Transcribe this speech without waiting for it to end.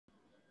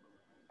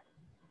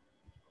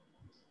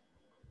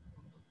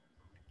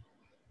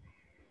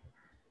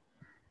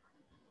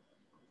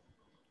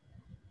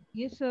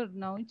Yes, sir.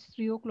 Now it's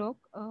 3 o'clock.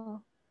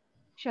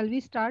 Shall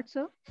we start,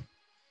 sir?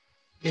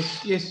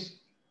 Yes, yes.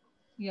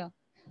 Yeah.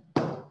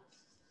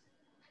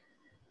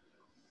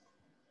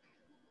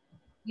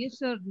 Yes,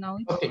 sir. Now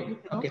it's 3 Okay,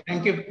 o'clock. okay.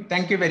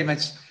 Thank you very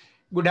much.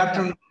 Good Yeah.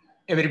 afternoon,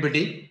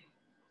 everybody.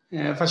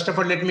 First of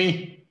all, let me,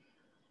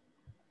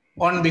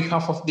 on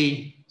behalf of the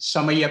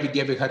Samaya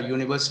Vidyavihar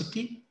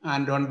University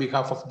and on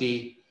behalf of the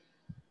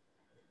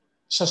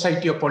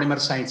Society of Polymer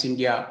Science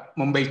India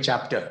Mumbai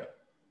chapter,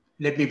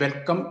 let me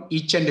welcome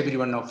each and every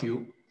one of you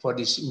for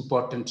this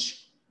important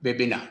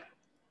webinar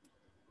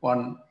on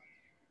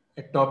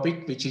a topic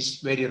which is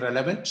very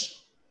relevant,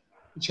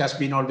 which has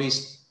been always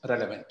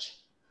relevant.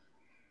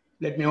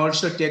 Let me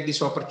also take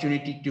this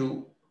opportunity to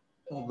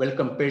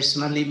welcome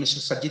personally Mr.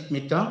 Sajit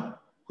Mita,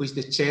 who is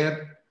the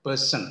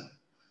chairperson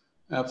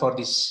for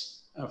this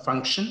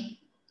function.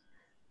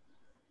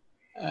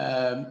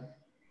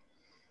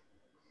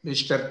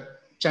 Mr.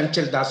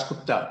 Chanchal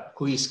Dasgupta,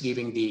 who is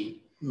giving the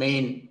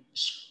main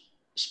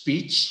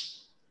speech.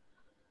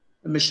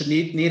 Mr.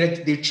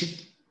 Neeraj Dikshit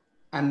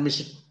and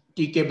Mr.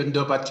 T.K.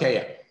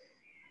 Bandyopadhyaya,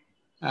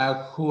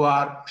 who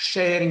are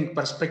sharing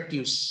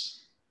perspectives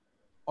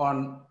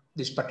on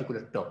this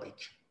particular topic.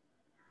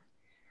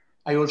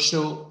 I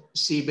also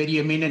see very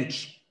eminent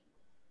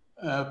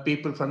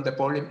people from the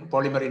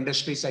polymer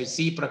industries. I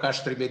see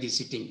Prakash Trivedi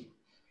sitting.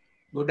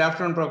 Good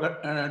afternoon,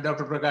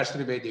 Dr. Prakash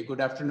Trivedi.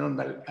 Good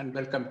afternoon and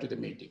welcome to the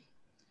meeting.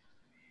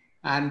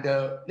 And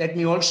let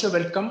me also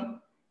welcome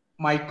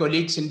my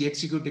colleagues in the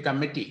executive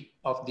committee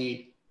of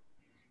the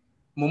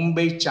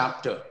Mumbai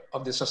chapter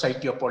of the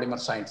Society of Polymer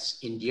Science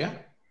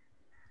India.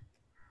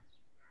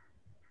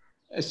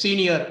 A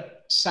senior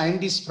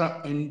scientist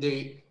in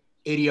the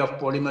area of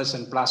polymers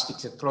and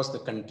plastics across the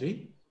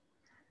country.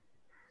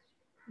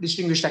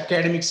 Distinguished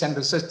academics and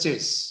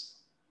researchers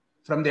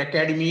from the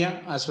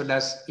academia as well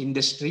as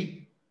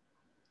industry.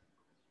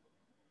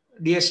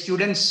 Dear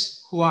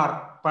students who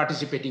are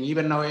participating,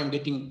 even now I am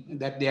getting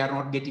that they are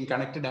not getting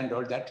connected and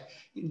all that.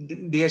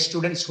 Dear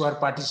students who are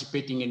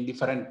participating in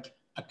from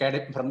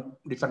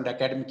different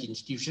academic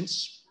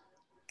institutions,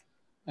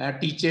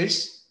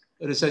 teachers,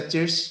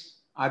 researchers,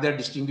 other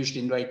distinguished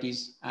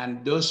invitees,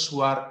 and those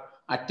who are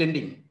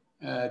attending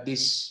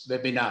this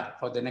webinar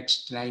for the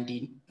next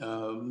 90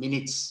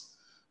 minutes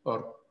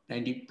or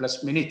 90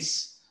 plus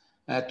minutes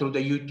through the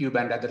YouTube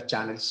and other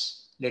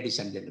channels, ladies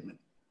and gentlemen.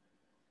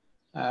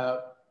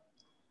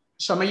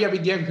 Samaya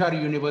Vidyavihar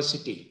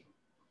University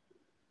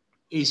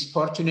is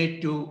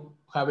fortunate to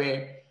have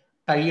a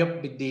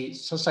tie-up with the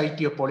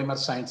Society of Polymer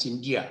Science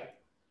India.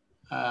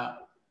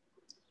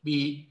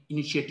 We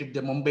initiated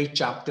the Mumbai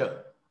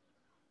chapter.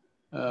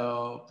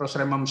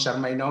 Professor M.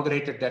 Sharma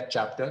inaugurated that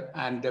chapter,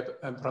 and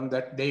from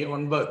that day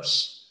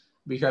onwards,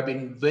 we have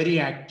been very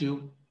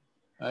active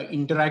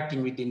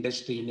interacting with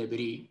industry in a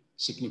very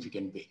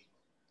significant way.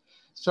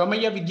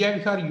 Samaya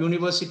Vidyavihar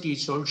University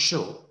is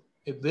also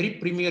a very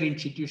premier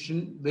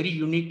institution, very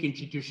unique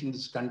institution in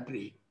this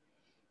country,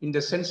 in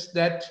the sense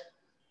that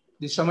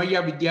the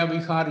Samaya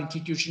Vidyavihar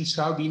institutions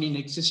have been in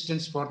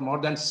existence for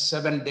more than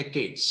 7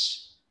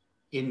 decades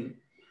in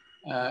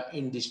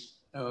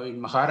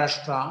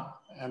Maharashtra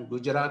and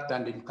Gujarat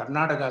and in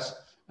Karnataka,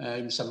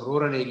 in some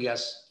rural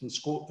areas, in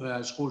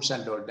schools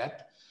and all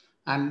that.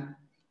 And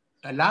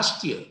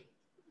last year,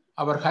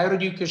 our higher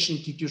education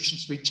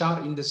institutions, which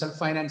are in the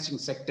self-financing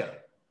sector,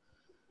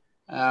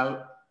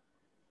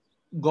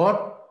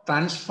 got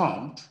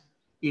transformed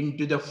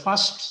into the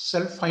first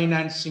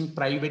self-financing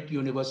private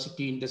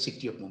university in the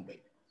city of Mumbai.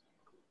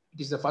 It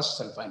is the first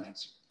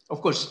self-financing. Of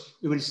course,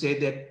 you will say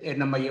that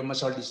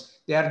NMIMS, all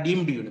this, they are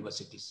deemed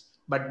universities.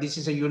 But this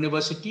is a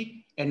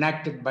university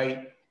enacted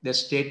by the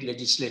state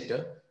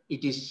legislature.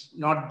 It is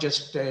not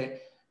just a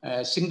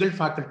single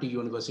faculty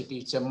university.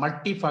 It's a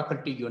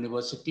multi-faculty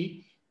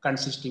university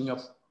consisting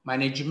of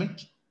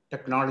management,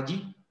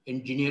 technology,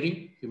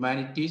 engineering,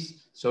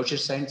 humanities, social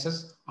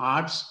sciences,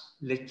 arts,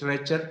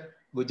 literature,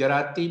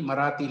 Gujarati,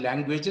 Marathi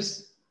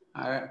languages,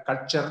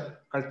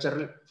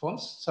 cultural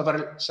forms,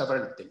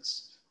 several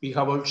things. We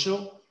have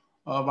also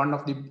one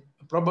of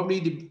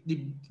probably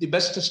the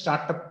best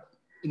startup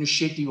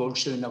initiative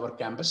also in our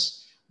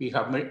campus. We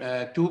have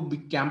 2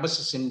 big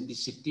campuses in the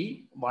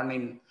city, one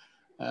in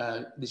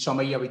the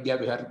Somaya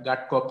Vidyavihar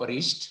Ghatkopar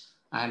East,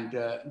 and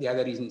the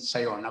other is in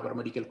Sion, our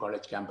medical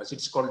college campus.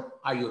 It's called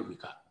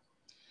Ayurvika.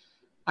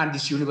 And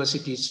this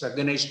university is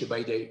recognized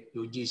by the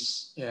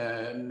UG's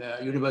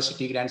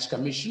University Grants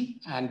Commission,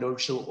 and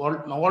also all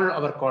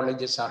our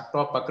colleges are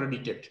top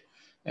accredited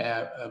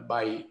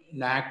by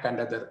NAC and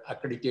other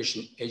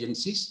accreditation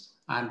agencies.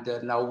 And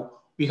now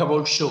we have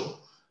also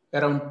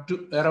around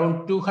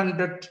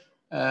 200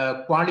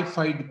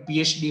 qualified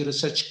PhD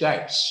research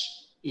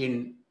guides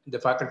in the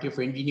Faculty of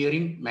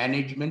Engineering,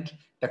 Management,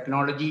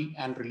 Technology,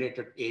 and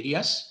related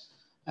areas.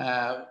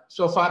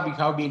 So far, we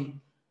have been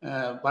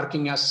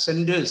working as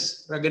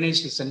centers,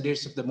 recognized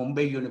centers of the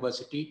Mumbai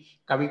University,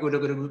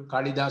 Kaviguru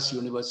Kalidas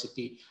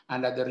University,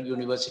 and other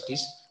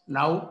universities.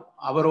 Now,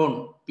 our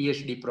own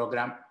PhD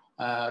program,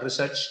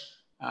 research,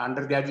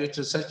 undergraduate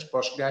research,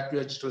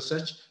 postgraduate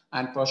research,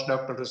 and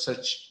postdoctoral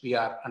research we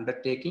are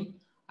undertaking.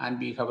 And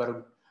we have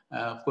around,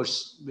 of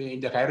course, in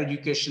the higher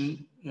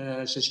education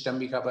system,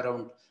 we have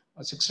around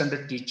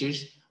 600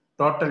 teachers.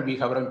 Total, we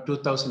have around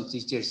 2,000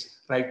 teachers,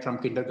 right from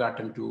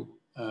kindergarten to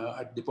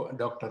at the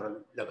doctoral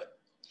level.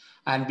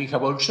 And we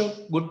have also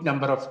good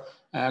number of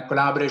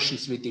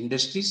collaborations with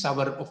industries.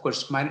 Our, of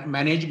course,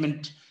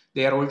 management,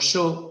 they are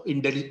also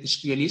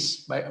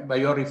industrialists.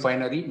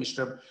 Biorefinery,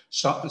 Mr.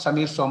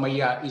 Samir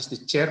Somaya is the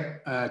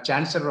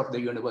chancellor of the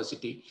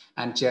university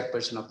and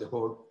chairperson of the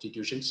whole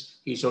institutions.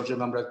 He is also a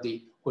member of the,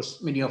 of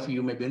course, many of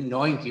you may be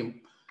knowing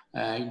him,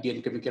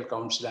 Indian Chemical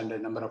Council and a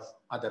number of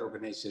other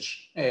organizations.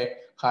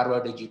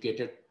 Harvard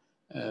educated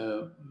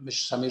Mr.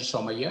 Samir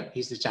Somaya, he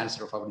is the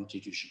chancellor of our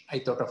institution. I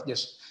thought of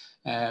just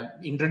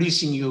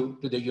introducing you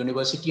to the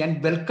university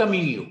and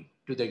welcoming you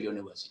to the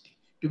university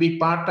to be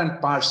part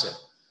and parcel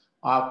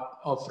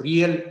of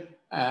real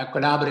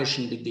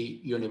collaboration with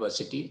the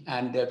university.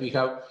 And we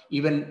have,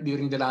 even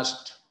during the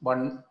last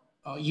 1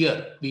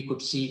 year, we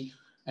could see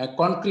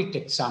concrete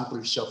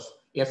examples of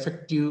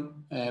effective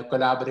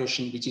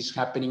collaboration which is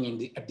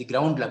happening at the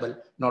ground level,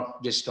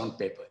 not just on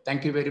paper.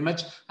 Thank you very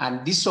much.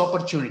 And this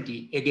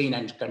opportunity, again,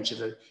 I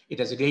consider it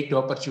as a great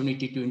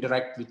opportunity to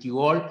interact with you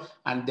all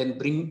and then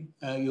bring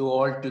you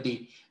all to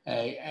the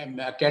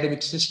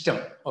academic system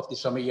of the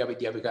Somaya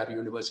Vidyavihar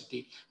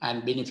University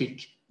and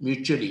benefit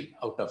mutually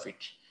out of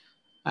it.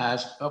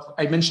 As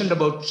I mentioned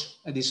about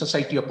the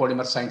Society of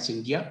Polymer Science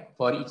India,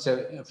 it's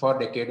a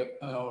 4-decade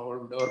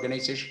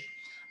organization.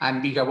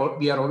 And we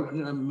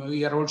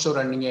are also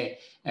running a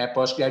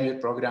postgraduate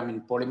program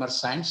in polymer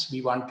science.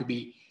 We want to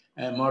be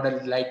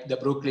modeled like the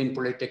Brooklyn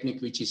Polytechnic,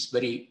 which is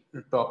very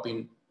top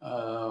in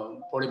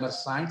polymer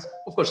science.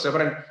 Of course,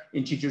 several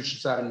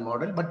institutions are in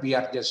model, but we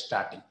are just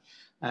starting.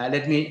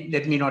 Let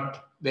me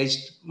not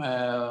waste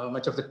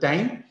much of the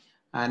time,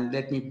 and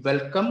let me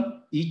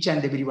welcome each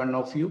and every one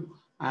of you.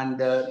 And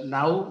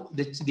now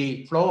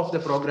the flow of the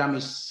program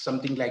is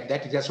something like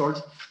that. It has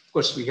also, of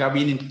course, we have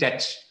been in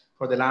touch.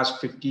 For the last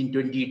 15,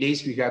 20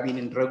 days, we have been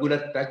in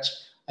regular touch.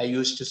 I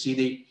used to see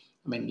the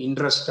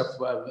interest of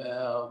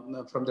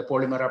from the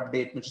polymer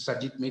update, Mr.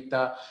 Sajid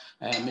Mehta,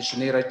 Mr.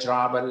 Neeraj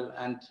Rawal,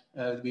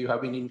 and we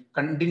have been in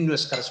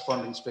continuous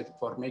correspondence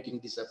for making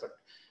this effort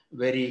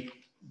very,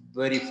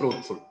 very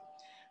fruitful.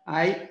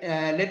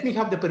 Let me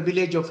have the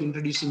privilege of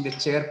introducing the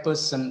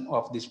chairperson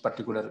of this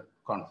particular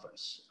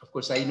conference. Of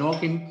course, I know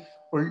him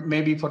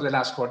maybe for the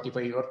last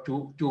 45 or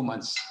two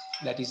months.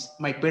 That is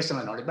my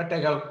personal knowledge, but I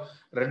have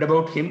read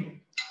about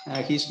him.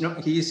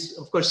 He's,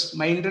 of course,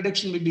 my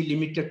introduction will be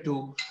limited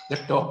to the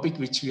topic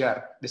which we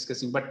are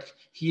discussing, but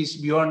he is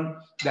beyond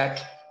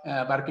that,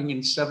 working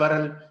in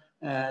several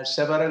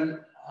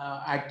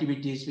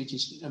activities,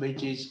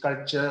 which is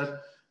culture,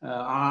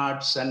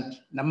 arts, and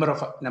number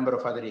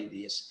of other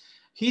areas.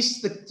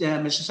 He's the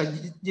Mr.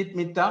 Sajid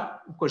Mehta.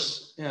 Of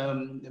course,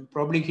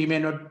 probably he may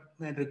not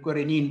require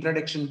any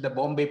introduction to the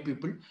Bombay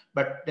people,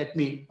 but let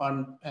me,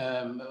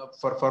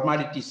 for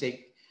formality's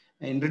sake,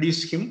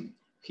 introduce him.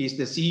 He's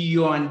the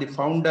CEO and the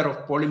founder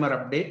of Polymer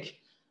Update.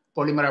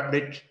 Polymer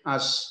Update,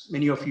 as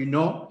many of you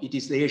know, it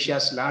is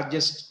Asia's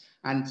largest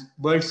and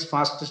world's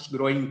fastest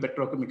growing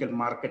petrochemical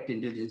market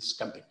intelligence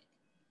company.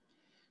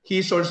 He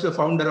is also the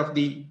founder of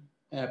the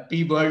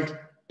P-World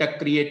Tech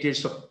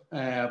Creators of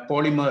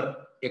Polymer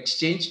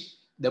Exchange,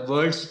 the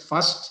world's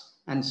first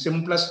and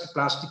simplest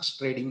plastics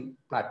trading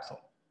platform.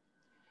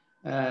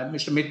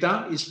 Mr.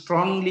 Mehta is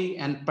strongly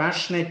and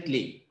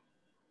passionately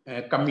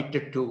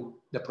committed to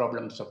the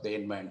problems of the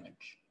environment.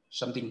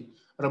 Something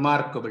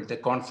remarkable, the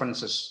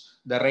conferences,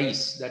 the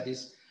RACE, that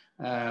is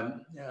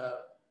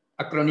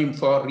acronym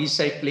for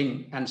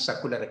Recycling and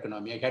Circular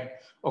Economy. I had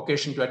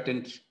occasion to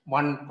attend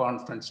one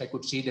conference. I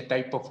could see the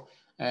type of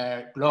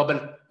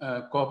global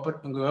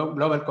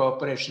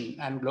cooperation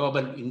and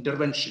global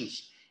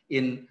interventions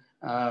in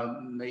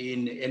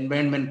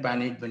environment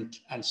management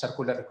and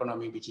circular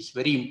economy, which is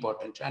very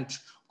important. And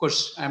of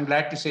course, I'm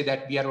glad to say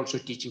that we are also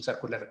teaching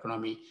circular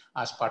economy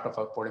as part of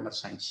our polymer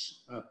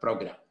science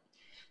program.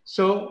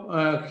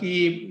 So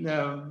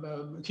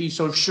he's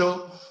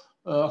also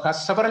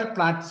has several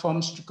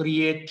platforms to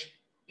create,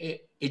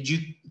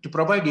 to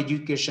provide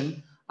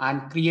education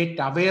and create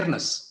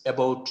awareness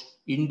about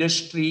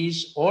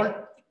industries, all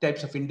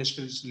types of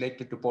industries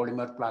related to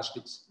polymer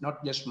plastics,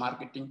 not just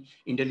marketing,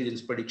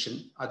 intelligence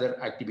prediction,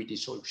 other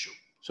activities also.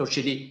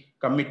 Socially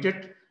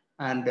committed,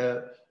 and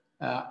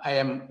I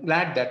am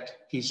glad that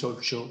he's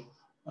also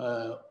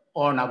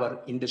on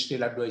our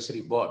industrial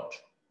advisory board.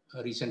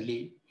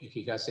 Recently,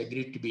 he has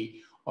agreed to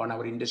be on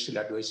our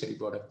industrial advisory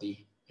board of the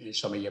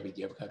Somaya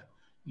Vidyavihar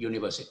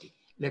University.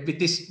 With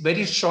this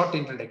very short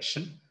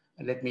introduction,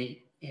 let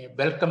me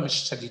welcome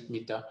Mr. Sajid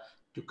Mehta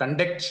to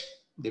conduct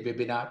the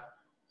webinar.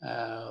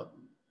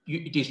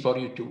 It is for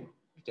you to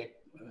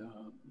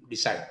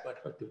decide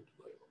what to do.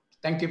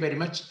 Thank you very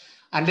much.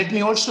 And let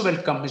me also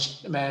welcome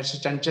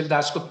Mr. Chanchal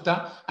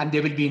Dasgupta, and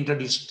they will be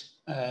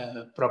introduced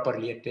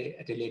properly at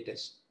a later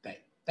time.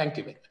 Thank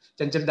you very much.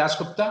 Chanchal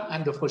Dasgupta,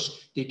 and of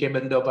course, T.K.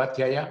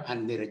 Bandyopadhyaya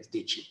and Neeraj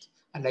Dikshit.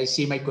 And I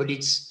see my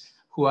colleagues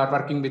who are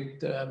working with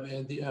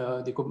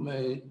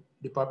the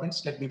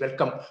departments. Let me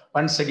welcome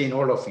once again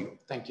all of you.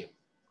 Thank you.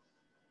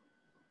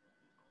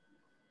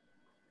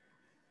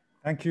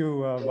 Thank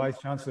you, Vice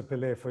Chancellor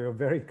Pillai, for your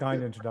very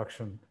kind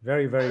introduction.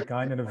 Very, very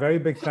kind. And a very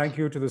big thank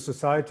you to the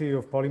Society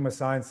of Polymer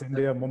Science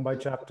India, Mumbai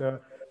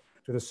chapter,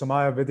 to the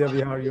Somaya Vidya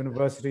Vihar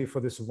University for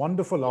this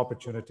wonderful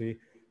opportunity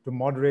to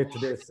moderate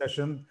today's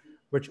session,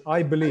 which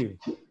I believe,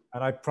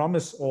 and I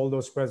promise all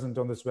those present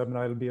on this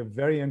webinar, it'll be a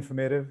very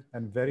informative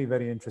and very,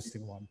 very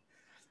interesting one.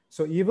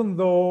 So even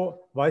though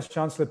Vice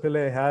Chancellor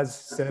Pillai has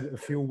said a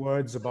few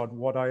words about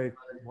what I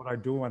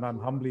do, and I'm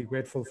humbly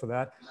grateful for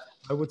that,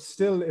 I would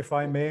still, if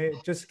I may,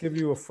 just give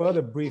you a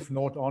further brief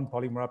note on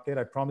Polymer Update.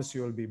 I promise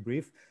you it will be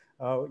brief.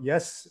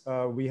 Yes,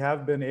 we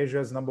have been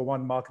Asia's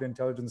 #1 market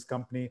intelligence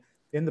company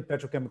in the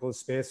petrochemical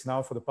space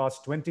now for the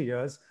past 20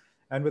 years.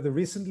 And with a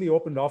recently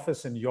opened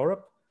office in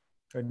Europe,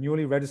 a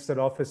newly registered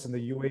office in the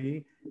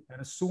UAE,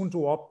 and a soon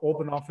to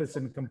open office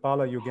in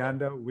Kampala,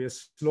 Uganda, we are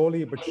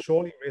slowly but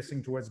surely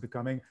racing towards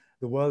becoming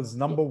the world's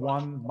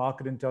 #1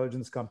 market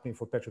intelligence company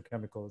for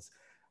petrochemicals.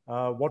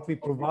 What we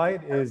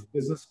provide is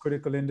business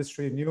critical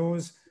industry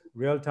news,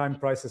 real-time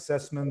price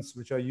assessments,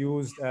 which are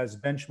used as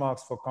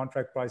benchmarks for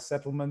contract price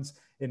settlements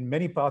in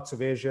many parts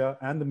of Asia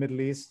and the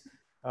Middle East.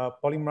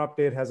 Polymer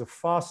Update has a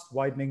fast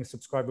widening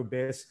subscriber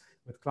base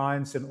with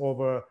clients in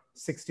over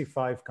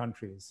 65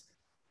 countries.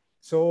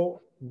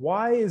 So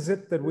why is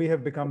it that we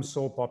have become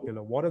so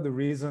popular? What are the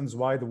reasons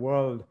why the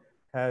world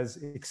has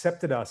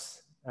accepted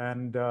us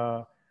and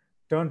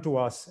turned to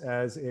us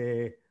as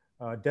a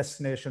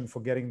destination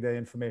for getting their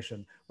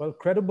information? Well,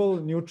 credible,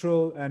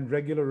 neutral, and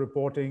regular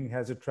reporting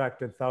has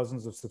attracted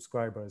thousands of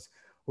subscribers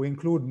who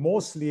include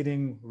most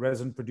leading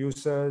resin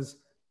producers,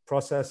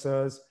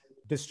 processors,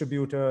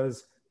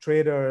 distributors,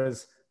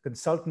 traders,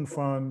 consultant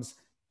firms,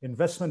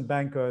 investment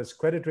bankers,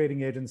 credit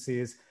rating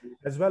agencies,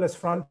 as well as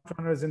front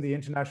runners in the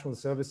international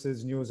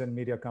services, news, and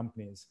media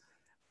companies.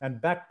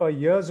 And backed by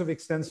years of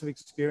extensive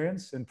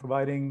experience in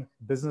providing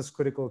business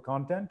critical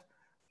content,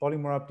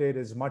 Polymer Update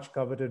is much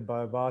coveted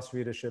by a vast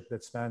readership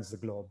that spans the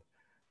globe.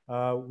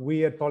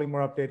 We at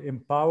Polymer Update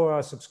empower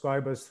our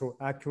subscribers through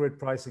accurate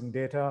pricing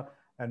data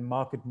and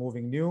market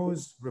moving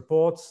news,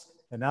 reports,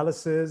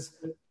 analysis,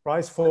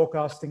 price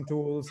forecasting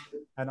tools,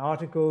 and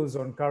articles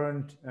on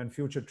current and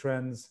future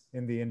trends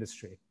in the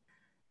industry.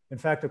 In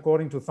fact,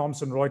 according to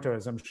Thomson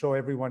Reuters, I'm sure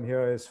everyone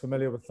here is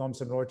familiar with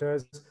Thomson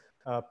Reuters,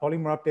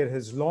 Polymer Update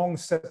has long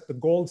set the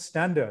gold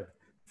standard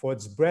for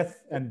its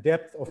breadth and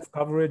depth of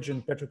coverage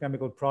in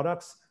petrochemical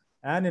products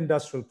and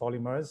industrial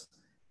polymers.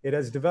 It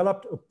has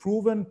developed a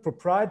proven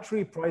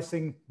proprietary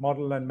pricing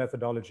model and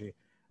methodology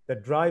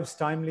that drives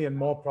timely and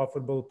more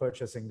profitable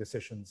purchasing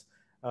decisions.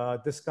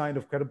 This kind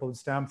of credible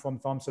stamp from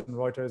Thomson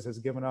Reuters has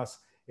given us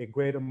a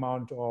great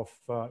amount of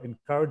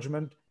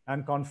encouragement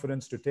and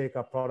confidence to take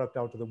our product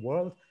out to the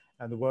world,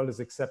 and the world is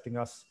accepting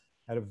us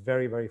at a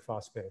very, very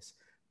fast pace.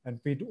 And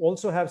we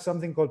also have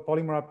something called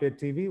Polymer Update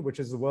TV, which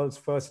is the world's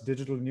first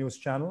digital news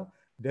channel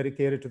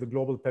dedicated to the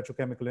global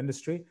petrochemical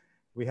industry.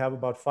 We have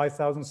about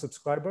 5,000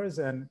 subscribers,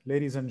 and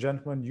ladies and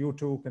gentlemen, you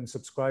too can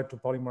subscribe to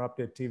Polymer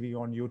Update TV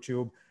on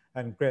YouTube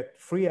and get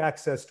free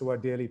access to our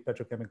daily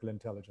petrochemical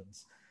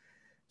intelligence.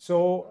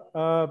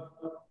 So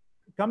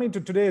coming to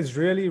today's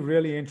really,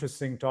 really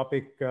interesting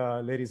topic,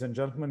 ladies and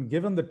gentlemen,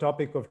 given the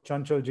topic of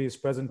Chanchalji's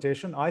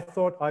presentation, I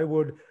thought I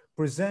would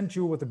present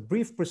you with a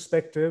brief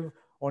perspective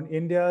on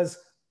India's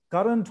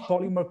current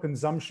polymer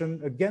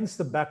consumption against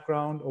the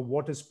background of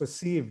what is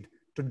perceived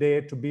today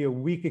to be a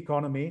weak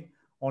economy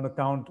on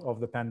account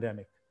of the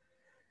pandemic.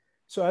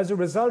 So as a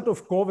result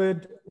of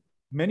COVID,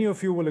 many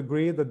of you will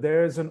agree that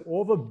there is an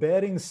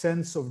overbearing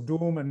sense of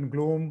doom and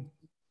gloom,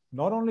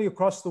 not only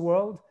across the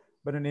world,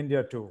 but in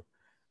India too.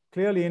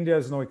 Clearly, India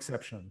is no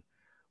exception.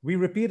 We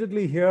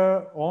repeatedly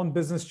hear on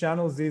business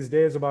channels these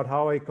days about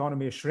how our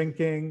economy is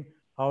shrinking,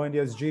 how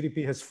India's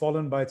GDP has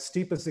fallen by its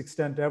steepest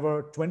extent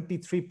ever,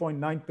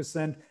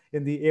 23.9%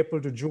 in the April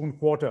to June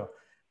quarter,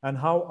 and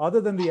how other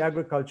than the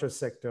agriculture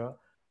sector,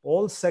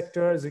 all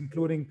sectors,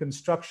 including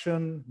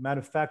construction,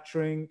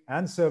 manufacturing,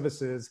 and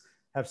services,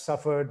 have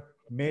suffered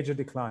major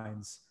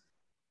declines.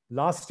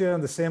 Last year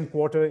in the same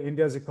quarter,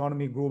 India's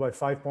economy grew by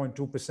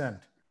 5.2%.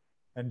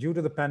 And due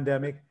to the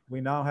pandemic,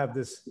 we now have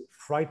this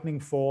frightening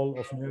fall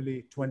of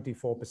nearly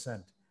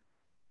 24%.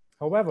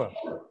 However,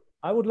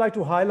 I would like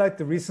to highlight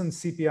the recent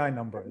CPI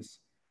numbers.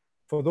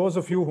 For those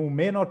of you who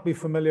may not be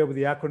familiar with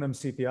the acronym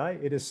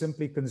CPI, it is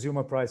simply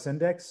Consumer Price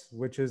Index,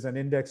 which is an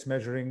index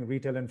measuring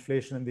retail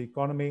inflation in the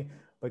economy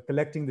by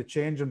collecting the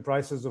change in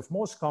prices of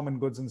most common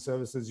goods and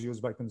services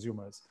used by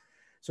consumers.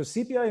 So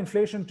CPI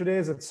inflation today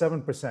is at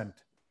 7%.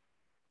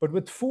 But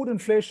with food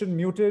inflation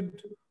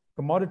muted,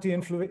 commodity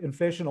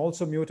inflation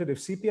also muted, if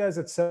CPI is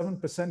at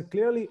 7%,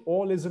 clearly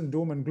all isn't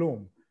doom and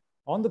gloom.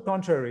 On the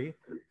contrary,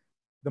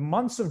 the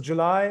months of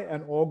July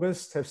and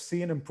August have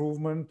seen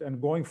improvement,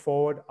 and going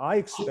forward, I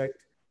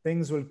expect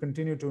things will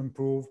continue to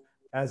improve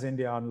as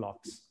India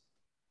unlocks.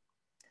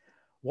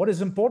 What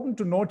is important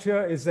to note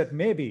here is that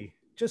maybe,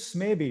 just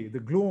maybe, the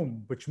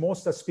gloom which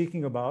most are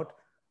speaking about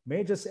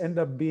may just end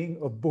up being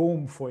a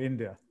boom for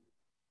India.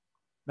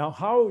 Now,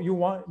 how you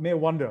may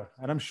wonder,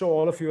 and I'm sure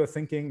all of you are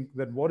thinking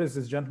that what is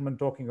this gentleman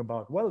talking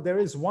about? Well, there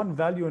is one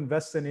value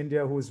investor in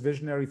India whose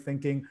visionary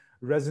thinking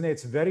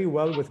resonates very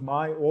well with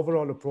my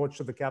overall approach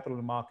to the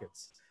capital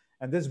markets.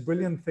 And this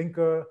brilliant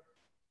thinker,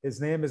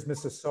 his name is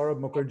Mr. Saurabh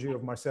Mukherjee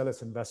of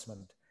Marcellus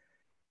Investment.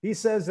 He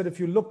says that if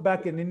you look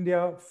back in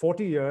India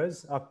 40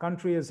 years, our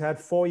country has had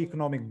 4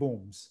 economic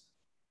booms.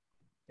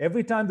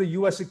 Every time the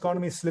US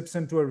economy slips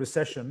into a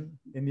recession,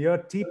 in year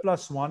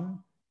T+1,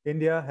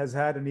 India has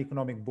had an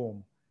economic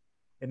boom.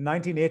 In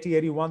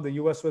 1980-81, the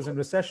US was in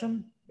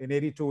recession. In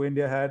 82,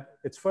 India had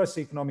its first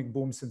economic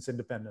boom since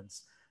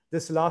independence.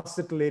 This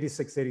lasted till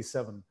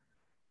 86-87.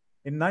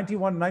 In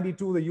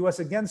 91-92, the US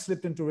again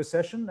slipped into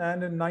recession.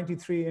 And in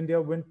 93,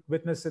 India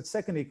witnessed its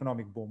second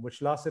economic boom,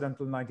 which lasted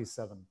until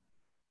 97.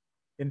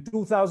 In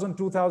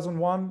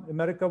 2000-2001,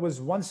 America was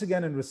once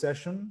again in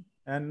recession.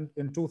 And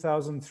in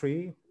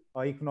 2003,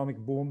 our economic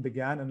boom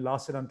began and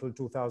lasted until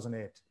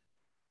 2008.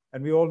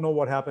 And we all know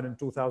what happened in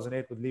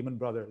 2008 with Lehman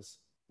Brothers,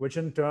 which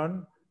in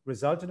turn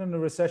resulted in a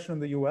recession in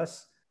the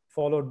US,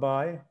 followed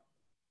by,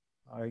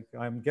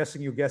 I'm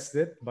guessing you guessed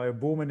it, by a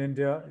boom in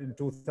India in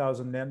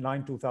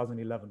 2009,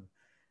 2011.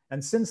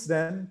 And since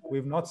then,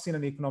 we've not seen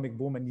an economic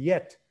boom, and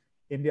yet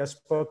India's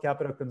per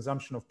capita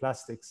consumption of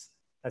plastics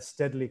has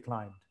steadily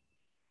climbed.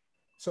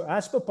 So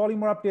as per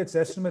Polymer Update's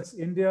estimates,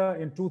 India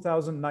in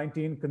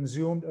 2019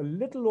 consumed a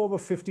little over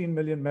 15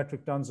 million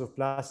metric tons of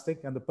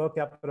plastic, and the per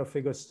capita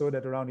figure stood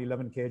at around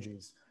 11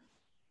 kgs.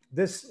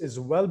 This is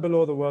well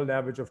below the world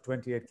average of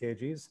 28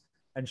 kgs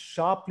and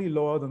sharply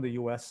lower than the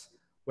US,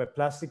 where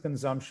plastic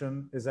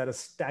consumption is at a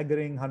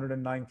staggering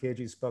 109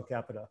 kgs per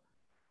capita.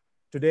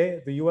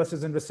 Today, the US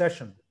is in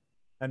recession,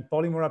 and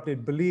Polymer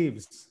Update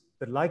believes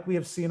that, like we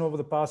have seen over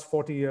the past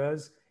 40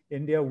 years,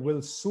 India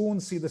will soon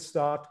see the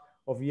start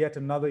of yet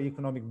another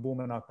economic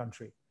boom in our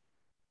country.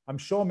 I'm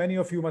sure many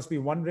of you must be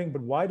wondering,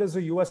 but why does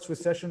a US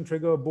recession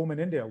trigger a boom in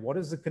India? What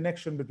is the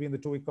connection between the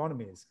two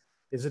economies?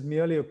 Is it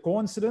merely a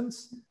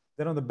coincidence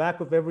that on the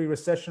back of every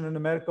recession in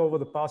America over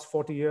the past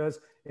 40 years,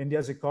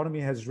 India's economy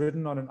has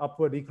ridden on an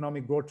upward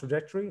economic growth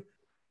trajectory?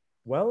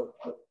 Well,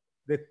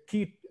 there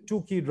are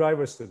two key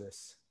drivers to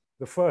this.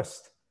 The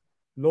first,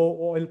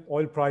 low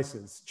oil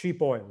prices,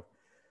 cheap oil.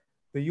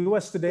 The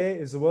US today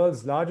is the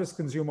world's largest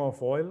consumer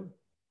of oil.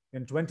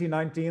 In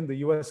 2019, the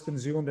US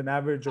consumed an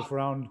average of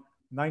around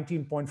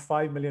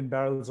 19.5 million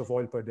barrels of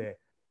oil per day.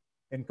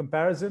 In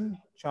comparison,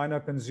 China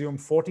consumed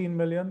 14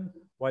 million,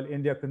 while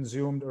India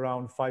consumed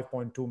around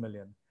 5.2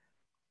 million.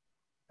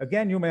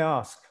 Again, you may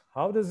ask,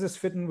 how does this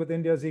fit in with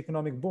India's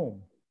economic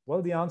boom?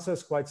 Well, the answer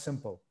is quite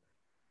simple.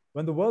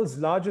 When the world's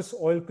largest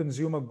oil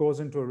consumer goes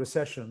into a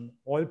recession,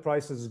 oil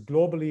prices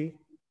globally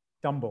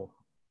tumble,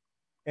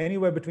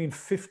 anywhere between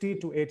 50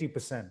 to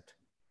 80%.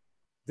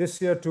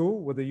 This year too,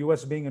 with the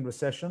US being in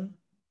recession,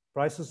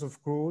 prices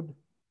of crude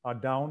are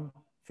down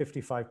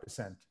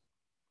 55%.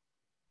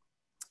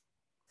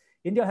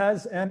 India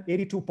has an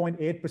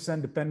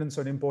 82.8% dependence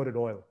on imported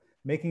oil,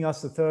 making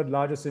us the third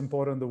largest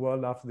importer in the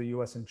world after the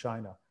US and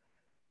China.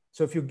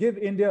 So if you give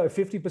India a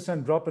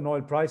 50% drop in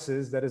oil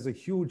prices, that is a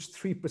huge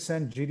 3%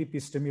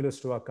 GDP stimulus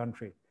to our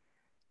country.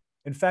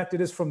 In fact,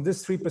 it is from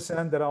this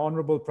 3% that our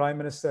Honorable Prime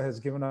Minister has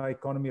given our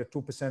economy a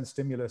 2%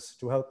 stimulus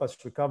to help us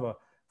recover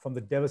from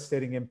the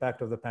devastating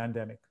impact of the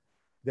pandemic.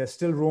 There's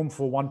still room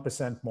for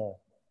 1% more.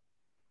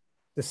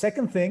 The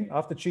second thing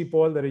after cheap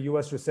oil that a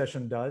US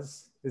recession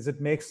does is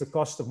it makes the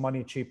cost of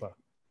money cheaper.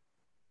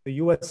 The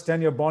US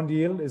 10-year bond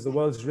yield is the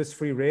world's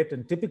risk-free rate,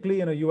 and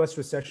typically in a US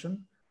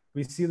recession,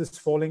 we see this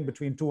falling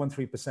between 2 and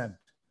 3%.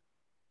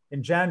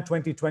 In Jan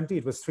 2020,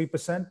 it was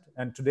 3%,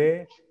 and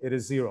today it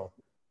is 0.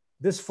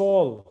 This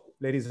fall,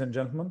 ladies and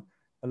gentlemen,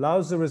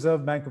 allows the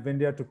Reserve Bank of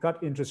India to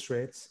cut interest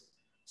rates.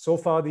 So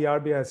far, the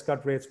RBI has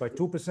cut rates by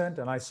 2%,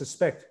 and I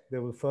suspect they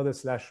will further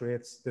slash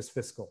rates this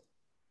fiscal.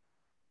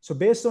 So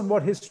based on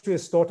what history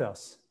has taught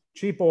us,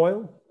 cheap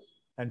oil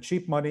and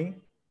cheap money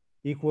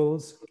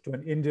equals to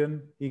an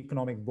Indian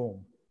economic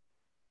boom.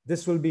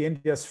 This will be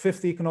India's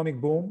 5th economic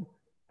boom,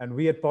 and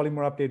we at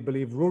Polymer Update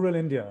believe rural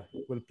India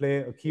will play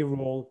a key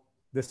role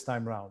this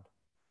time round.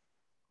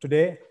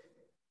 Today,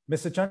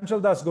 Mr.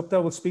 Chanchal Das Gupta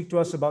will speak to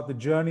us about the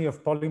journey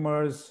of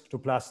polymers to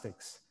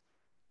plastics.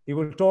 He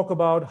will talk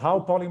about how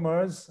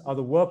polymers are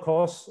the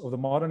workhorse of the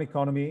modern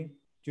economy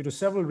due to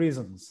several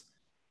reasons: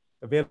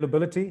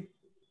 availability,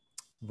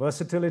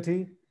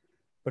 versatility,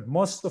 but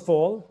most of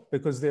all,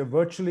 because they're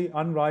virtually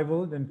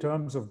unrivaled in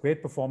terms of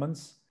great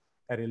performance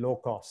at a low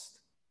cost.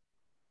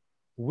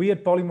 We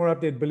at Polymer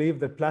Update believe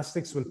that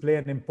plastics will play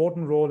an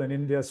important role in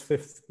India's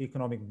 5th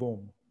economic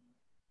boom.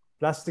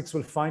 Plastics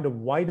will find a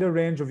wider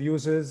range of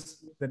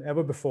uses than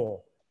ever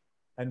before.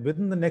 And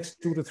within the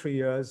next 2 to 3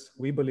 years,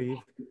 we believe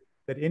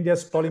that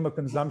India's polymer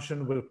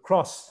consumption will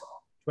cross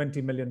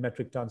 20 million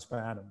metric tons per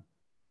annum.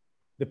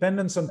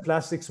 Dependence on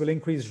plastics will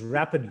increase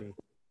rapidly,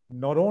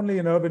 not only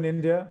in urban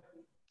India,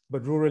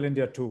 but rural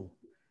India too.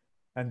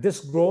 And this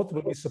growth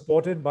will be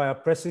supported by a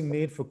pressing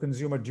need for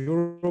consumer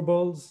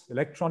durables,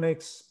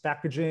 electronics,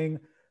 packaging,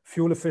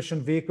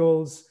 fuel-efficient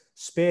vehicles,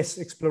 space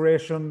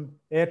exploration,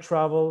 air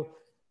travel,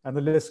 and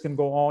the list can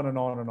go on and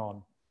on and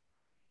on.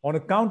 On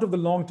account of the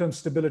long-term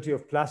stability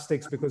of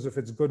plastics because of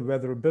its good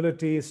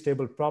weatherability,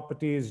 stable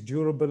properties,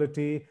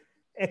 durability,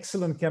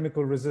 excellent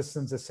chemical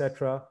resistance,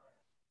 etc.,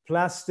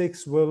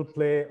 plastics will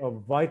play a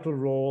vital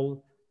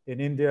role in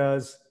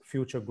India's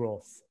future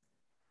growth.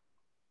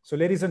 So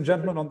ladies and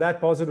gentlemen, on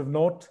that positive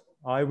note,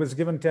 I was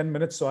given 10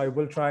 minutes, so I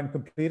will try and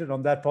complete it.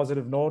 On that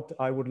positive note,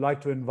 I would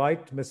like to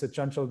invite Mr.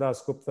 Chanchal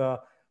Das Gupta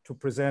to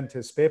present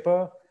his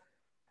paper.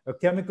 A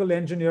chemical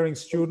engineering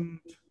student,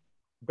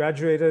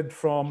 graduated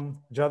from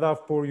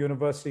Jadavpur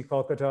University,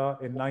 Kolkata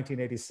in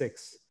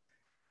 1986.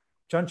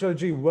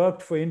 Chanchalji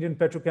worked for Indian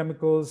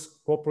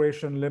Petrochemicals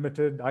Corporation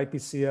Limited,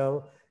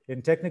 IPCL,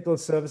 in technical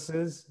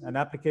services and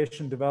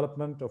application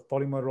development of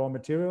polymer raw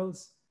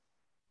materials.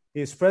 He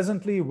is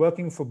presently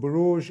working for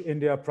Borouge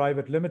India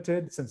Private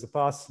Limited since the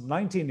past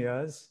 19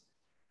 years,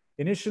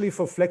 initially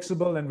for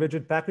flexible and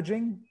rigid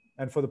packaging,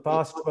 and for the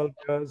past 12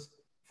 years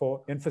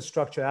for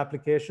infrastructure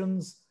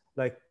applications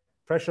like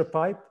pressure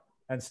pipe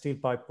and steel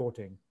pipe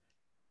coating.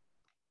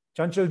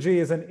 Chanchalji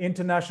is an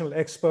international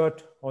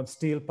expert on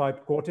steel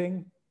pipe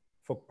coating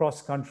for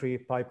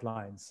cross-country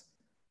pipelines.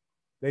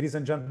 Ladies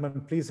and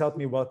gentlemen, please help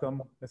me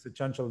welcome Mr.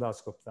 Chanchal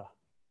Das Gupta.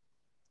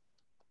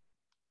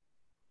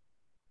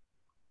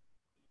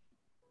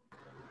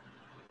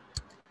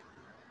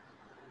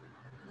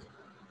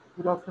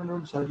 Good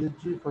afternoon,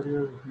 Sajidji, for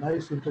your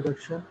nice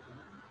introduction,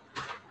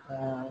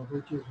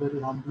 which is very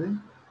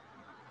humbling.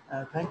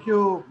 Thank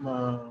you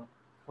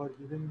for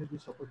giving me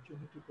this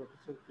opportunity,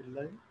 Professor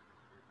Pillai.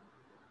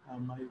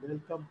 My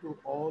welcome to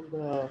all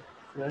the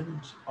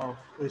friends of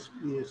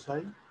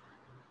SPSI,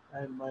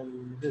 and my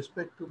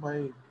respect to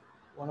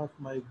one of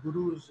my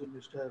gurus,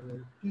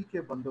 Mr. T.K.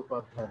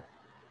 Bandopadhyay.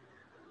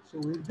 So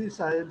with this,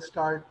 I'll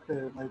start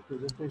my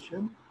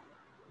presentation.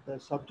 The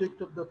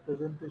subject of the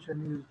presentation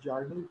is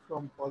Journey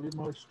from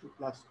Polymers to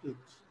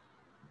Plastics,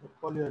 the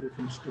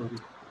Polyolefins story.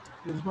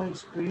 Is my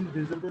screen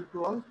visible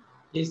to all?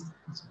 Yes.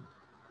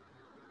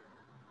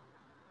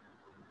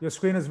 Your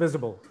screen is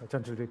visible,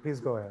 Chanchalji. Please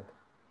go ahead.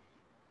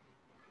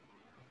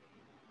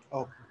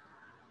 Okay.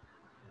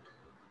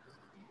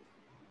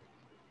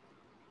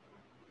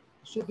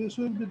 So this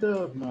will be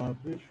the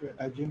brief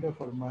agenda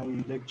for my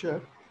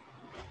lecture.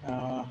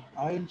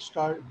 I'll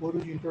start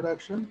Borouge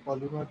introduction,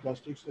 polymer,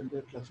 plastics, and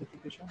their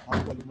classification, how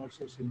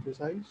polymers are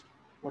synthesized,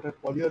 what are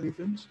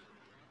polyolefins,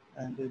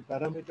 and the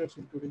parameters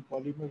including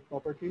polymer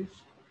properties,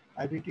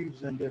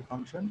 additives and their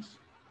functions,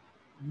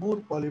 more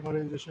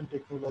polymerization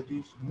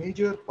technologies,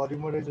 major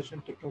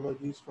polymerization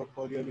technologies for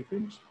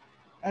polyolefins,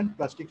 and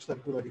plastic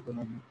circular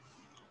economy.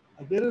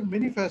 There are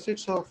many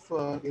facets of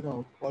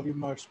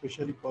polymers,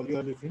 especially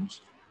polyolefins,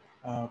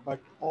 but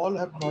all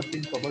have not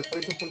been covered. For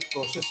example,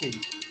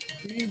 processing.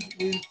 These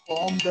will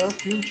form the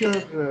future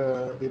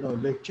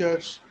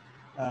lectures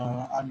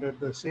under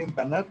the same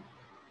banner,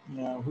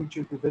 which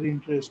will be very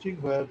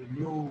interesting, where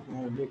new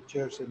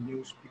lectures and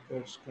new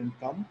speakers can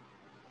come.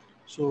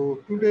 So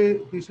today,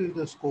 this is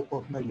the scope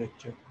of my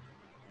lecture.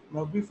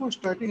 Now, before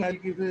starting, I'll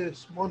give a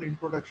small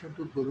introduction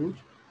to Borouge.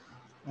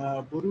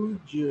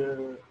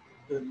 Borouge,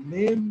 the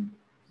name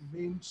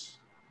means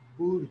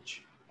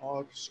Burj,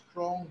 or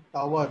strong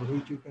tower,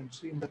 which you can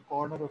see in the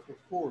corner of a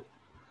fort.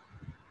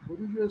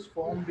 Borouge was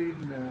formed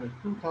in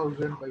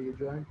 2000 by a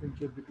joint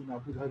venture between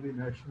Abu Dhabi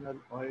National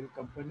Oil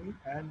Company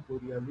and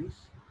Borealis.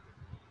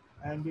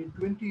 And in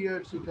 20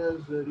 years, it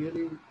has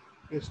really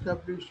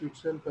established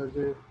itself as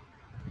a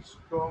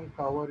strong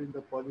tower in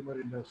the polymer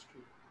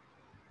industry.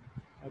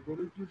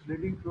 Borouge is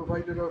leading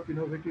provider of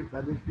innovative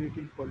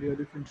value-creating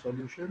polyolefin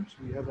solutions.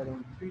 We have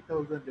around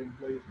 3,000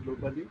 employees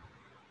globally.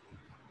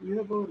 We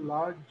have a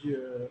large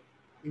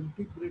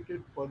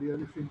integrated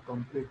polyolefin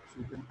complex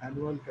with an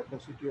annual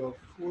capacity of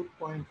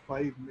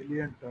 4.5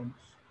 million tons.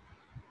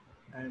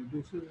 And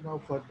this is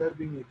now further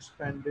being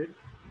expanded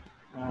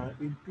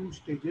in two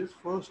stages.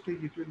 First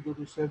stage, it will go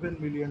to 7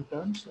 million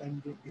tons,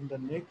 and in the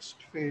next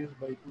phase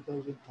by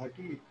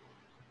 2030,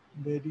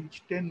 may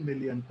reach 10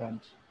 million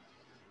tons.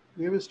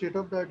 We have a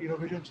state-of-the-art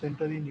innovation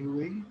center in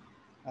UAE,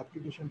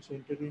 application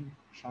center in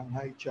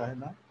Shanghai,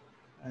 China,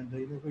 and the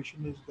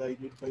innovation is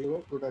guided by our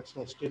product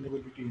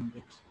sustainability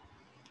index.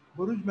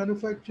 Borouge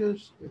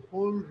manufactures a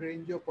whole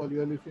range of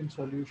polyolefin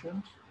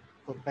solutions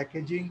for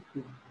packaging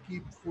to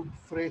keep food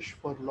fresh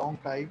for a long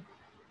time,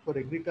 for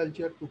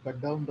agriculture to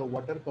cut down the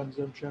water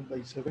consumption by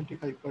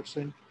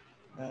 75%,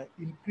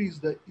 increase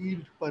the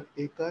yield per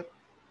acre,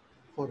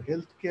 for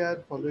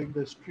healthcare following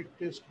the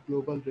strictest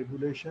global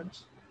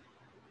regulations,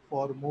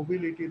 for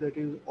mobility, that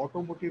is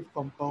automotive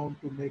compound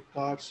to make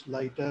cars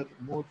lighter,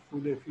 more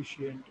fuel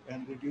efficient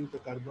and reduce the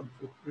carbon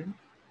footprint,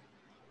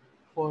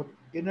 for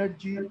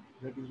energy,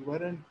 that is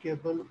wire and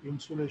cable,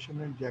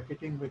 insulation and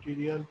jacketing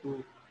material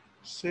to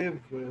save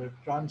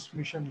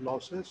transmission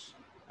losses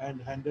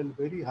and handle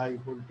very high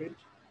voltage,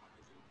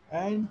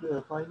 and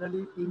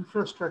finally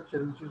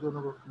infrastructure, which is one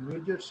of our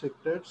major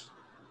sectors,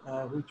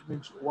 which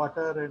means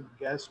water and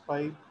gas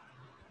pipe,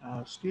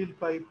 steel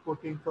pipe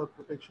coating for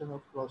protection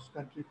of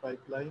cross-country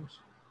pipelines,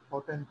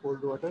 hot and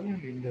cold water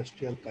and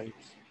industrial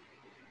pipes.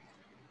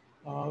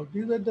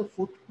 These are the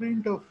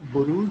footprint of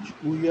Buruj.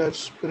 We are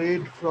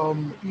spread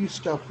from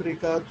East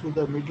Africa through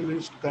the Middle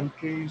East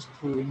countries,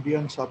 through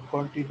Indian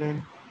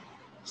subcontinent,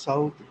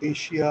 South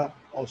Asia,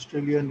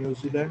 Australia, New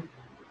Zealand,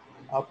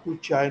 up to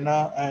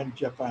China and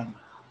Japan.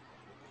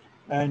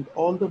 And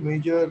all the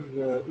major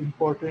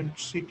important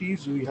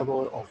cities, we have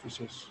our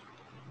offices.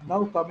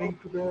 Now coming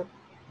to the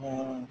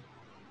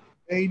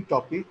main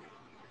topic,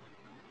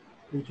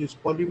 which is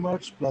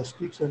polymers,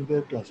 plastics and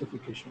their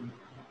classification.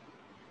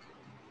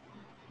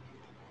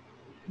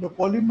 The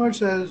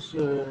polymers, as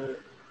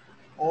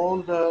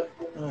all the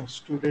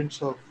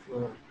students of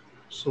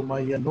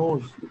Somaya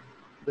knows,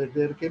 that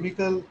their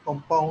chemical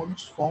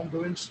compounds formed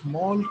when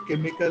small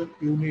chemical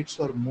units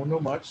or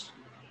monomers,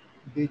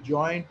 they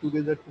join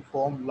together to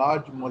form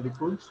large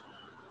molecules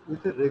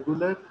with a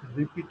regular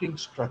repeating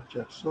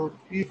structure. So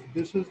if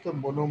this is the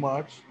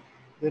monomers,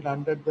 then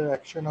under the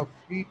action of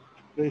heat,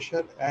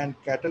 pressure and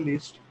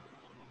catalyst,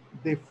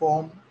 they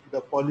form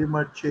the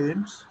polymer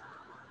chains.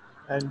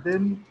 And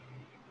then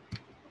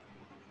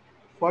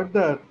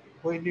further,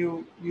 when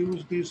you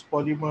use these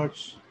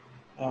polymers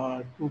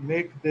to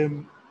make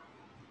them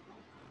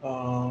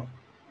uh,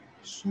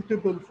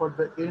 suitable for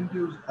the end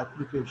use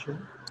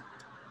application,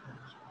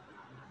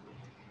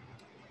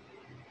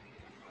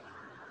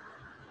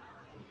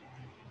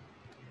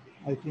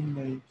 I think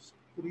my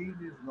screen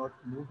is not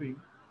moving.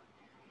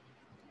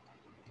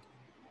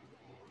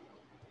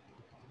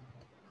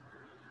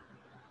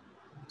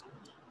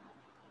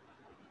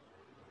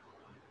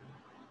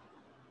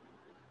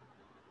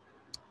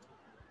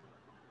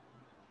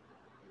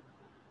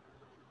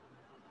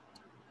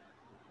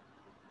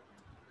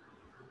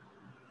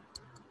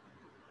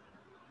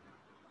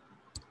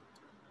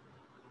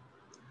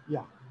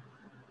 Yeah.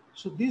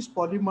 So these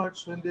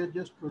polymers, when they're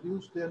just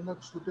produced, they are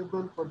not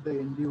suitable for the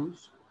end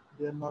use.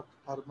 They are not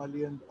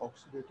thermally and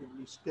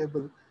oxidatively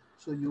stable.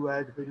 So you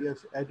add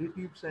various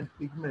additives and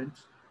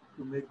pigments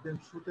to make them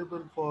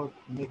suitable for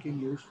making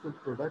useful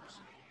products,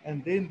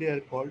 and then they are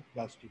called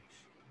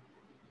plastics.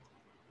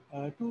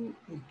 To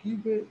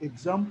give an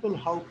example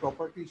how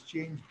properties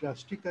change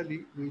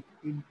drastically with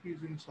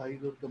increase in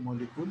size of the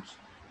molecules,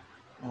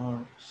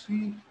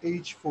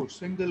 CH4,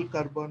 single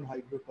carbon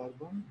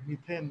hydrocarbon,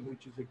 methane,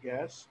 which is a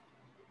gas,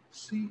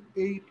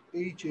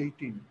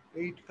 C8H18,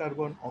 8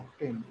 carbon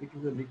octane, it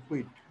is a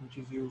liquid which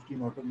is used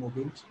in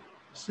automobiles,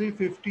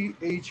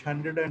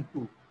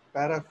 C50H102,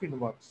 paraffin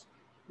wax,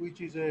 which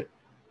is a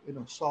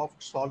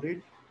soft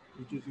solid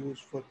which is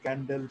used for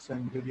candles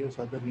and various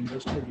other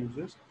industrial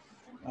uses.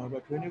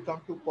 But when you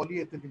come to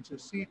polyethylene, so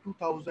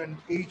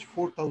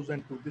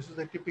C2000H4002, this is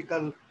a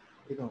typical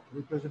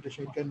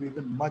representation. It can be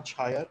even much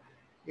higher.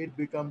 It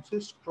becomes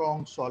a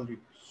strong solid.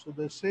 So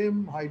the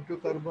same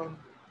hydrocarbon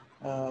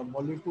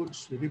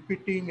molecules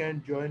repeating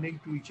and joining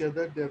to each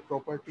other, their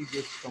property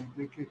gets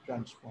completely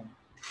transformed.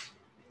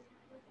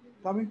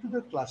 Coming to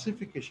the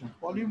classification,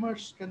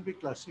 polymers can be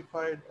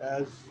classified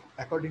as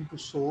according to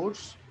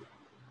source,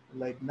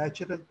 like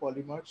natural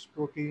polymers,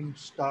 protein,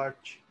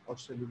 starch, or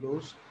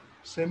cellulose,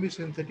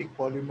 semi-synthetic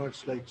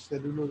polymers like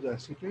cellulose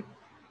acetate,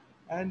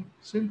 and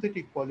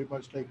synthetic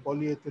polymers like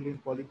polyethylene,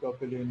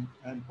 polypropylene,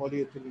 and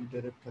polyethylene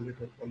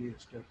terephthalate or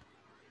polyester.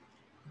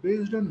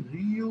 Based on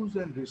reuse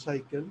and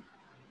recycle,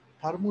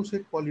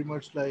 thermoset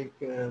polymers like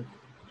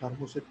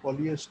thermoset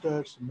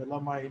polyesters,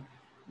 melamine,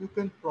 you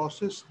can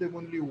process them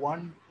only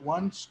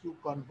once to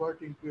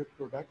convert into a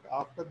product.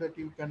 After that,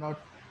 you cannot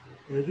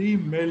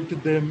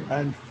remelt them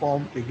and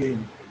form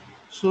again.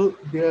 So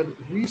their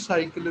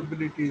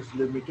recyclability is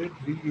limited,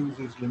 reuse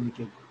is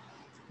limited.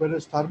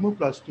 Whereas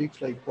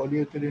thermoplastics like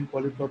polyethylene,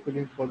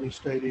 polypropylene,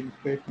 polystyrene,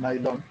 PET,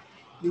 nylon,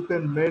 you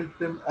can melt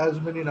them as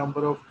many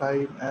number of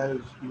times as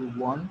you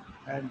want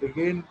and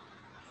again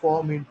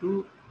form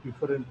into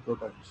different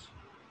products.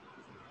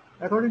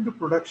 According to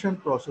production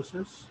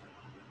processes,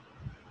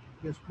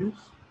 yes,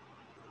 please.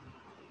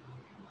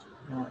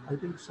 I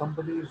think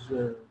somebody's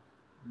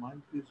mic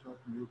is not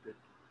muted.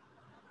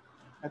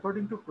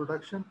 According to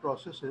production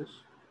processes,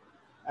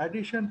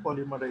 addition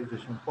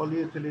polymerization,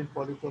 polyethylene,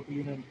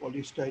 polypropylene, and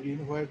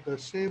polystyrene, where the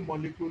same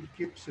molecule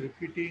keeps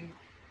repeating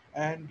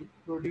and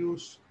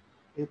produce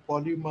a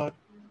polymer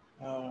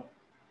uh,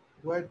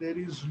 where there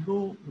is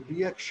no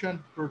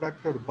reaction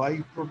product or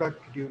byproduct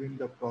during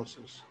the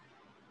process.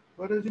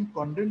 Whereas in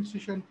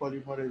condensation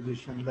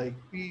polymerization like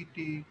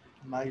PET,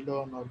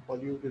 nylon, or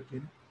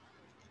polyurethane,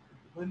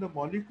 when the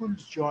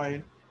molecules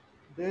join,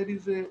 there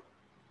is a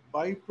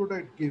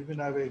byproduct given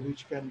away,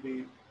 which can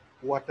be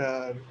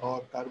water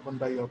or carbon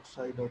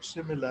dioxide or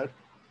similar.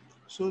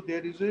 So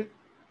there is a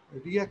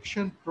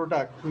reaction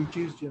product which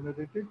is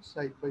generated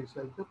side by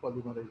side the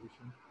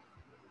polymerization.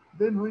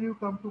 Then when you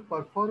come to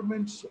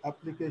performance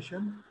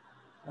application,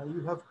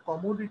 you have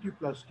commodity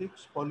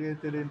plastics,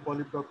 polyethylene,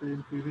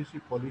 polypropylene,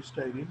 PVC,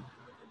 polystyrene,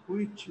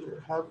 which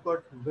have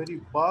got very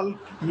bulk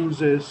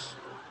uses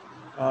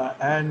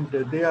and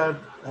they are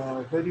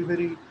very,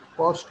 very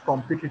cost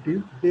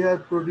competitive. They are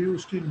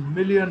produced in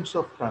millions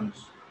of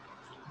tons.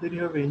 Then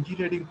you have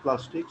engineering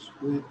plastics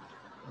with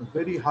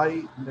very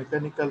high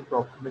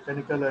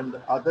mechanical and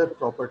other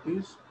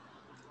properties.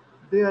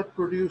 They are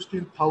produced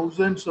in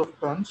thousands of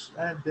tons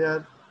and they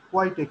are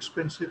quite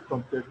expensive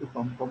compared to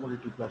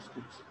commodity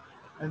plastics.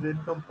 And then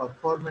come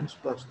performance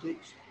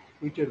plastics,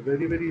 which are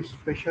very, very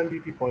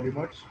specialty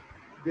polymers.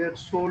 They are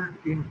sold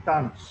in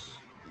tons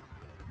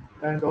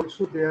and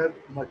also they are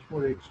much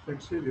more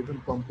expensive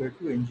even compared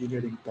to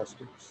engineering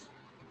plastics.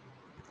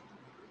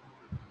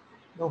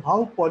 Now,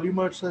 how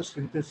polymers are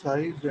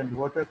synthesized and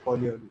what are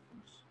polyolefins?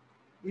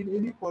 In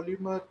any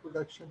polymer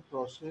production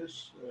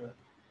process,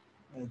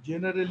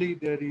 generally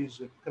there is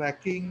a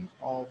cracking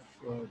of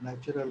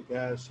natural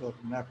gas or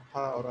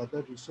naphtha or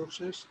other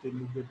resources. Then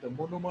you get the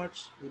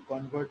monomers, you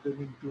convert them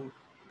into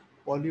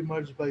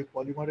polymers by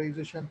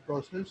polymerization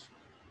process.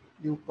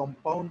 You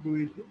compound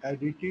with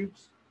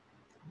additives.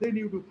 Then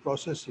you do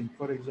processing,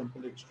 for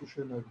example,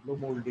 extrusion or blow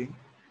molding.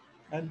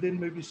 And then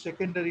maybe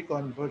secondary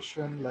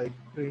conversion like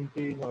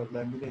printing or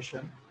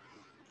lamination,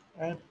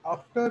 and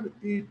after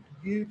it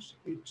gives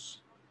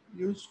its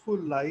useful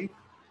life,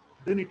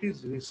 then it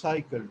is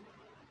recycled.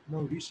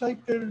 Now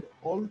recycling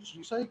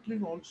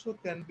also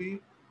can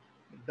be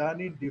done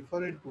in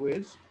different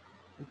ways.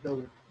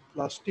 The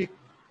plastic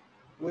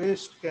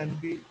waste can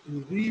be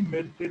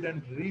remelted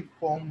and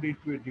reformed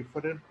into a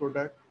different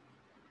product.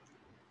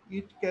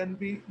 It can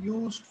be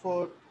used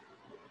for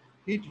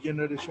heat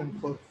generation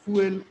for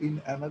fuel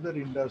in another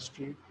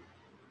industry.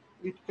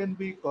 It can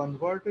be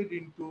converted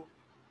into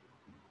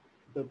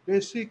the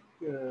basic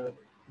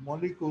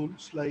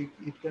molecules, like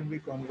it can be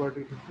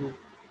converted into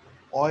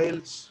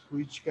oils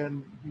which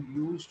can be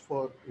used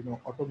for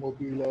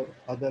automobile or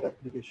other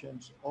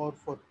applications or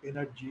for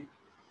energy,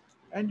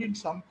 and in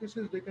some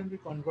cases they can be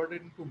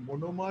converted into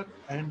monomer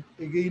and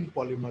again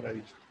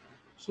polymerized.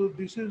 So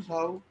this is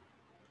how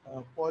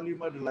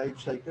polymer life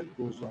cycle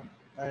goes on,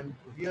 and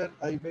here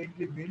I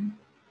mainly mean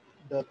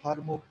the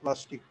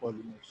thermoplastic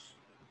polymers.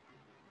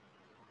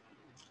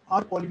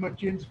 Are polymer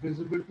chains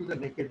visible to the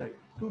naked eye?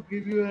 To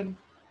give you an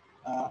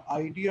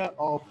idea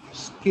of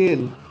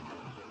scale,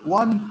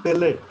 one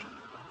pellet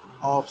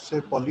of say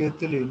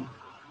polyethylene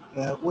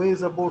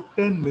weighs about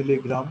 10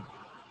 milligram,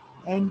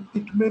 and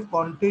it may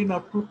contain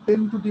up to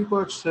 10 to the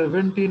power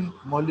 17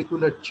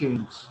 molecular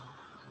chains.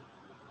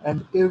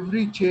 And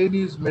every chain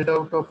is made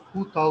out of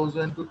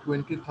 2000 to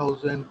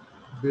 20,000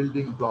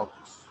 building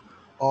blocks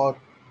or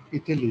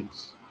ethylene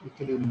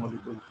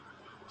molecules.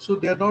 So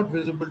they are not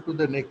visible to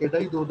the naked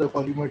eye, though the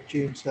polymer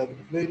chains are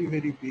very,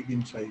 very big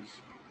in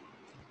size.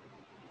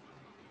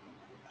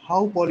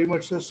 How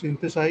polymers are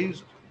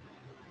synthesized?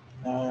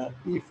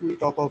 If we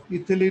talk of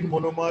ethylene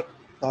monomer,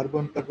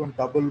 carbon-carbon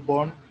double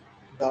bond,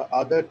 the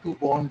other two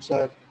bonds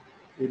are,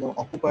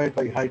 occupied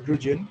by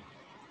hydrogen.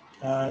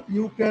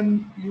 You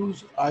can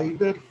use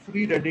either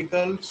free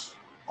radicals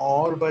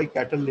or by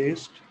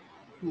catalyst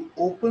to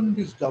open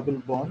this double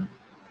bond,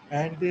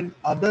 and then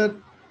other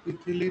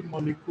ethylene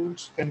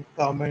molecules can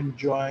come and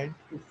join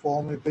to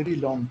form a very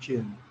long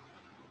chain.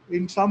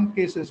 In some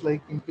cases,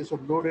 like in case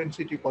of low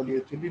density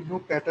polyethylene, no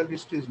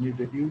catalyst is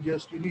needed. You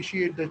just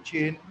initiate the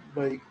chain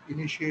by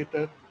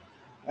initiator,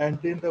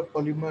 and then the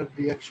polymer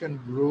reaction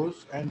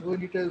grows. And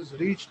when it has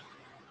reached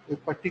a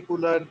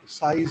particular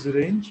size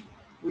range,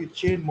 with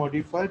chain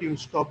modifier, you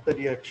stop the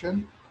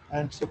reaction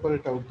and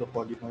separate out the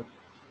polymer.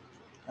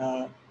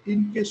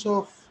 In case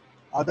of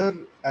other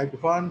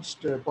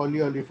advanced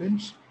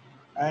polyolefins,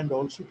 and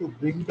also to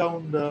bring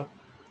down the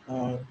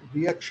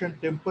reaction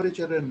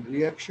temperature and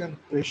reaction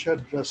pressure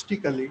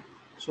drastically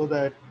so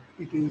that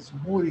it is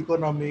more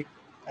economic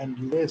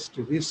and less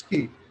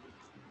risky,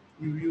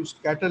 you use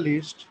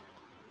catalyst,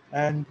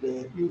 and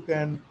you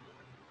can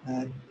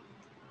uh,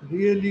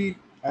 really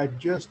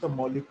adjust the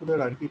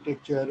molecular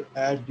architecture,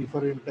 add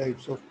different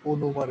types of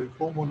monomer,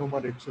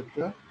 comonomer,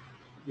 etc.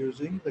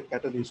 using the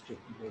catalyst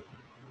technique.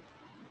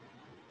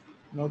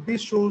 Now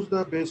this shows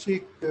the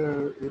basic,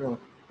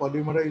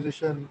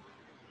 polymerization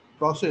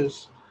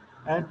process.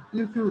 And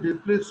if you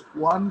replace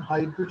one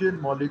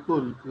hydrogen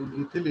molecule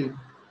in ethylene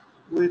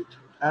with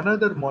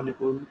another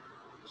molecule,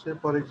 say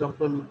for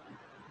example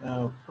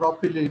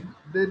propylene,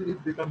 then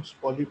it becomes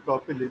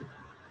polypropylene.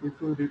 If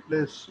you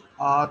replace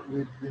R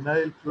with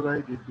vinyl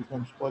chloride, it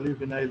becomes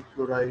polyvinyl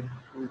chloride.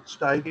 With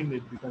styrene,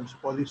 it becomes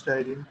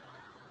polystyrene.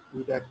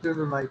 With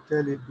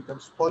acrylonitrile, it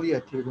becomes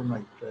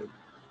polyacrylonitrile.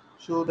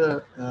 So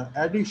the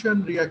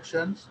addition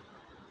reactions,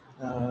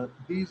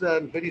 these are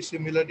very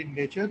similar in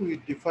nature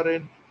with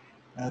different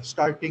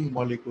starting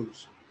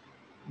molecules.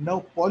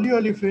 Now,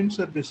 polyolefins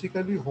are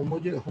basically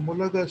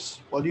homologous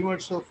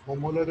polymers of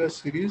homologous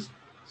series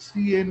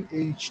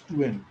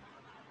CnH2n.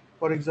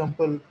 For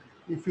example,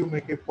 if you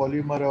make a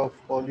polymer of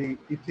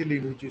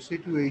polyethylene, which is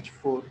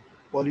C2H4,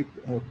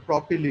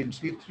 propylene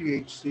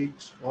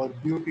C3H6, or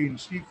butene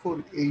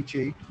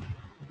C4H8,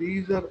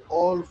 these are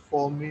all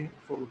falling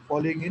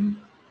in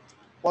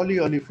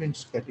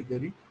polyolefins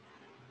category.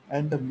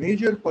 And the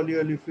major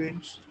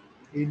polyolefins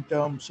in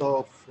terms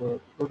of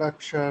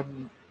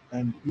production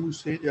and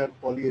usage are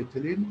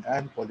polyethylene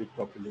and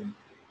polypropylene.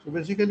 So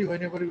basically,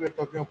 whenever we are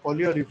talking of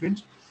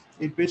polyolefins,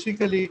 it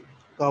basically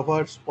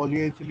covers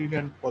polyethylene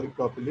and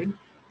polypropylene,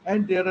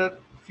 and there are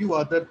few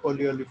other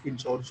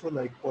polyolefins also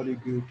like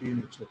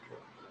polybutene, etc.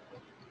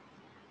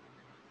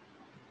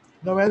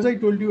 Now, as I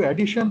told you,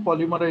 addition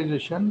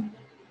polymerization,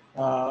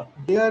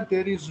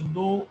 there is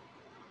no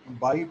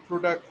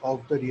byproduct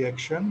of the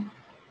reaction.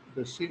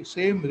 The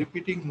same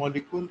repeating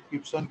molecule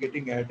keeps on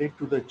getting added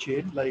to the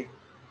chain like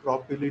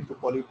propylene to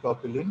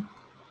polypropylene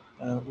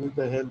with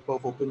the help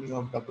of opening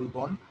of double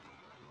bond,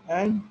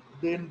 and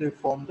then they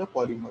form the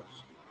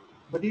polymers.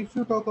 But if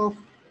you talk of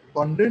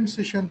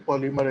condensation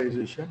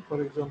polymerization,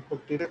 for example,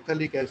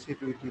 terephthalic acid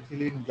with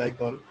ethylene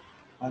glycol,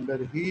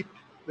 under heat,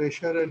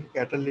 pressure, and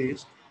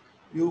catalyst,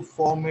 you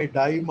form a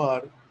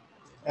dimer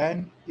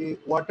and a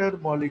water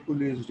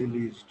molecule is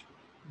released.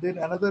 Then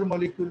another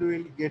molecule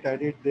will get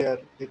added there,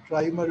 a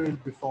trimer will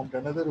be formed,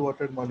 another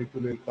water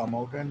molecule will come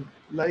out, and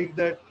like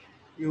that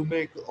you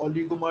make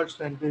oligomers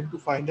and then to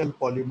final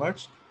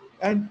polymers.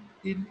 And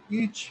in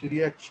each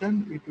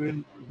reaction, it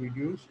will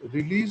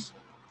release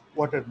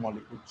water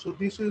molecule. So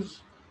this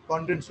is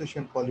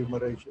condensation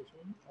polymerization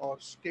or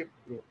step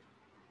growth.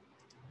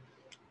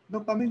 Now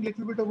coming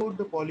little bit about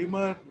the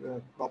polymer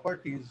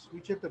properties,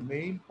 which are the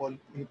main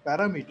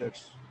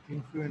parameters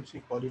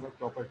influencing polymer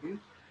properties.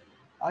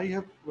 I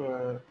have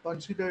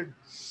considered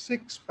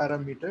 6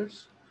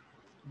 parameters.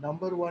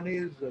 Number one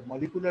is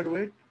molecular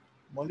weight.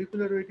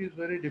 Molecular weight is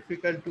very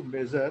difficult to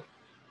measure.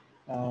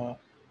 Uh,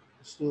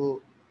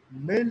 so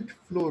melt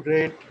flow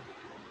rate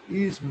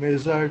is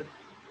measured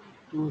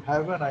to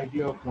have an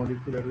idea of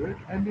molecular weight,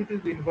 and it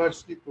is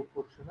inversely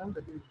proportional.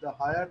 That is, the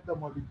higher the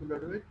molecular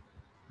weight,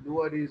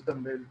 lower is the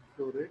melt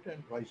flow rate,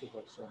 and vice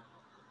versa.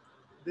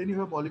 Then you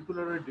have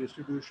molecular weight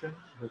distribution,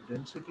 the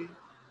density,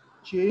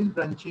 chain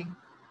branching.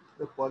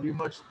 The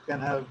polymers can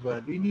have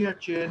linear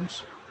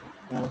chains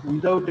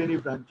without any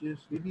branches,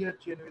 linear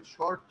chain with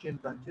short chain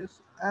branches,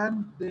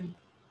 and then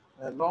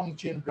long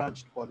chain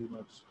branched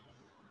polymers.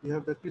 You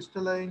have the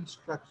crystalline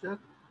structure.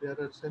 There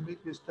are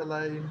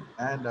semi-crystalline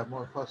and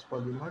amorphous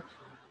polymers,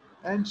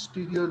 and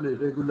stereo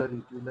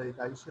regularity like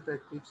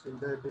isotactic,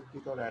 syntactic,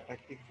 or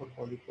atactic for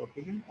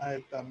polypropylene.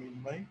 I'll come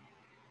in my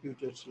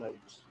future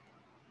slides.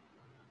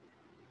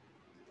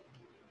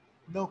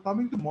 Now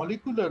coming to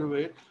molecular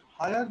weight,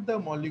 higher the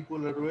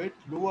molecular weight,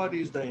 lower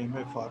is the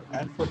MFR.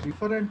 And for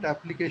different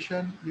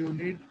application, you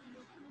need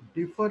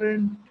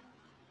different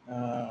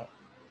uh,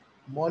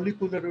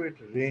 molecular weight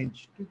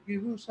range. To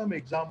give you some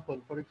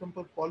example, for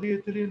example,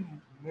 polyethylene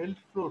melt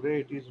flow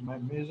rate is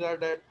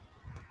measured at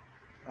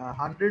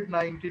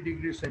 190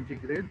 degrees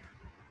centigrade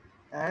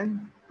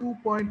and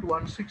 2.16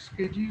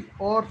 kg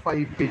or 5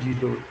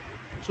 kg load.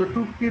 So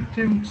to keep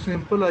things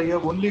simple, I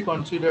have only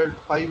considered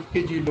 5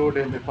 kg load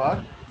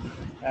MFR.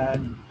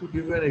 And to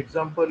give you an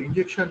example,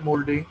 injection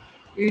molding,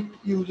 it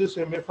uses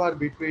MFR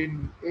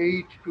between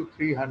 8 to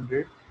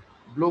 300.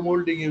 Blow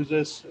molding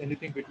uses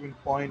anything between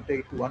zero point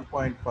 0.8 to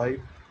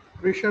 1.5.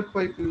 Pressure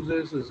pipe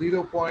uses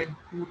 0.2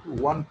 to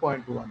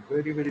 1.1,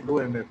 very, very low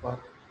MFR.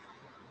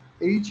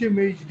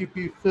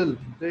 HMHDP film,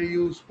 they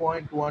use zero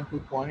point 0.1 to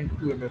zero point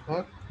 0.2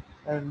 MFR,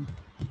 and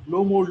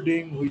blow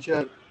molding, which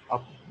are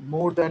up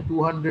more than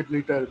 200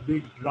 liter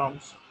big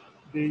drums,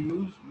 they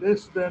use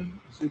less than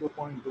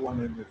 0.1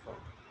 MFR.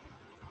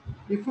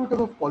 If you talk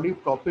of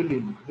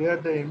polypropylene, there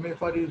the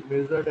MFR is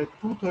measured at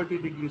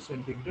 230 degrees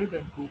centigrade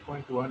and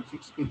 2.16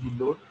 kg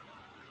load.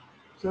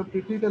 So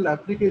typical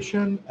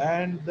application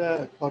and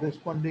the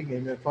corresponding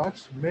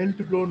MFRs, melt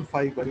blown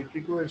fiber, it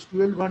requires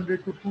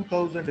 1200 to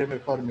 2000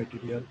 MFR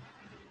material.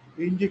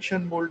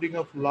 Injection molding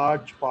of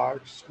large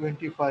parts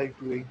 25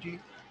 to 80,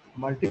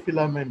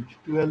 multifilament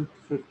 12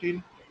 to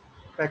 15,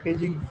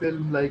 packaging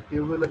film like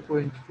Evola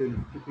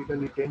film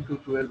typically 10 to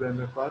 12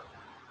 MFR,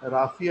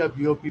 raffia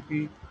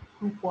BOPP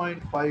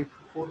 2.5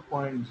 to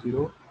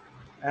 4.0,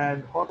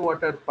 and hot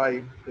water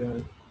pipe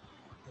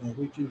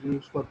which is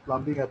used for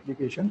plumbing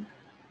application,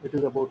 it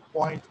is about zero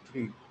point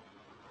 0.3.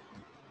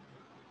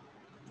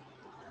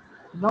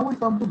 Now we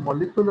come to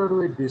molecular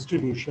weight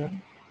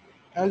distribution.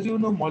 As you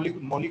know,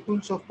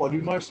 molecules of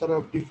polymers are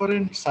of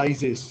different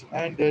sizes,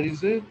 and there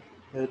is a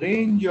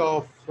range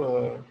of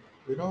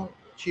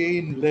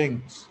chain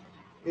lengths.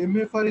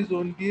 MFR is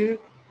only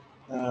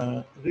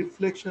a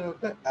reflection of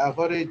the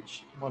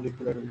average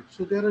molecular weight.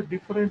 So there are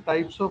different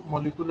types of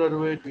molecular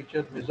weight which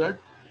are measured.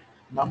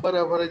 Number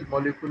average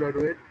molecular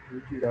weight,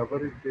 which is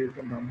average based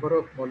on number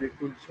of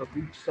molecules of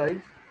each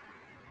size.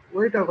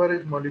 Weight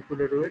average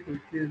molecular weight,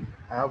 which is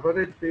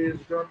average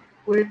based on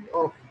weight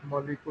of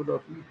molecule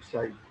of each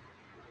size.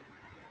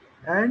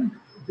 And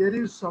there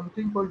is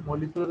something called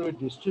molecular weight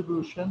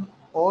distribution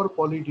or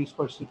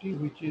polydispersity,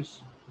 which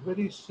is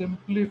very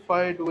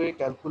simplified way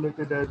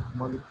calculated as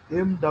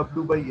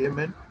MW by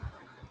Mn,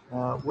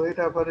 weight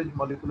average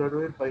molecular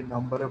weight by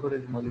number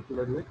average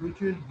molecular weight, which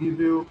will give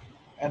you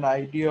an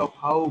idea of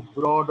how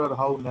broad or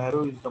how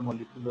narrow is the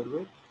molecular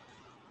weight.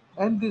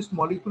 And this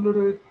molecular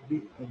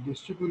weight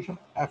distribution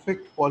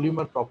affect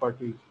polymer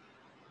properties.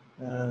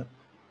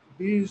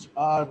 These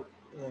are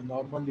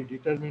normally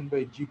determined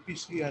by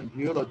GPC and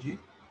rheology,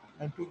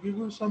 And to give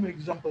you some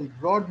example,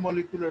 broad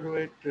molecular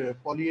weight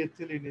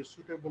polyethylene is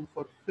suitable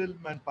for film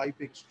and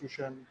pipe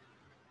extrusion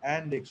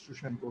and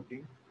extrusion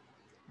coating.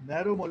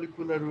 Narrow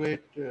molecular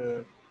weight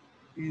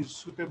is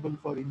suitable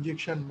for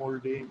injection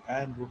molding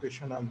and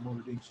rotational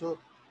molding. So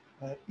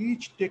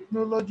each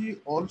technology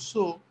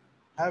also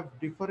have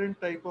different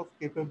type of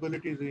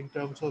capabilities in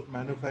terms of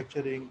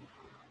manufacturing,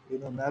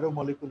 narrow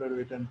molecular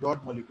weight and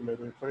broad molecular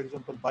weight. For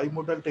example,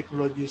 bimodal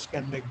technologies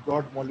can make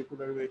broad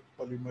molecular weight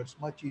polymers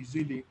much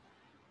easily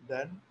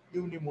than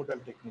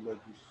unimodal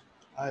technologies.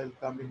 I'll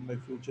come in my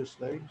future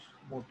slides,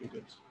 more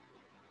details.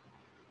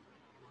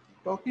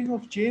 Talking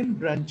of chain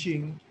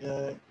branching,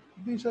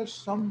 these are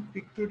some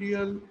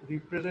pictorial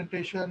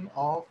representation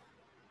of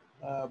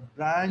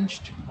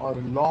branched or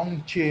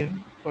long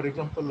chain, for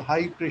example,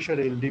 high pressure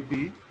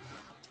LDP,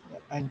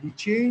 and the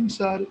chains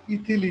are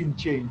ethylene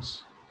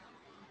chains.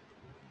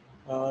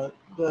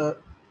 The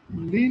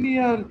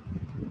linear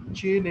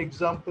chain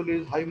example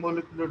is high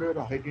molecular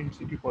or high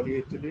density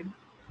polyethylene,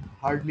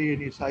 hardly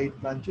any side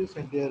branches,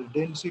 and their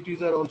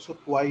densities are also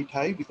quite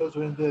high because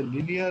when they're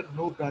linear,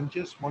 no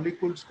branches,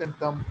 molecules can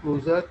come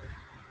closer,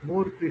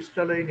 more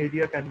crystalline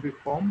area can be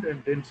formed,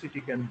 and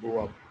density can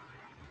go up.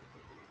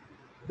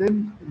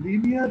 Then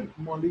linear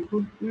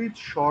molecule with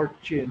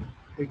short chain.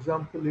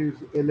 Example is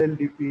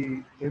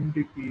LLDP,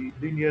 MDP,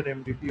 linear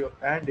MDP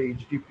and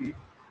HDP.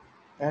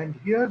 And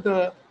here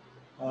the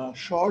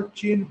short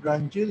chain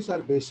branches are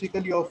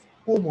basically of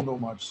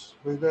comonomers,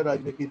 whether I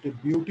make it a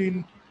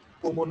butene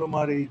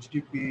comonomer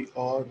HDP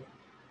or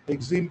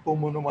hexene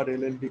comonomer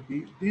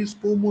LLDP. These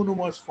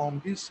comonomers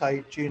form these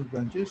side chain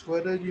branches,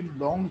 whereas in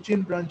long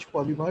chain branch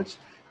polymers,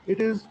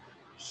 it is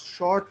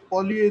short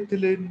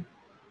polyethylene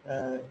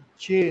uh,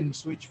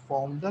 chains which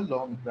form the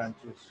long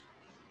branches.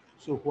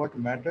 So what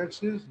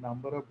matters is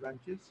number of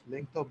branches,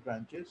 length of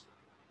branches,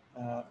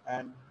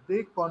 and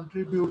they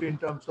contribute in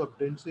terms of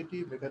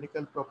density,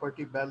 mechanical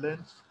property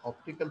balance,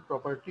 optical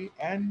property,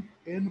 and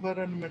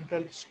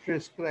environmental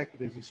stress crack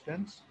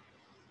resistance.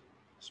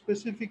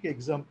 Specific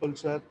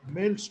examples are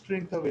melt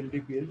strength of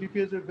LDP. LDP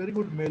has a very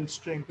good melt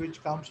strength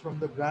which comes from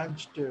the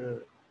branched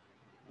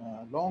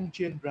long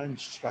chain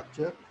branch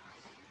structure.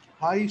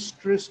 High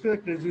stress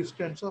crack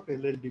resistance of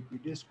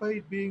LLDP.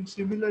 Despite being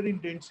similar in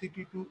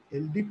density to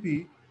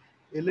LDP,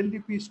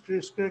 LLDP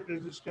stress crack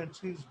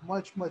resistance is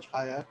much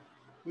higher,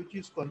 which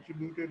is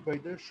contributed by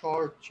the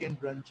short chain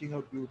branching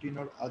of butene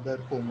or other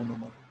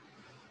comonomer.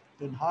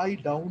 Then high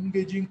down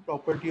gauging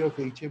property of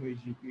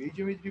HMHDP.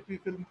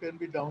 HMHDP film can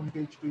be down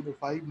gauged to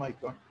 5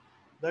 micron.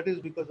 That is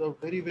because of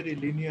very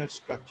linear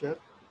structure,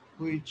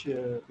 which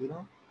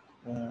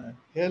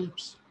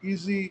helps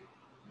easy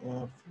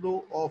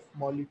flow of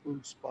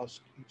molecules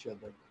past each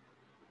other.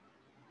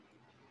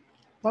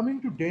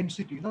 Coming to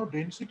density, now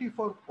density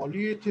for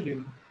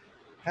polyethylene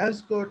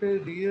has got a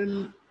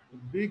real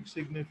big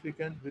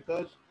significance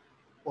because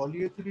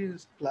polyethylene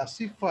is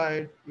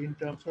classified in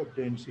terms of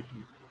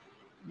density.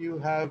 You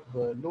have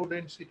low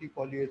density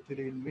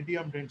polyethylene,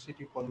 medium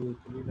density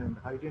polyethylene, and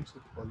high density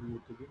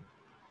polyethylene.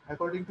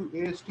 According to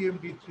ASTM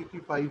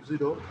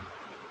D3350,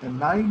 the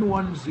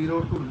 910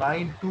 to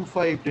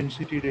 925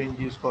 density range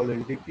is called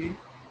LDP,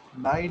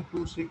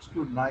 926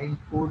 to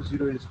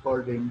 940 is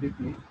called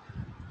MDP,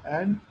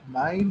 and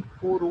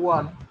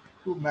 941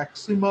 to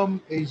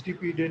maximum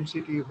HDP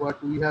density,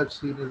 what we have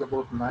seen is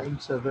about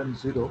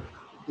 970.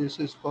 This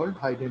is called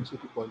high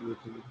density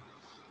polyethylene.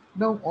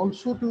 Now,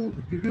 also to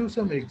give you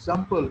some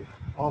example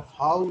of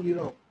how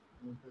the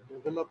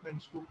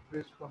developments took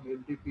place from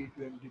LDP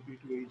to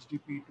MDP to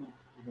HDP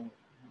to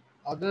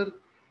other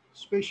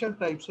special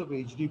types of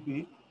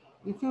HDP.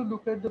 If you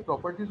look at the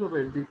properties of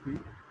LDP,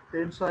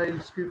 tensile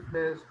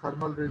stiffness,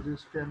 thermal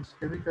resistance,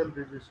 chemical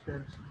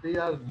resistance, they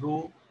are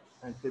low,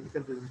 and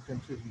chemical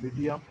resistance is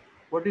medium.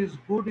 What is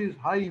good is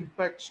high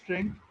impact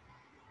strength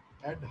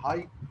and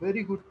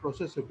very good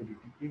processability.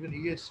 Even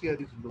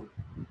ESCR is low.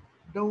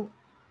 Now,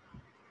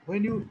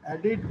 when you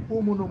added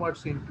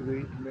comonomers into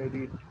it, made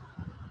it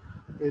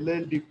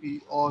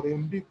LLDP or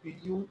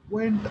MDP, you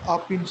went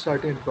up in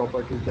certain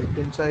properties like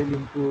tensile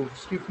improved,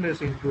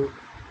 stiffness improved,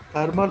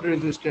 thermal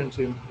resistance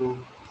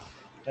improved,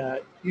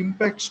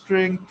 impact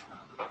strength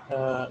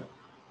uh,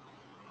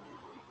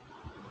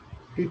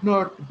 did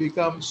not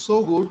become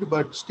so good,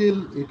 but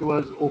still it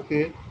was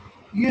okay.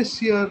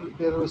 ESCR,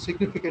 there was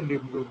significant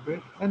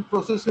improvement, and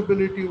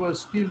processability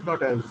was still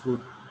not as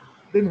good.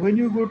 Then when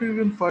you go to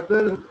even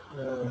further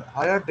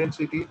higher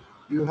density,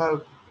 you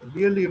have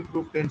really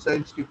improved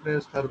tensile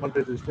stiffness, thermal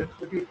resistance,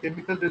 but your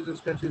chemical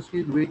resistance is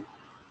still weak,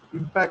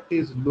 impact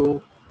is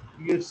low,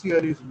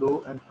 ESCR is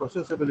low, and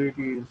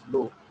processability is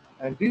low.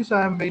 And this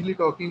I am mainly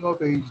talking of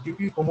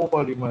HDP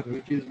homopolymer,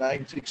 which is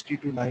 960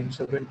 to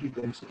 970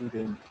 density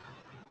range.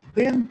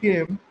 Then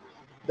came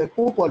the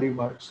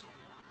copolymers,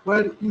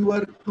 where you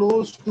are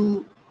close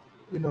to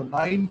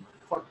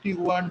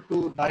 941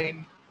 to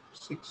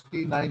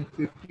 960,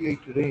 958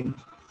 range.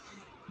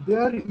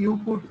 There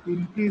you could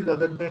increase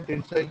other than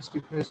tensile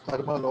stiffness,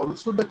 thermal,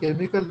 also the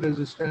chemical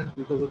resistance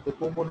because of the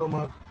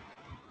comonomer.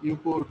 You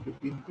could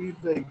increase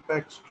the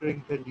impact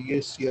strength and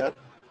ESCR.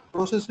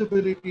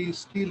 processability is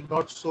still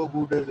not so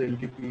good as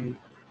LDPE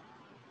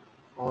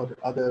or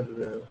other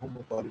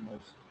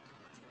homopolymers.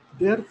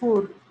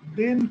 Therefore,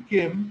 then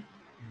came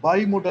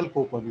bimodal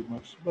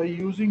copolymers. By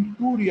using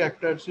two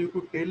reactors, you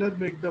could tailor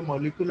make the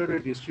molecular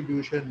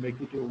distribution, make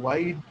it a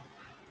wide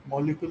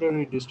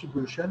molecular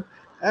distribution,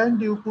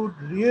 and you could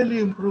really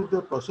improve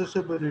the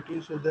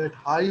processability so that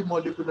high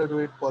molecular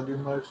weight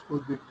polymers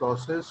could be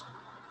processed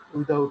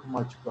without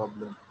much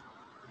problem.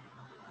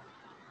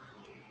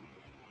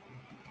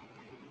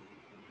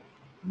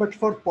 But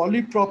for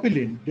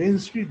polypropylene,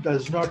 density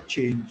does not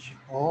change.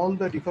 All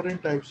the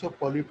different types of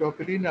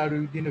polypropylene are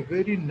within a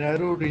very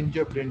narrow range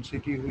of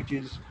density, which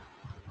is zero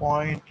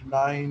point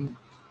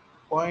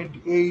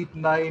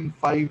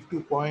 0.895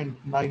 to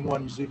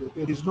 0.910.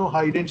 There is no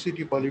high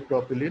density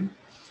polypropylene.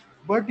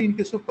 But in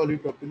case of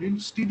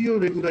polypropylene, stereo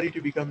regularity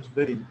becomes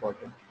very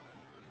important.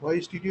 Why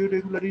stereo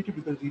regularity?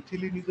 Because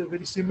ethylene is a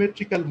very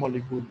symmetrical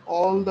molecule.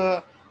 All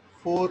the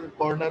four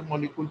corner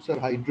molecules are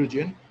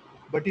hydrogen,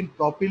 but in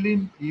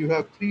propylene you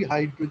have three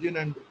hydrogen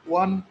and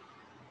one,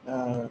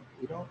 uh,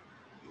 you know,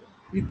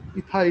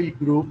 ethyl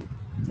group,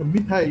 a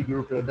methyl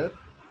group rather.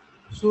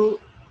 So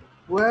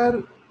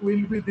where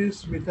will be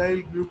this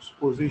methyl group's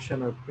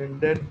position or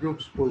pendant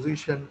group's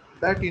position?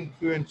 That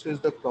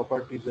influences the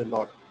properties a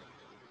lot.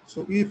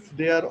 So if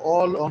they are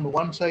all on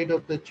one side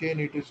of the chain,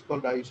 it is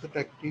called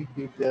isotactic.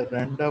 If they are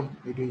random,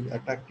 it is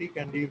atactic.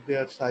 And if they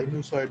are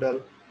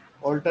sinusoidal,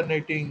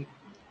 alternating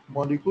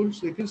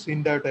molecules, it is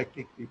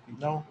syntactic PP.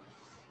 Now,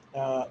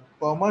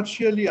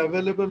 commercially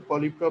available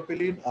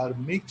polypropylene are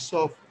mix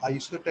of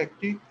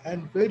isotactic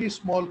and very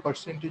small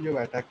percentage of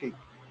atactic.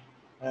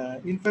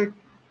 In fact,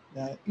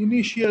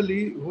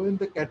 initially, when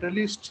the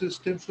catalyst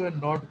systems were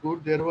not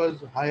good, there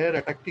was higher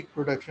atactic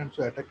production.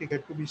 So atactic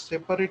had to be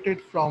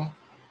separated from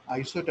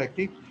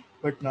isotactic.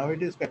 But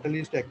nowadays,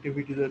 catalyst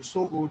activities are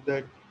so good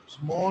that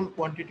small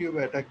quantity of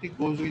atactic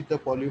goes with the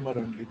polymer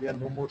only. They are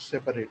no more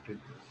separated.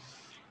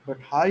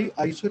 But high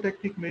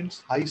isotactic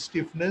means high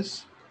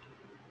stiffness,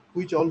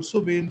 which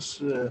also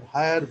means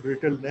higher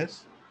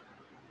brittleness,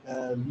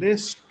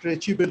 less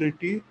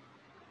stretchability,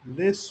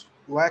 less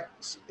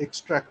wax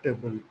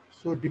extractable.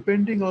 So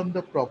depending on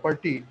the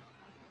property,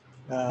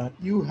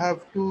 you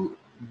have to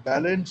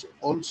balance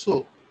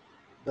also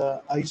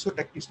the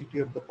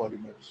isotacticity of the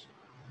polymers.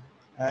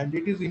 And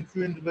it is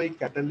influenced by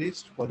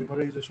catalyst,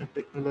 polymerization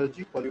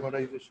technology,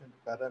 polymerization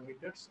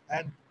parameters,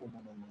 and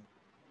homonomer.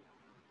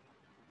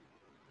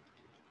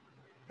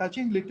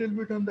 Touching little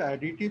bit on the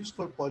additives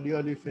for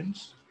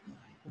polyolefins,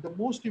 the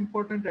most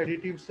important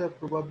additives are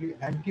probably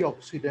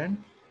antioxidant,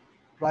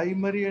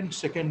 primary and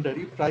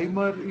secondary.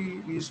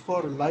 Primary is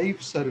for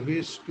life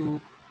service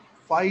to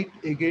fight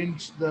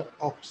against the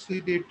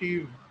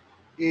oxidative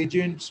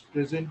agents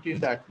present in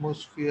the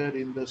atmosphere,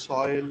 in the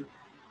soil.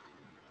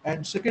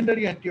 And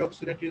secondary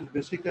antioxidant is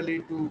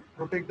basically to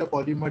protect the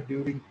polymer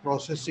during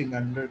processing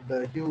under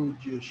the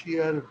huge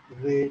shear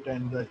rate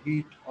and the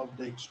heat of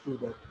the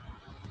extruder.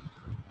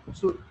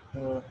 So,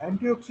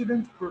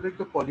 antioxidants protect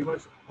the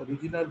polymer's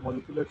original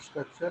molecular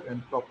structure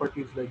and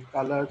properties like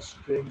color,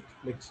 strength,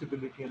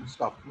 flexibility, and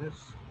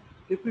toughness.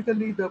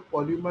 Typically, the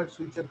polymers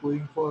which are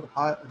going for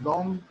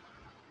long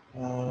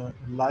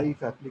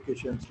life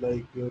applications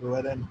like your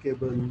wire and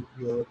cable,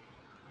 your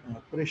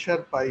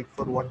pressure pipe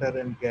for water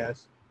and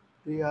gas,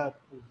 they are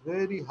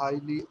very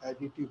highly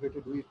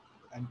additivated with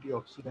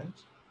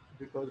antioxidants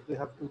because they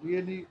have to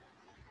really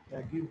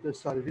give the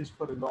service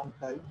for a long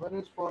time.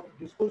 Whereas for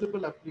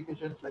disposable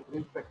applications like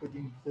rich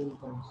packaging, film,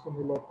 and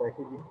similar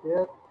packaging,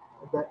 there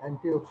the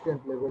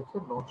antioxidant levels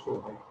are not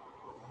so high.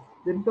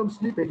 Then comes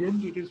slip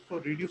agent. It is for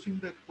reducing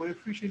the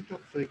coefficient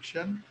of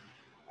friction,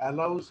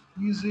 allows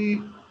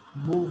easy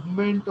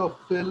movement of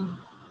film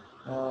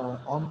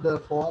on the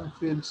form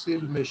fill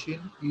seal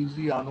machine,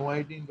 easy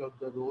unwinding of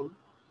the roll.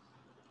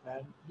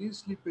 And these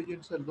slip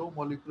agents are low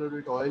molecular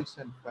weight oils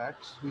and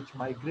fats which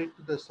migrate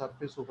to the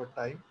surface over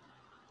time.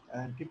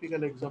 And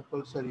typical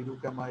examples are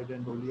irucamide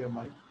and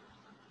oleamide.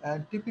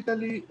 And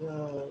typically,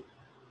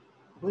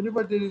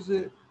 whenever there is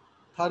a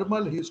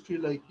thermal history,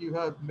 like you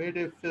have made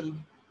a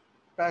film,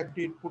 packed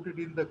it, put it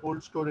in the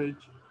cold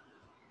storage,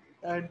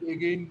 and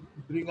again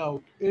bring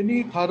out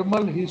any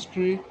thermal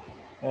history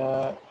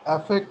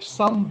affects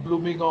some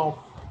blooming of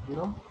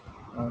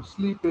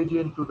sleep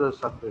agent to the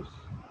surface.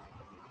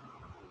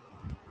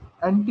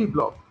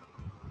 Anti-block.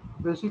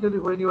 Basically,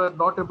 when you are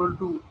not able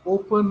to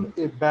open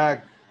a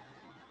bag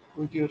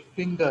with your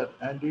finger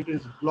and it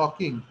is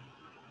blocking,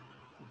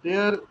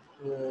 there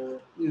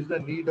is the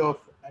need of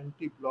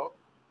anti-block.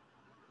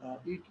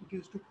 It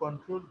is to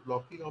control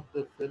blocking of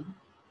the film.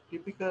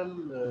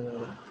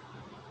 Typical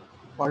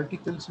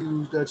particles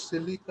used are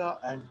silica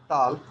and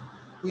talc,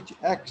 which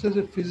acts as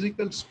a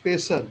physical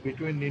spacer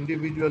between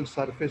individual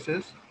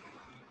surfaces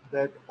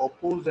that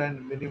oppose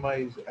and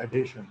minimize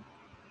adhesion.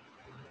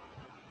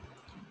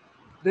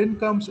 Then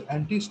comes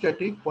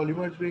anti-static.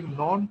 Polymers being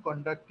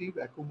non-conductive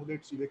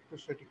accumulates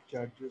electrostatic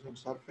charges on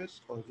surface,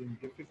 causing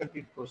difficulty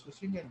in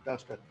processing and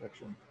dust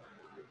attraction.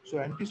 So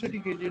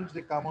anti-static agents,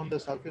 they come on the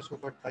surface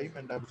over time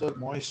and absorb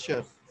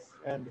moisture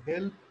and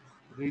help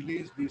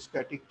release the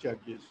static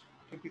charges.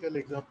 Typical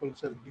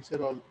examples are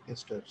glycerol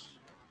esters.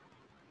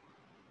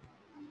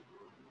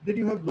 Then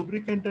you have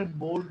lubricant and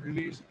mold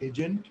release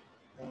agent.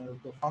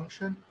 The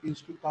function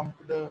is to come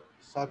to the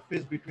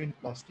surface between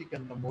plastic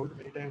and the mold.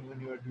 Many times when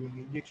you are doing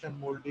injection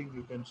molding,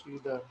 you can see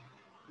the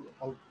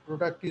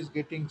product is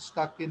getting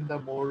stuck in the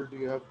mold.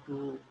 You have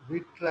to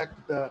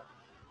retract the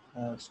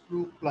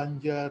screw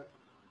plunger,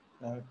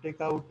 take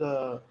out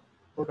the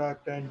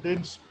product, and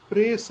then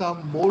spray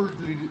some mold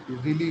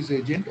release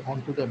agent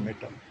onto the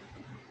metal.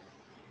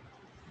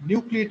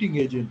 Nucleating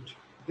agent.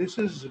 This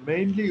is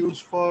mainly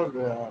used for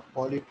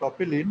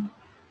polypropylene.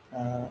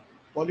 Uh,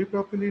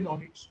 Polypropylene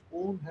on its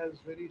own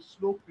has very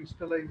slow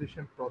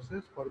crystallization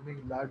process,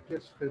 forming larger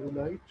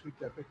spherulites, which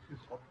affects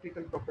its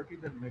optical properties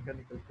and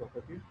mechanical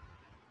properties.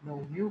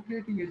 Now,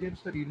 nucleating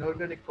agents are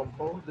inorganic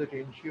compounds that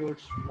ensure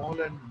small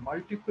and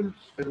multiple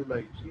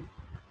spherulites. It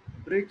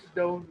breaks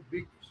down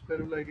big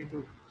spherulite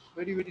into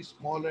very, very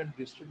small and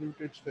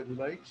distributed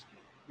spherulites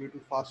due to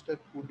faster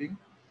cooling,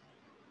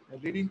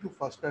 leading to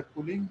faster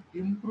cooling,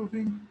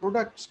 improving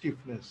product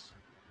stiffness.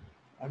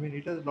 I mean,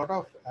 it has a lot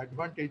of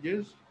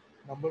advantages.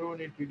 Number one,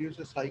 it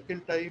reduces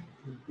cycle time,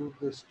 improve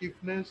the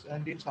stiffness,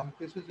 and in some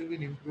cases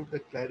even improve the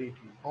clarity.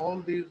 All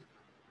these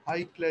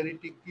high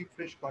clarity keep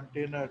fresh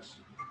containers,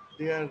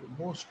 they are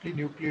mostly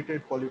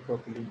nucleated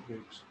polypropylene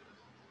grades.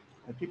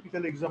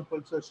 Typical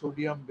examples are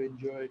sodium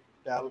benzoate,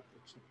 talc,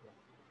 etc.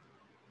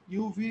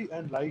 UV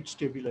and light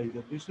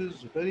stabilizer. This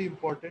is very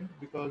important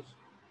because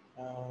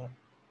uh,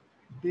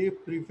 they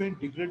prevent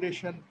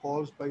degradation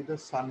caused by the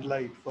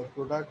sunlight for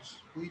products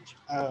which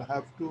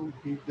have to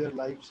give their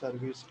life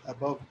service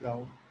above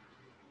ground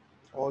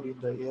or in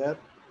the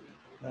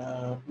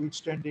air,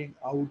 withstanding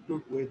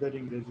outdoor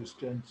weathering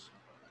resistance.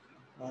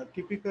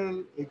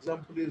 Typical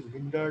example is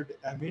hindered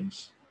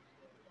amines,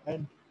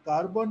 and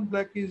carbon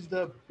black is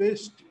the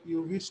best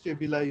UV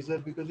stabilizer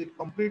because it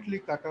completely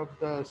cut off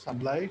the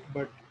sunlight.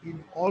 But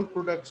in all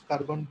products,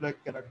 carbon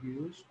black cannot be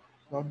used.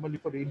 Normally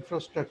for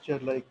infrastructure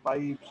like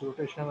pipes,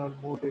 rotational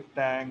molded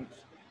tanks,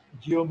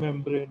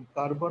 geomembrane,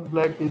 carbon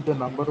black is the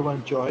number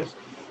one choice.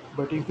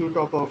 But if you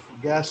talk of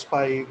gas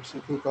pipes,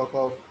 if you talk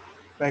of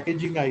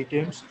packaging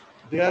items,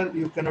 there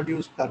you cannot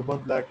use carbon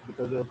black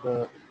because of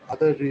the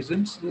other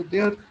reasons. They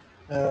are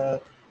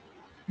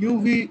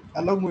UV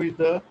along with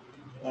the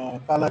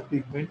color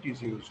pigment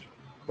is used,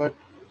 but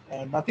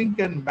nothing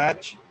can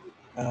match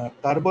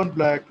carbon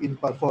black in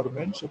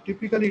performance. So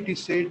typically it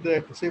is said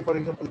that, say for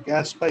example,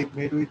 gas pipe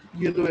made with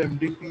yellow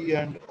MDP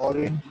and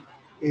orange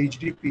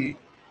HDP,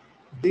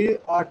 they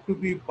are to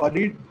be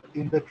buried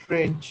in the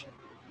trench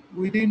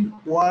within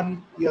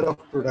 1 year of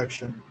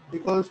production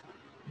because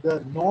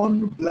the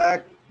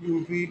non-black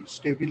UV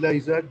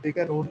stabilizer, they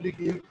can only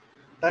give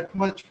that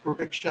much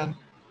protection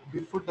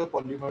before the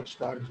polymer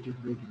starts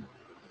degrading.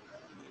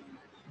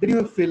 Then you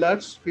have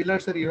fillers.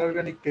 Fillers are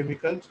inorganic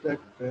chemicals that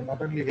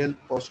not only help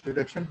cost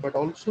reduction but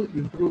also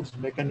improves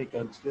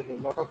mechanicals. There are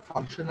a lot of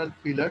functional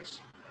fillers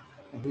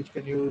which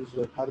can use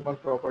thermal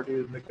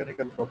properties,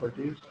 mechanical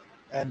properties,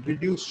 and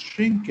reduce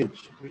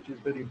shrinkage, which is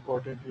very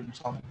important in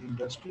some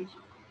industries.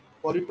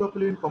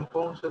 Polypropylene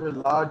compounds have a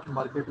large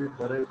market with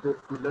variety of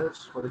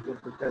fillers, for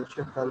example,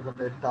 calcium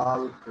carbonate,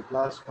 talc,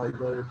 glass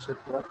fiber,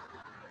 etc.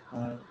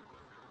 Uh,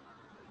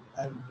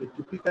 and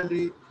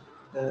typically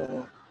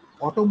uh,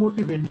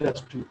 automotive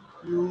industry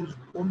use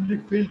only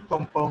filled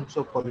compounds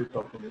of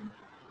polypropylene.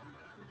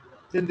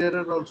 Then there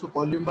are also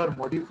polymer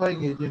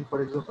modifying agent,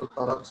 for example,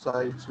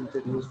 peroxides, which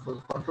are used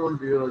for control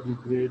rheology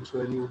grades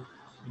where you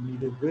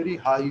need a very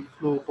high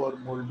flow for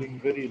molding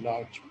very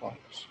large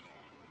parts.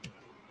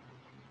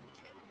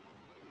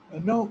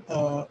 And now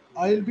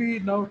I'll be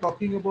now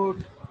talking about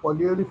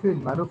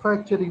polyolefin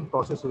manufacturing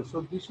processes.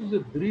 So this is a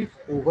brief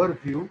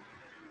overview.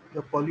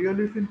 The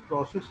polyolefin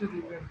processes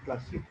you can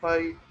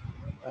classify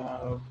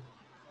uh,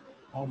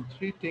 on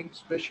three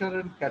things: pressure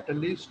and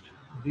catalyst,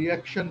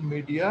 reaction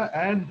media,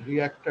 and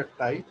reactor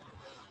type.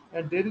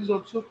 And there is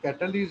also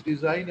catalyst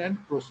design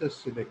and process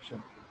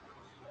selection.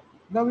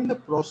 Now, in the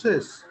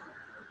process,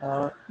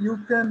 you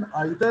can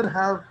either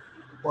have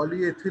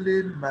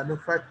polyethylene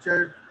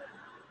manufactured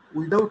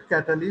without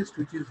catalyst,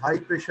 which is high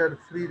pressure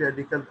free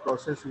radical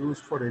process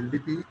used for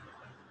LDP.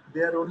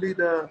 There only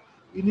the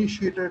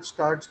initiator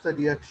starts the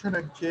reaction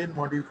and chain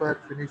modifier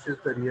finishes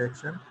the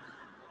reaction.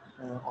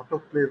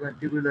 Autoclave and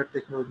tubular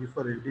technology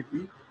for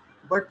LDP,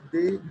 but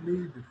they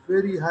need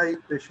very high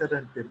pressure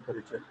and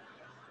temperature.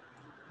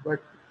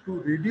 But to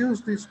reduce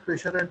this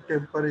pressure and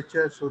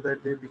temperature so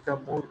that they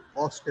become more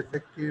cost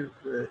effective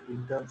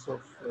in terms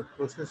of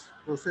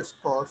process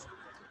cost,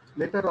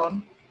 later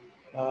on,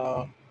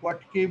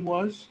 what came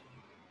was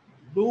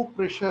low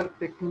pressure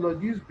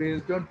technologies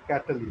based on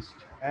catalyst,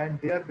 and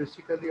they are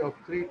basically of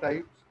three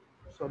types: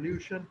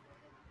 solution,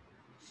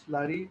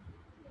 slurry,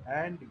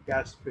 and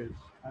gas phase.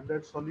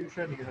 Under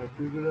solution, you have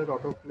tubular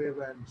autoclave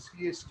and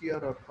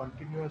CSTR or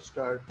continuous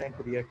tank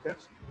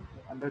reactors.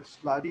 Under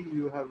slurry,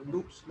 you have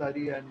loop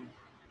slurry and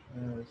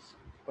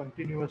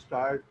continuous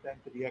tank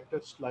reactor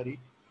slurry.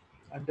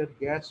 Under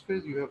gas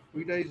phase, you have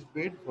fluidized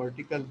bed,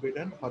 vertical bed,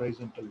 and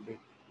horizontal bed.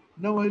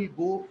 Now I'll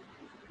go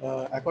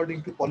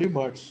according to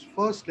polymers.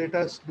 First, let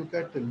us look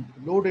at the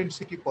low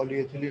density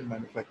polyethylene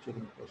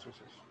manufacturing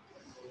processes.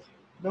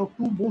 Now,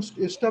 two most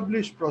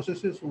established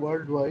processes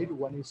worldwide,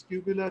 one is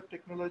tubular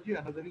technology,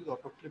 another is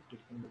autoclave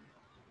technology.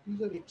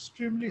 These are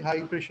extremely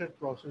high pressure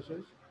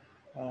processes.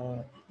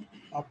 Uh,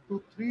 Up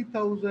to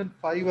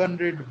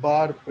 3,500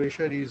 bar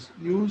pressure is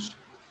used.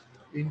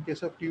 In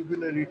case of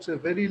tubular, it's a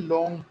very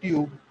long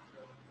tube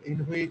in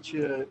which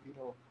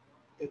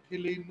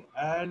ethylene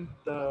and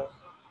the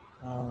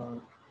uh,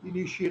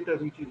 initiator,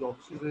 which is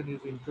oxygen,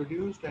 is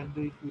introduced, and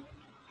it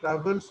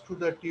travels through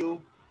the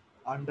tube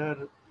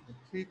under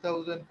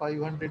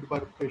 3,500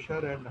 bar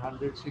pressure and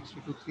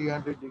 160 to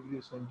 300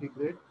 degrees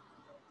centigrade,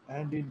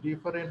 and in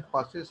different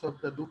passes of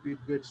the loop it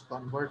gets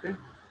converted,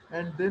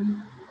 and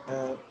then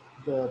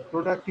the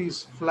product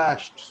is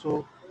flashed.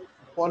 So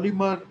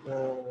polymer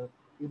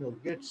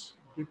gets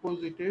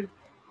deposited,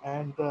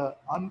 and the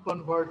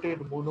unconverted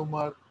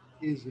monomer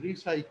is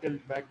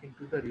recycled back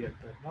into the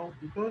reactor. Now,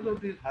 because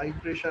of this high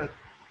pressure,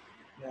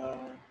 uh,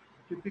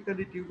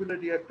 typically tubular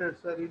reactors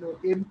are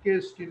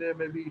encased in a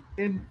maybe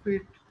 10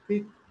 feet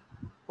thick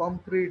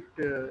concrete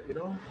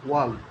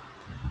wall.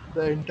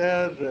 The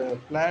entire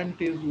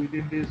plant is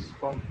within these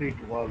concrete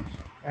walls,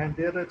 and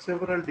there are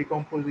several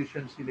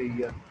decompositions in a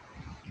year.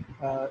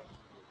 Uh,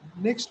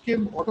 Next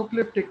came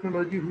autoclave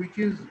technology, which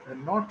is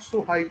not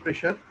so high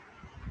pressure,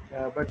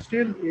 but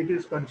still it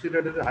is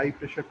considered as a high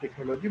pressure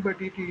technology.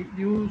 But it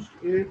used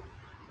a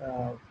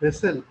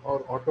vessel or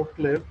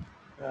autoclave,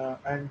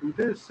 and with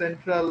a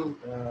central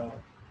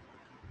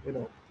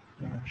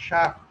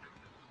shaft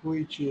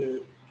which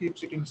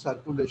keeps it in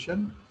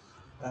circulation,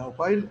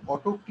 while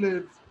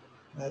autoclave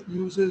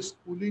uses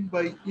cooling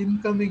by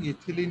incoming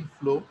ethylene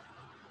flow.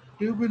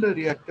 Tubular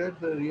reactor,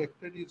 the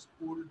reactor is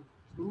cooled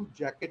through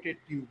jacketed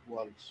tube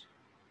walls,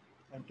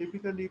 and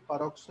typically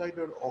peroxide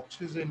or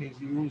oxygen is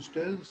used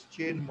as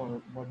chain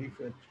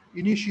modifier,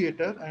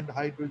 initiator, and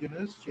hydrogen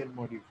as chain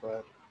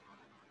modifier.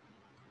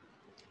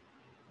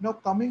 Now,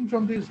 coming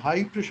from these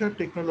high pressure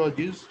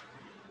technologies,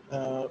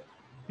 uh,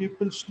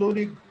 people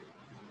slowly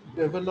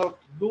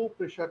developed low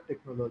pressure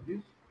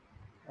technologies.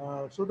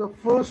 So the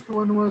first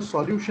one was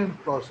solution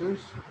process,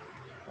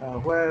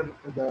 where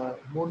the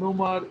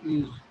monomer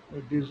is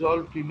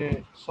dissolved in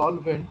a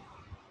solvent,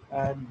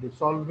 and the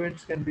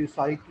solvents can be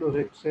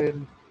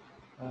cyclohexane,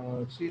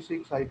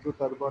 C6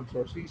 hydrocarbons,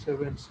 or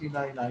C7,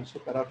 C9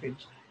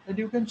 isoparaffins. And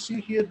you can see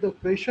here the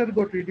pressure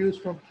got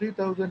reduced from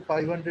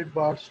 3,500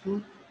 bars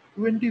to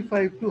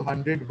 25 to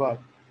 100 bar,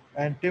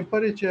 and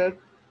temperature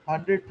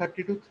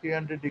 130 to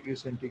 300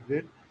 degrees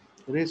centigrade.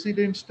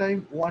 Residence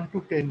time 1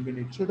 to 10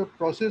 minutes. So the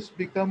process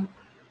become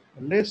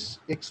less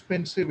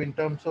expensive in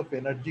terms of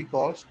energy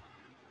cost,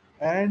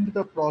 and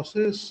the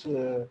process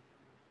uh,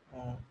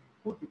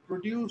 could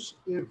produce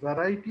a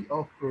variety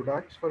of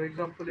products. For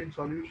example, in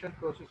solution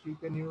process, you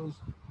can use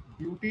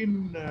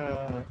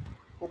butene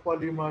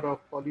copolymer of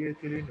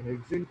polyethylene,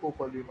 hexene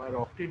copolymer,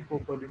 octene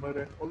copolymer,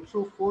 and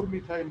also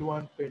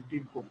 4-methyl-1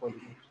 pentene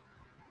copolymers.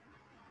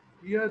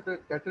 Here, the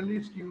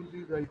catalyst used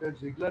is either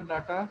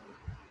Ziegler-Natta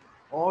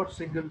or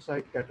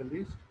single-site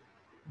catalyst.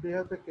 They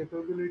have the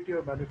capability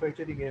of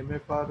manufacturing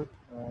MFR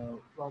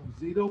from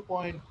zero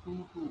point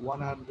 0.2 to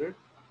 100,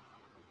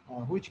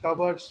 which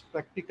covers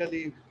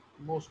practically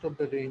most of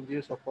the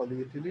ranges of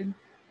polyethylene,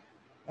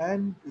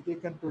 and they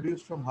can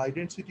produce from high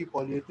density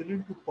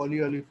polyethylene to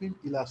polyolefin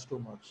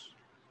elastomers.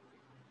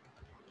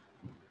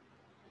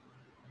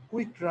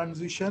 Quick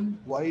transition,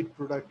 wide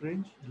product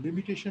range.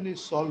 Limitation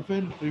is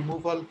solvent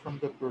removal from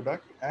the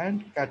product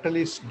and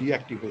catalyst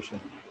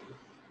deactivation.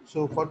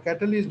 So for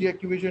catalyst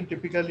deactivation,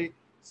 typically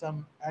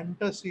some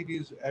antacid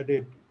is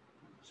added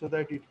so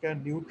that it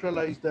can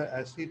neutralize the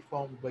acid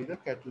formed by the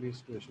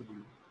catalyst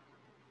residue.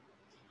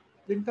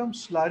 Then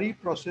comes slurry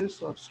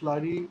process or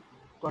slurry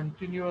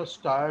continuous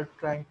stir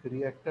tank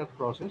reactor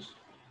process.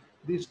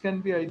 This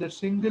can be either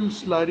single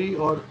slurry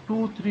or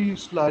 2-3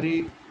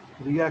 slurry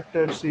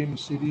reactors in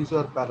series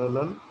or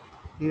parallel.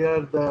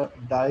 Here the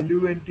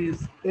diluent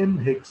is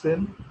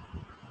N-hexane,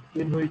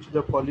 in which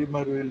the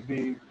polymer will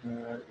be,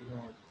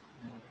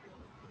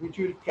 which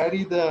will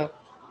carry the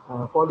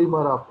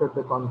polymer after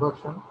the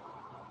conversion.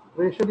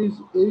 Pressure is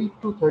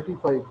 8 to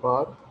 35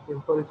 bar,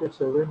 temperature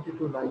 70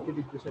 to 90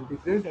 degrees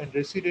centigrade, and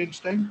residence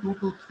time 2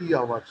 to 3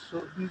 hours.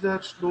 So these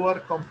are slower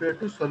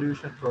compared to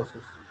solution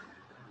process.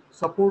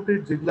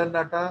 Supported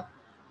Ziegler-Natta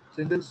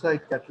single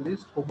site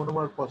catalyst,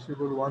 homonomer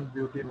possible 1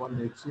 butene, 1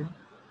 hexene.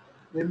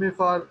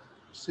 MFR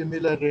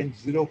similar range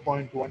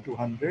 0.1 to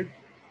 100.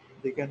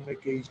 They can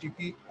make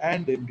HDP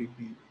and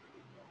MDP.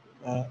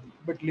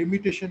 But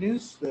limitation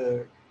is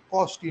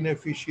cost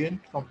inefficient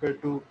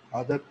compared to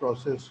other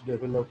process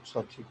developed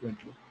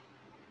subsequently.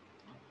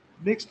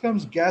 Next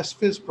comes gas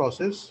phase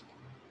process.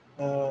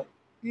 Uh,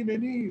 in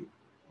any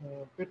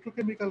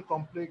petrochemical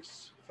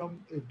complex, from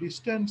a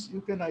distance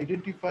you can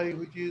identify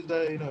which is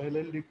the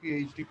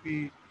LLDP,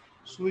 HDP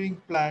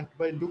swing plant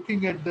by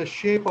looking at the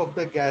shape of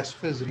the gas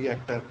phase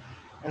reactor,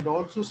 and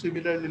also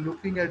similarly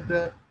looking at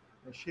the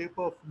shape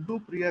of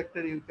loop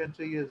reactor. You can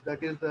say yes,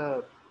 that is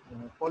the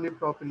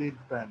polypropylene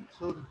plant.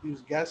 So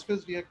these gas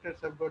phase reactors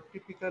have got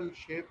typical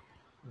shape,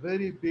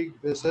 very big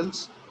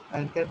vessels,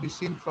 and can be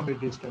seen from a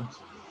distance.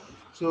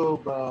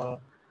 So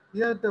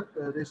here the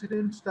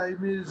residence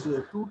time is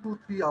 2 to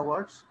 3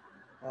 hours,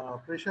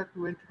 pressure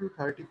 20 to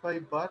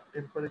 35 bar,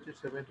 temperature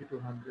 70 to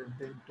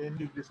 110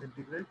 degrees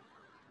centigrade.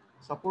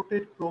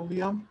 Supported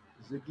chromium,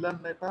 Ziegler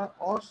nata,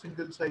 or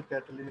single site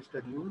catalyst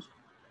are used.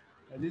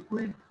 A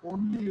liquid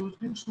only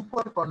used in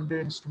super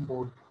condensed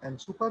mode, and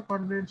super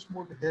condensed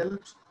mode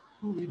helps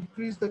to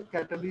increase the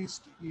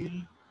catalyst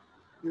yield,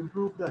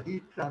 improve the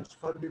heat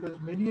transfer, because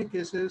many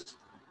cases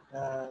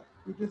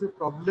it is a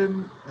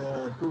problem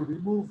to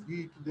remove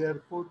heat,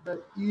 therefore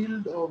the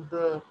yield of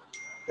the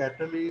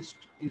catalyst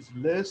is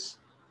less,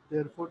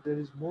 therefore there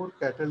is more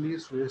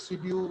catalyst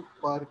residue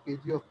per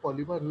kg of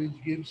polymer,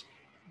 which gives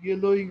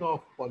yellowing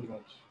of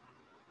polymers.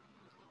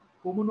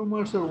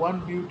 Comonomers are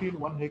 1 butene,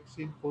 1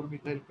 hexene,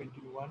 4-methyl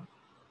pentene 1.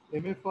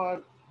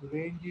 MFR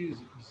range is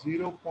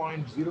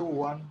 0.01 to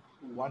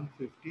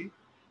 150,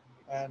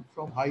 and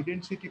from high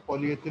density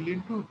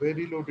polyethylene to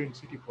very low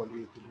density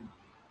polyethylene.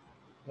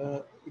 Uh,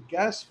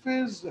 Gas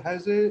phase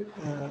has a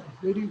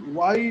very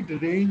wide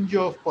range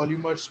of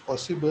polymers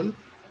possible,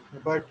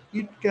 but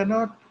it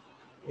cannot,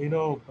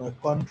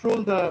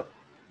 control the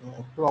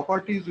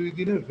properties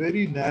within a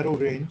very narrow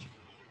range.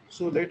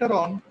 So later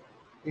on,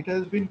 it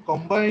has been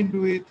combined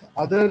with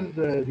other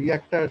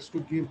reactors to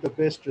give the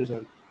best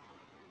result.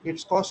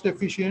 It's cost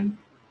efficient,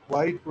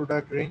 wide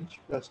product range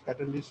plus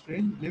catalyst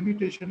range.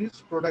 Limitation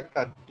is product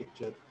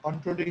architecture,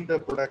 controlling the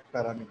product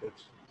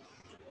parameters.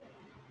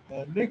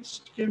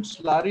 Next came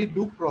slurry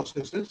loop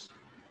processes,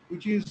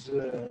 which is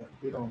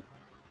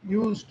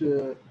used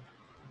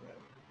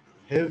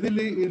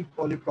heavily in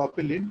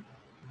polypropylene,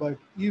 but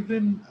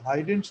even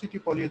high density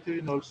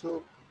polyethylene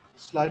also.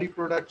 Slurry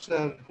products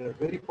are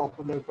very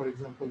popular. For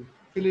example,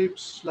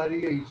 Philips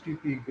slurry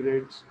HDP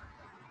grades.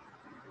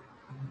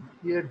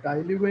 Here,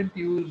 diluent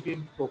used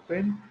in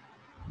propane.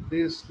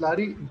 This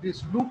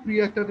loop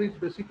reactor is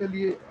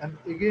basically, and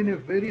again, a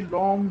very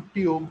long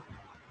tube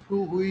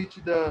through which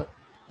the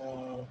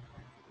uh,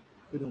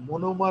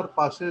 monomer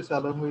passes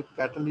along with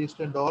catalyst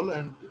and all,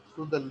 and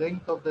through the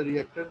length of the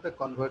reactor, the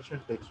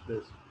conversion takes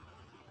place.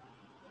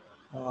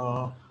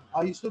 Uh,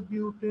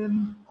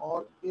 Isobutane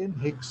or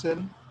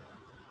N-hexane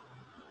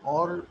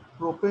or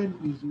propane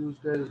is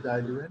used as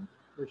diluent.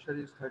 Pressure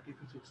is 30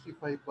 to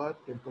 65 bar,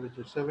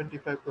 temperature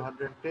 75 to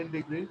 110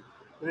 degrees.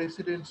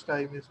 Residence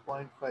time is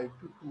 0.5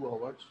 to 2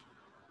 hours.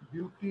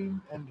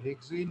 Butene and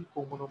hexene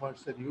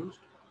comonomers are used.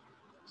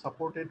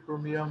 Supported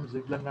chromium,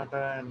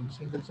 Ziegler-Natta, and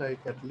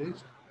single-site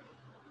catalyst.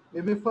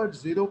 MFR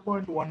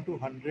 0.1 to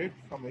 100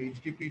 from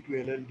HDP to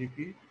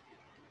LLDP.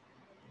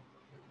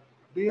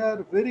 They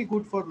are very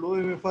good for low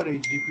MFR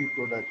HDP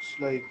products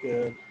like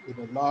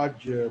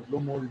large blow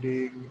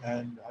molding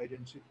and high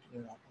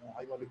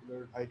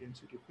molecular high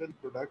density fill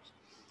products.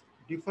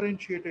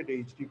 Differentiated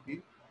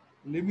HDP.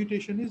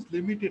 Limitation is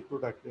limited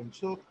product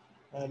range. So,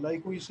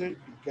 like we said,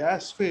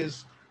 gas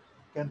phase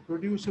can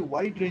produce a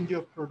wide range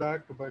of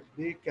product, but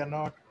they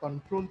cannot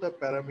control the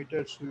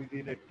parameters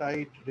within a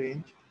tight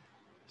range.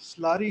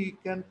 Slurry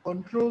can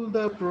control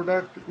the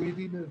product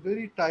within a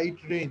very tight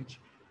range,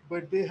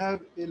 but they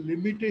have a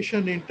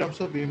limitation in terms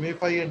of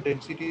MFI and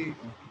density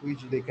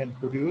which they can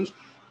produce.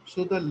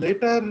 So the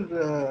later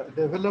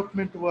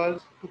development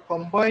was to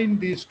combine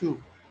these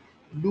two,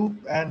 loop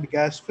and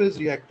gas phase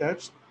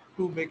reactors,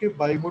 to make a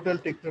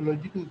bimodal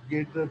technology to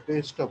get the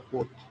best of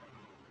both.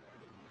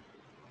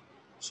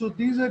 So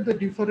these are the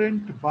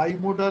different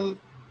bimodal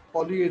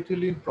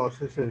polyethylene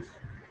processes.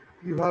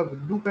 You have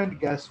loop and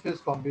gas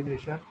phase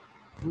combination,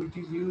 which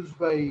is used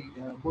by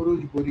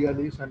Borouge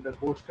Borealis under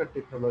Borstar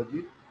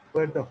technology,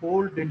 where the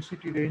whole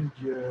density range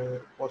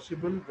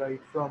possible,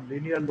 right from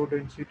linear low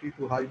density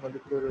to high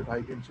molecular and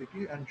high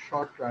density, and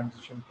short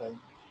transition time.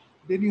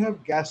 Then you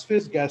have gas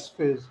phase,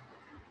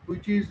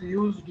 which is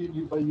used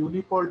by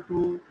Unipol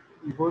 2,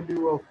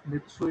 Evolue of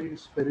Mitsui,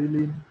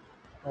 Spheruline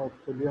of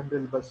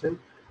Leondel Basel,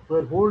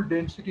 where whole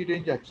density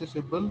range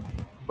accessible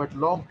but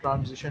long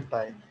transition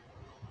time.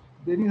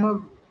 Then you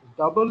have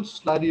double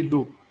slurry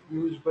loop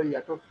used by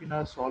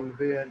Atofina,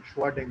 Solvay, and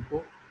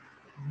Schwadenko.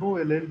 No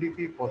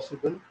LLDP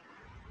possible.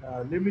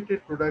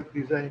 Limited product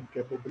design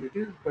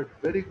capabilities, but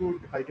very good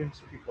high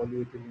density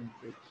polyethylene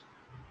fits.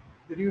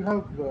 Then you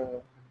have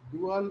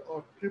dual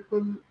or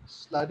triple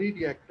slurry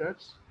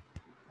reactors,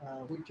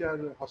 which are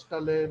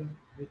Hostalen,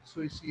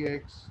 Mitsui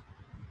CX,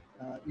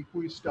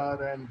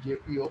 Equistar, and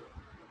JPO.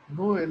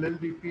 No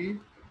LLDP,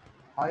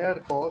 higher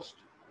cost,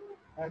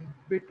 and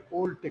bit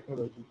old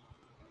technology.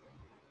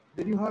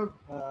 Then you have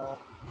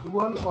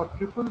dual or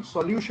triple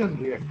solution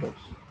reactors,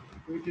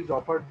 which is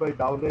offered by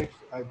Dowlex,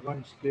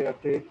 Advanced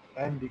Cleartech,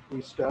 and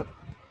Equistar.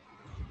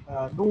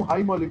 No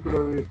high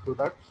molecular weight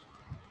products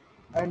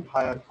and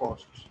higher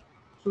costs.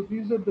 So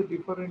these are the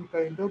different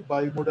kind of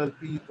bimodal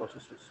PE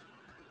processes.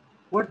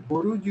 What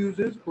Borouge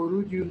uses,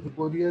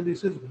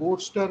 Borealis's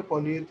Borstar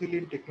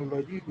polyethylene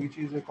technology, which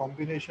is a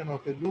combination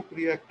of a loop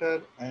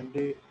reactor and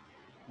a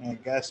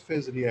gas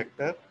phase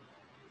reactor.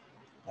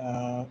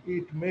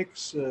 It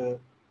makes,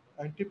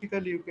 and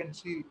typically you can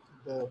see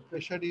the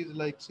pressure is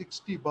like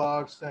 60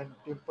 bars and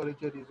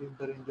temperature is in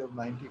the range of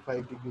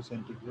 95 degrees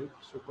centigrade.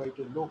 So quite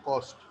a low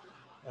cost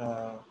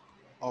uh,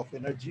 of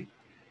energy.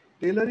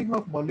 Tailoring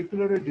of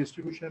molecular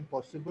distribution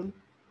possible,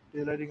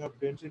 tailoring of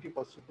density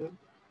possible,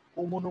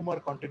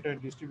 homonomer content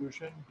and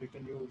distribution, we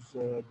can use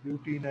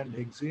butene and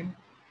hexene,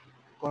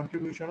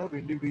 contribution of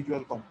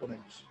individual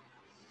components.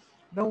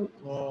 Now,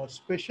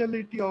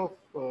 specialty of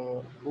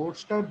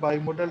Borstar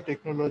bimodal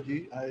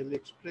technology, I'll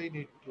explain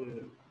it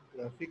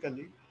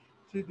graphically.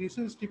 See, this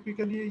is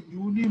typically a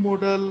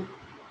unimodal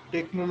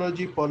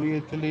technology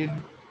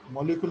polyethylene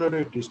molecular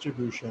rate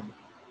distribution,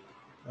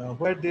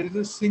 where there is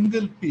a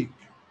single peak.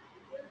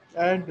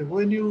 And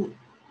when you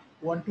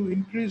want to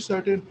increase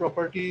certain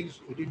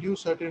properties,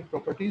 reduce certain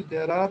properties,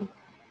 there are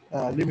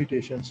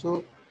limitations.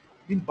 So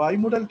in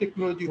bimodal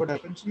technology, what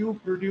happens? You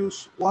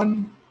produce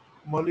one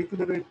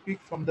molecular weight peak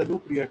from the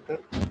loop reactor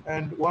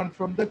and one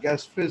from the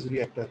gas phase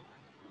reactor.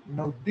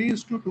 Now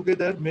these two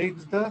together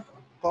makes the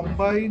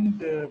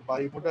combined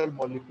bimodal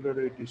molecular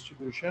weight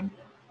distribution.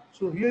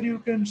 So here you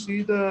can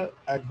see the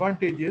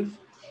advantages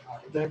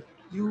that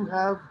you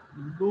have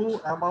low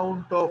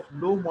amount of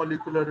low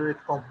molecular weight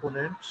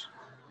components,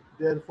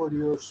 therefore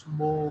your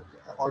smoke,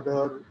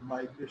 odor,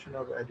 migration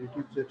of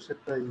additives,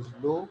 etc. is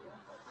low.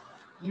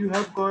 You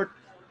have got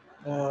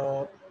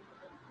uh,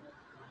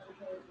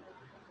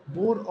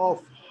 more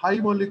of high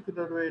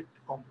molecular weight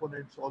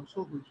components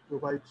also, which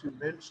provides you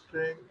melt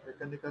strength,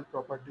 mechanical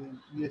properties,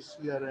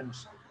 ESCR and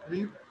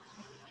creep.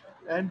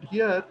 And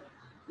here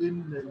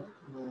in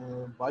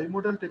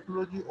bimodal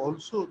technology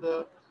also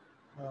the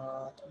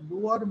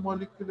lower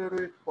molecular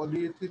weight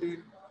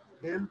polyethylene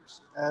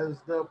helps as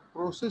the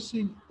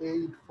processing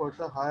aid for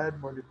the higher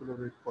molecular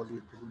weight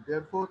polyethylene.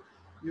 Therefore,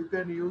 you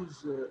can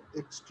use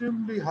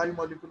extremely high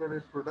molecular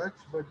weight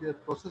products, but their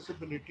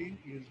processability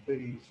is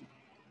very easy.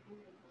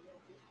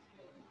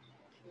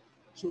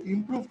 So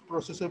improved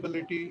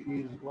processability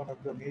is one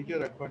of the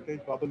major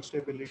advantage, bubble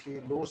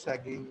stability, low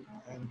sagging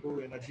and low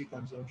energy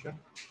consumption,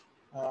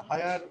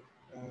 higher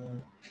uh,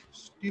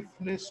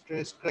 stiffness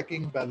stress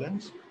cracking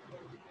balance,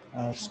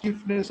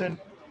 stiffness and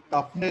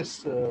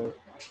toughness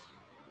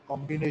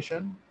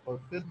combination for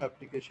film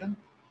application,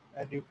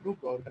 and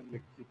improved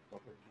organoleptic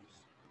properties.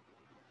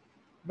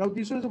 Now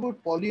this was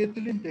about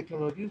polyethylene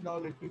technologies. Now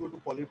let me go to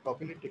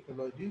polypropylene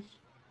technologies.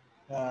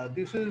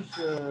 This is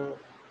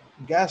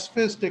gas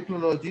phase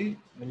technology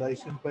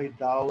licensed by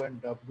Dow and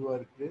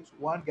WR Grace.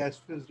 One gas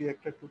phase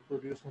reactor to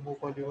produce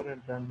homopolymer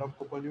and random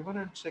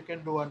copolymer, and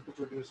second one to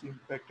produce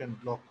impact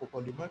and block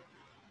copolymer.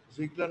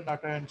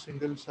 Ziegler-Natta and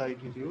single site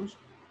is used.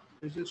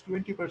 This is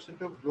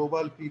 20% of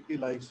global PP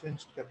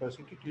licensed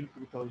capacity till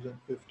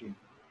 2015.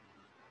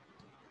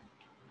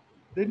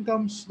 Then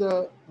comes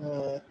the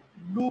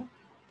loop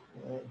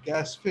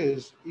gas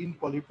phase in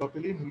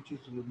polypropylene, which is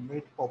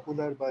made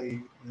popular by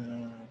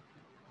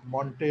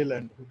Montel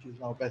and which is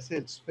now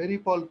Bassel's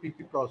Ferripol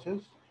PP process.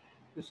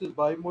 This is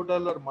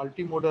bimodal or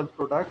multimodal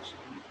products,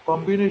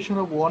 combination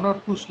of one or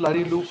two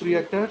slurry loop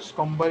reactors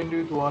combined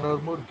with one or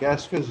more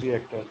gas phase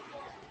reactor.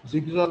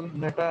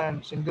 Zigzag-Netta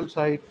and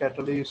single-site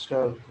catalyst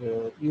are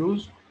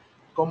used.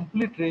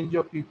 Complete range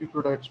of PP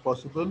products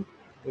possible.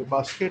 A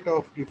basket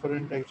of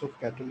different types of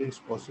catalysts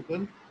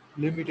possible.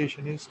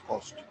 Limitation is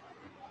cost.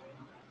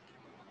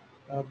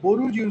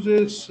 Borouge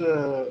uses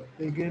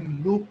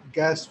again loop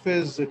gas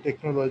phase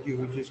technology,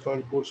 which is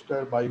called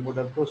Borstar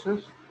bimodal process,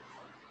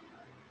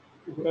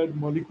 where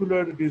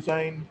molecular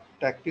design,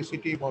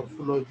 tacticity,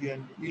 morphology,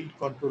 and yield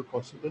control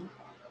possible.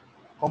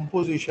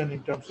 Composition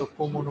in terms of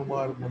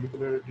comonomer,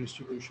 molecular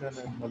distribution,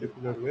 and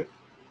molecular weight,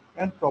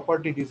 and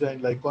property design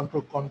like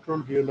control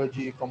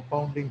rheology,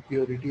 compounding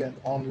purity, and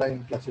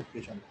online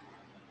classification.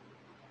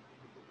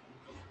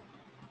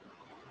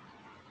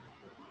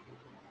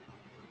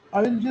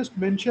 I will just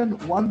mention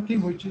one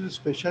thing which is a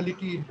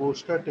specialty in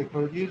Borstar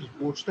technology is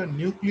Borstar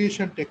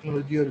nucleation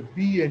technology or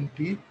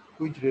BNT,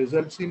 which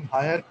results in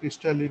higher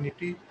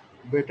crystallinity,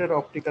 better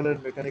optical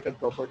and mechanical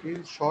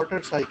properties,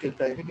 shorter cycle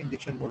time in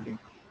injection molding.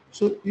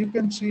 So you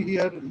can see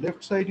here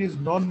left side is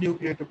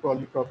non-nucleated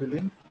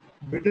polypropylene,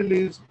 middle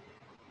is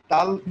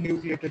talc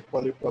nucleated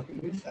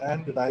polypropylene,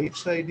 and right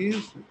side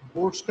is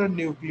Borstar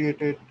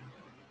nucleated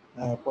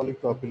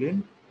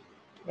polypropylene.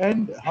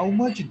 And how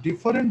much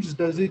difference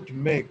does it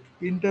make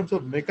in terms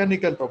of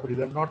mechanical properties?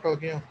 I'm not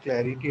talking of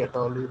clarity at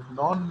all. If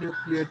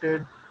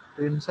non-nucleated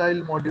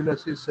tensile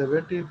modulus is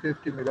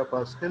 1750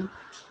 megapascal,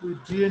 with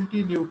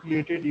GNT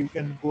nucleated, you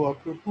can go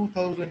up to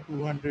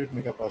 2200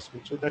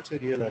 megapascal. So that's a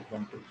real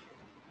advantage.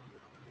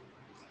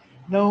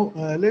 Now,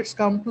 let's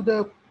come to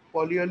the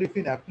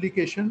polyolefin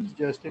applications,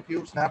 just a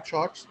few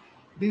snapshots.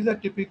 These are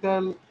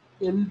typical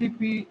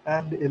LDP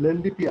and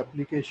LLDP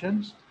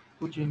applications,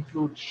 which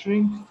include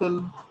shrink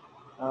film,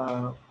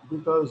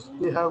 because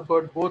they have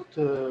got both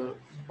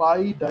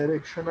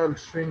bi-directional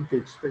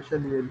shrinkage,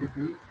 especially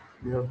LDP.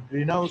 We have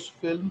greenhouse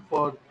film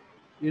for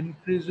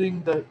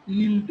increasing the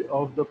yield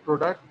of the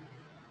product,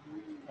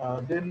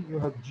 Then you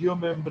have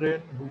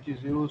geomembrane, which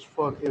is used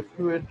for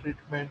effluent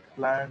treatment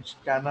plants,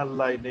 canal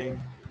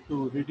lining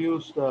to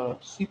reduce the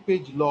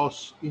seepage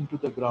loss into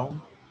the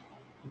ground.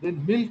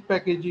 Then milk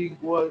packaging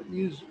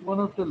is one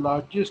of the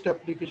largest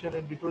application,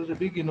 and it was a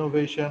big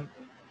innovation.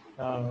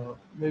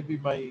 Maybe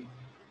my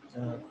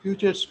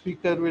future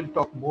speaker will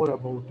talk more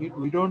about it.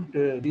 We don't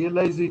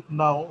realize it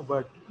now,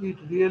 but it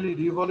really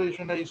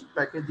revolutionized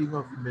packaging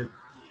of milk.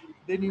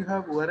 Then you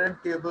have wire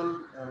and cable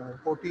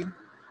coating.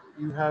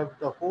 You have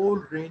the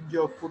whole range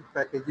of food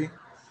packaging.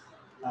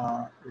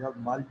 You have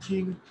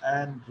mulching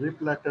and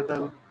drip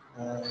lateral,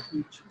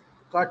 which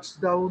cuts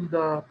down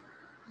the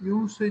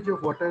usage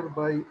of water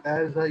by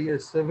as high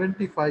as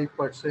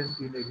 75%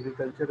 in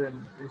agriculture.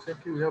 And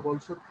recently we have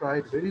also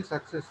tried very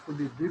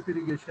successfully drip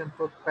irrigation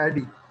for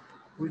paddy,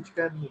 which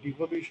can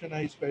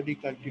revolutionize paddy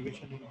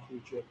cultivation in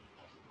future.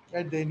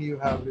 And then you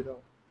have,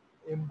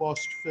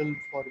 embossed film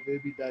for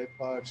baby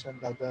diapers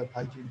and other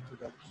hygiene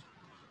products.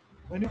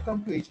 When you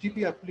come to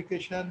HDP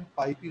application,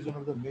 pipe is one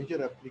of the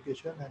major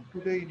application, and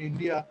today in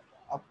India,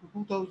 up to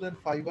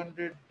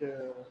 2,500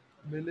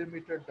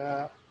 millimeter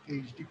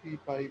HDP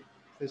pipe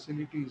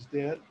facility is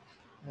there.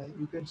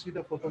 You can see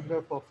the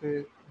photograph of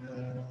a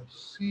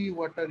sea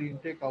water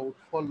intake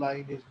outfall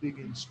line is being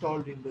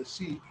installed in the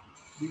sea.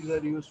 These are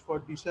used for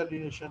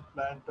desalination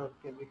plant or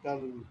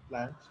chemical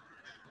plants.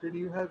 Then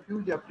you have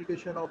huge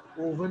application of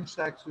oven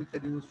sacks which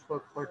are used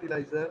for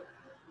fertilizer,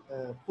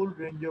 full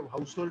range of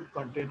household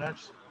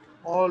containers,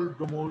 all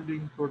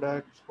molding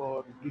products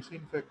for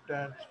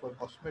disinfectants, for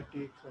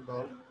cosmetics and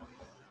all.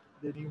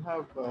 Then you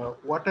have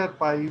water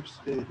pipes,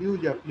 a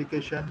huge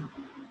application,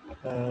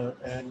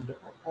 and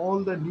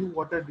all the new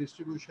water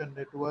distribution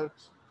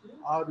networks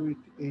are with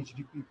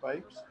HDP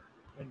pipes.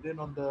 And then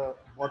on the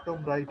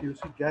bottom right, you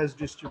see gas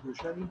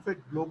distribution. In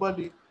fact,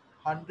 globally,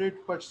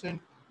 100%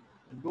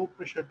 low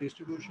pressure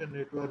distribution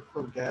network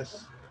for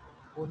gas,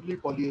 only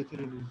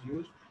polyethylene is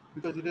used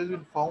because it has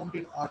been found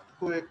in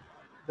earthquake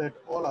that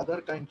all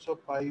other kinds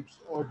of pipes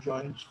or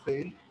joints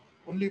fail.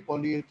 Only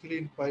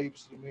polyethylene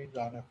pipes remain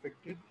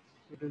unaffected.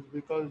 It is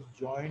because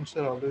joints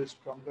are always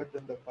stronger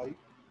than the pipe,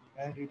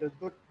 and it has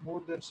got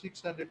more than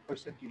 600%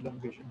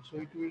 elongation. So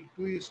it will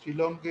twist,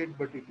 elongate,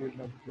 but it will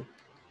not grow.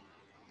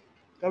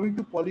 Coming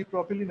to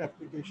polypropylene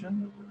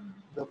application,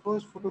 the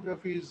first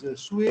photography is a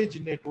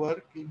sewage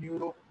network. In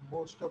Europe,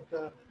 most of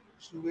the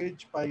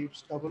sewage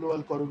pipes, double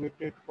wall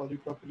corrugated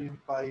polypropylene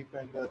pipe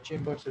and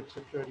chambers,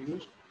 etc. are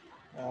used.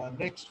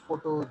 Next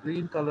photo,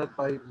 green color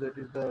pipe, that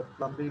is the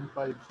plumbing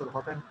pipes for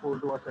hot and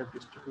cold water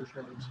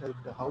distribution inside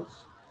the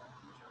house.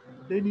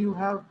 Then you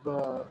have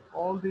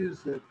all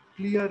these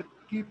clear,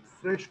 keep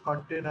fresh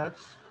containers,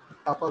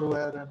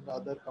 Tupperware and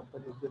other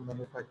companies they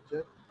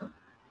manufacture.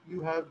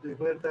 You have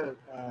where the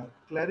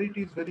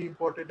clarity is very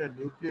important and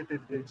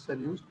nucleated grades are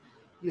used.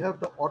 You have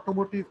the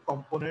automotive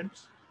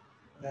components,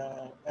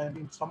 and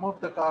in some of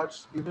the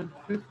cars, even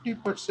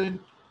 50%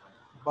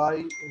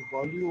 by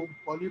volume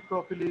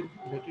polypropylene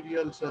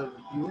materials are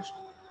used.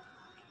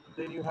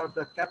 Then you have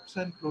the caps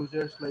and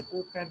closures like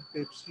Coke and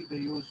Pepsi. They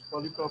use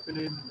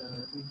polypropylene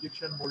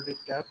injection molded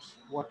caps.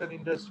 Water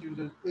industry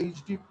uses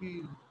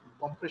HDP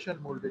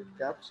compression molded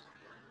caps.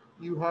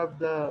 You have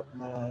the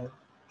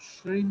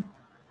shrink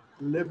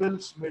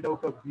labels made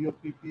out of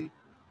BOPP.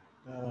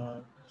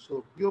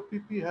 So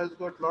BOPP has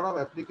got a lot of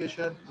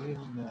application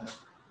in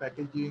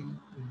packaging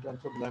in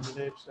terms of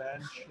laminates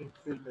and shrink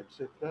film,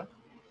 etc.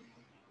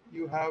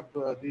 You have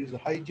these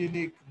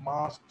hygienic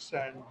masks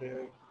and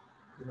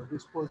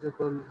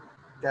disposable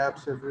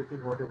caps,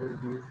 everything, whatever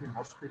is used in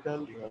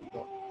hospital. You have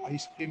the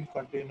ice cream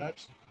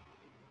containers.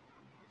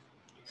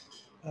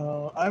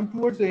 I'm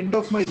towards the end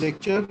of my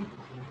lecture,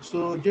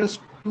 so just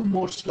two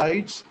more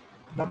slides.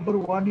 Number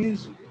one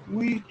is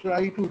we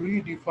try to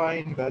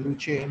redefine value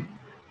chain.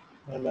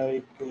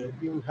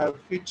 You have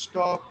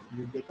feedstock,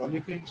 you get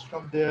olefins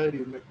from there,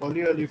 you make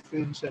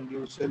polyolefins and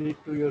you sell it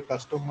to your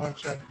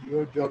customers and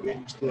your job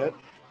ends there.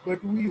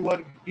 But we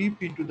work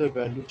deep into the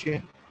value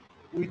chain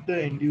with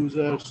the end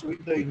users,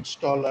 with the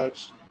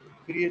installers,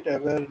 create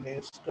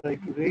awareness, try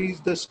to raise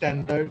the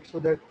standard so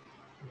that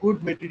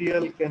good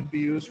material can be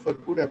used for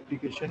good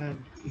application,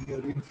 and in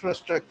your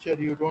infrastructure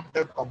you don't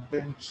have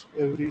complaints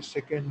every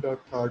second or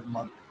third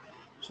month.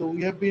 So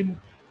we have been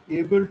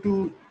able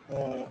to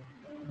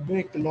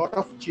make a lot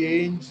of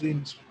changes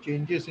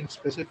in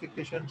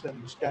specifications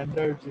and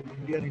standards in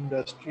Indian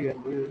industry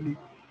and really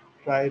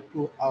try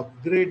to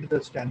upgrade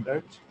the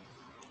standards.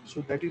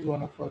 So that is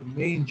one of our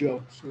main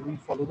jobs. So we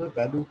follow the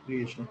value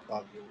creation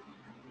path.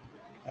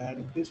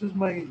 And this is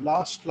my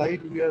last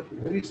slide. We are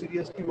very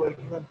seriously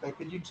working on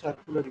packaging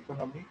circular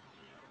economy.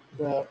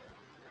 The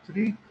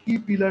three key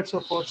pillars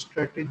of our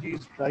strategy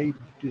is drive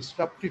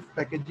disruptive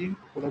packaging,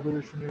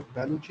 collaboration with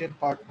value chain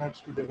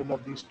partners to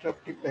develop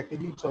disruptive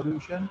packaging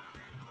solution,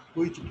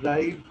 which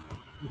drive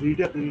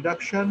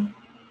reduction,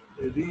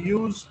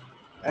 reuse,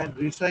 and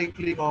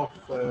recycling of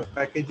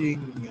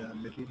packaging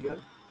material.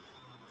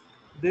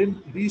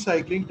 Then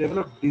recycling,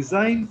 develop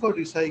design for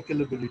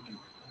recyclability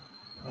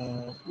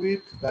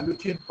with value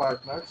chain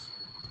partners.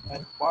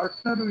 and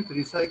partner with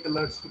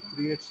recyclers to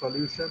create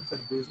solutions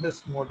and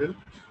business model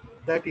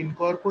that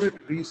incorporate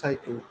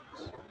recycling.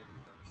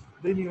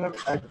 Then you have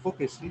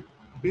advocacy,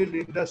 build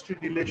industry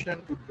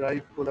relation to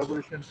drive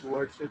collaboration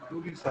towards a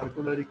truly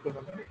circular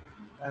economy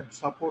and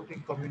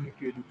supporting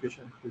community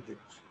education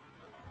projects.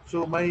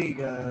 So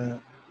my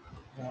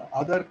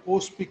other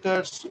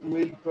co-speakers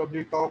will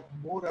probably talk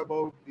more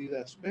about these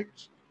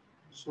aspects.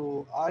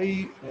 So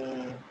I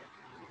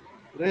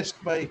rest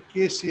my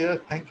case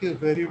here. Thank you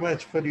very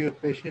much for your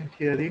patient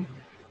hearing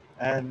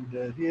and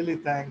really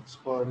thanks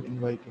for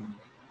inviting me.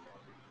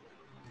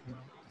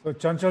 So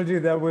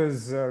Chanchalji, that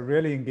was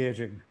really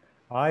engaging.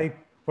 I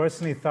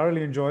personally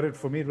thoroughly enjoyed it.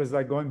 For me, it was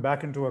like going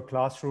back into a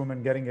classroom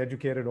and getting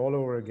educated all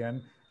over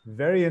again.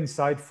 Very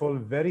insightful,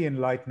 very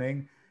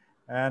enlightening.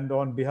 And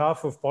on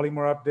behalf of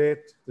Polymer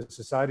Update, the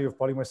Society of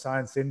Polymer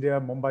Science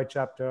India, Mumbai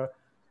chapter,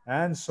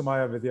 and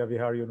Sumaya Vidya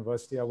Vihar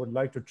University, I would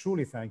like to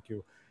truly thank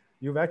you.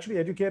 You've actually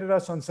educated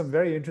us on some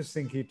very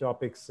interesting key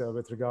topics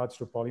with regards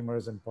to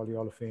polymers and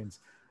polyolefins,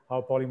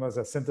 how polymers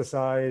are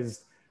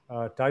synthesized,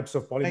 types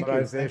of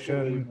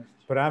polymerization,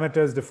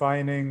 parameters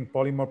defining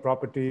polymer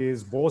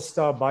properties,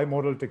 Borstar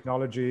bimodal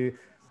technology.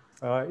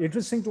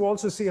 Interesting to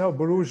also see how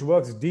Borouge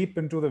works deep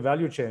into the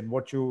value chain.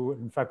 What you,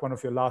 in fact, one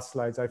of your last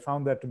slides, I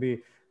found that to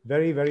be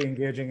very, very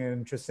engaging and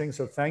interesting.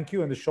 So thank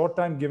you. In the short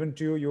time given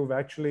to you, you've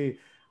actually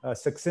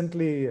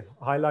succinctly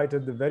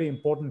highlighted the very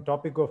important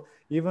topic of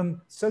even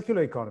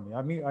circular economy.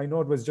 I mean, I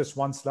know it was just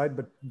one slide,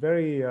 but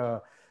very,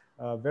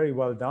 very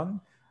well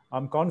done.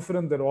 I'm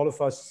confident that all of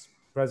us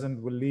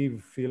present will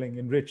leave feeling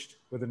enriched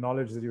with the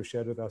knowledge that you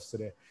shared with us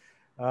today.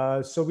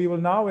 So we will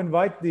now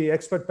invite the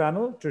expert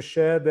panel to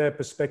share their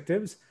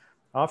perspectives,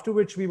 after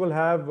which we will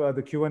have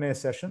the Q&A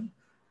session.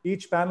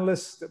 Each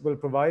panelist will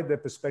provide their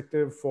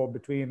perspective for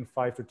between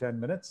 5 to 10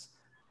 minutes.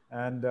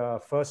 And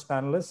first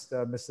panelist,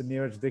 Mr.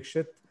 Neeraj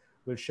Dixit,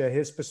 will share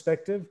his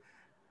perspective.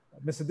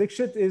 Mr.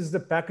 Dixit is the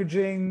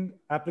packaging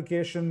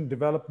application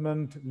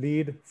development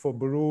lead for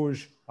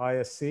Borouge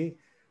ISC.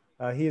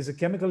 He is a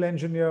chemical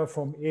engineer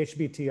from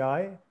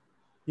HBTI.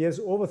 He has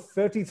over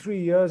 33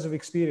 years of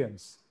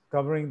experience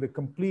covering the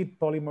complete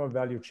polymer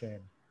value chain.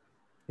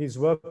 He's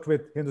worked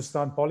with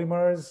Hindustan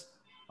Polymers,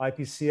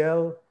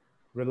 IPCL,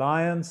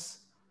 Reliance,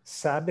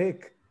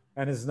 SABIC,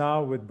 and is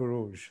now with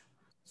Borouge.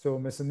 So,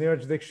 Mr.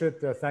 Neeraj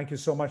Dixit, thank you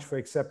so much for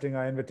accepting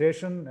our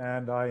invitation,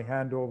 and I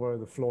hand over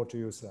the floor to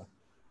you, sir.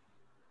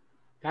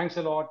 Thanks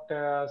a lot,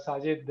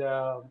 Sajid.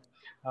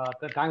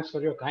 Thanks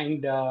for your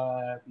kind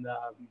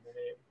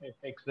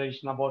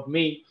explanation about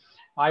me.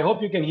 I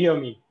hope you can hear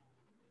me.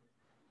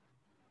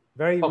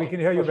 We can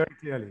hear you very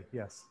clearly,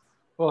 yes.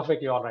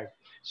 Perfectly, all right.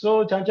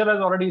 So Chanchal has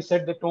already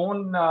set the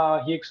tone.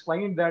 He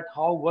explained that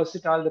how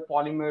versatile the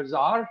polymers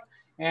are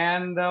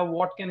and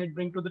what can it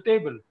bring to the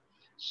table.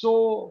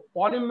 So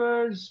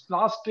polymers,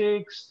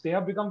 plastics, they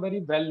have become very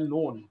well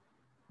known,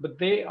 but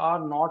they are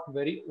not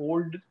very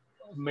old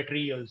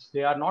materials.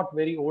 They are not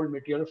very old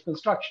material of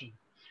construction.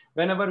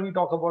 Whenever we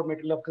talk about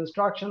material of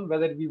construction,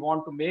 whether we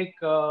want to make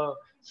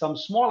some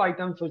small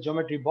items for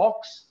geometry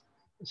box,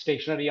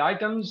 stationary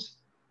items,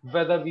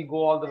 whether we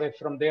go all the way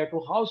from there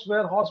to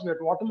houseware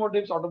to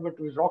automotives,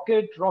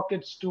 to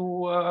rockets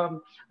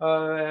to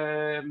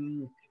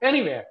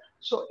anywhere.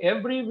 So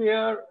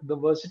everywhere the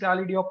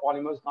versatility of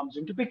polymers comes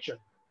into picture.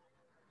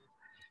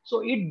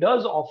 So it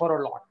does offer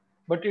a lot,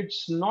 but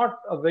it's not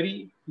a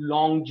very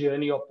long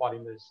journey of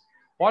polymers.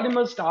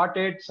 Polymers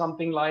started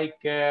something like,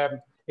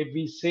 if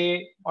we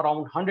say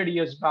around 100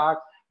 years back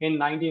in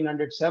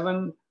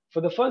 1907,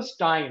 for the first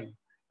time,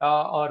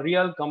 a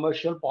real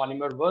commercial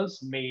polymer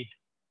was made.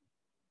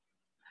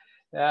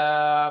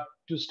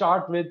 To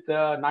start with,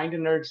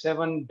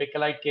 1907,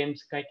 Bakelite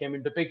came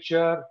into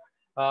picture.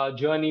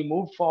 Journey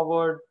moved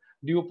forward.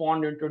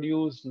 DuPont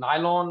introduced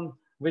nylon,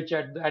 which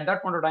at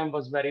that point of time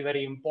was very,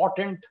 very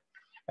important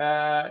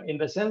in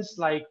the sense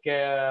like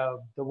the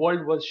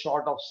world was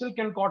short of silk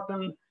and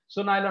cotton,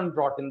 so nylon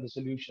brought in the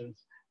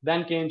solutions.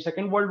 Then came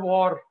Second World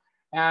War,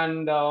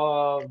 and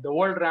the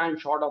world ran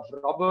short of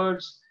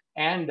rubbers,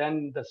 and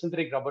then the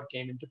synthetic rubber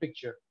came into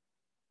picture.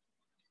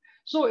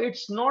 So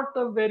it's not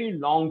a very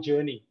long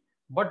journey,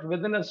 but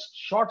within a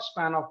short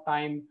span of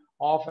time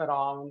of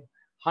around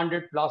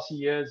 100 plus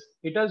years,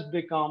 it has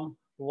become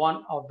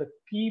one of the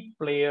key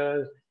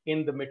players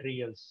in the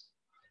materials.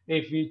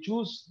 If we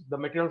choose the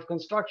material of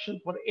construction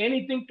for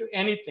anything to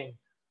anything,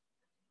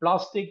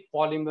 plastic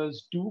polymers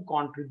do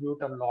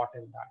contribute a lot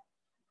in that.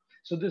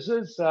 So this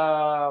is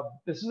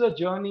a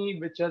journey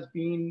which has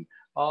been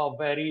a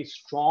very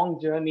strong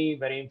journey,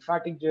 very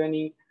emphatic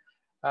journey.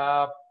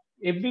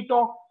 If we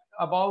talk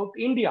about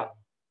India,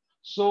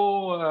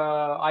 so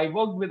I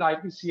worked with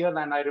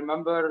IPCL, and I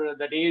remember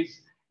the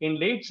days in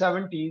late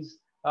 70s,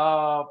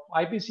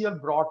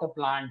 IPCL brought a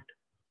plant,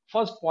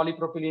 first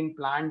polypropylene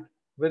plant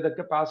with a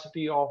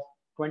capacity of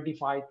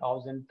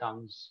 25,000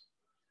 tons.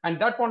 And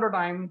that point of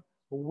time,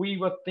 we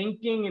were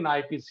thinking in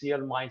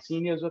IPCL, my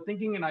seniors were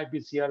thinking in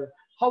IPCL,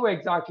 how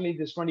exactly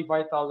this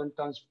 25,000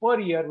 tons per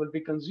year will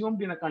be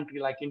consumed in a country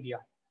like India.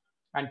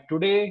 And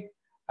today,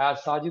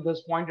 as Sajid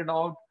has pointed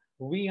out,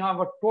 we have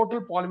a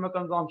total polymer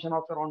consumption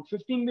of around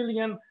 15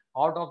 million.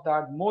 Out of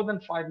that, more than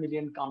 5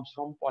 million comes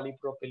from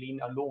polypropylene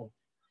alone.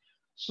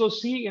 So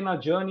see, in a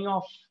journey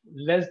of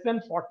less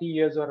than 40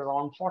 years or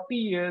around 40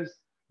 years,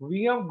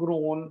 we have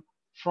grown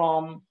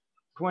from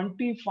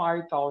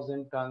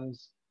 25,000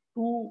 tons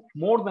to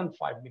more than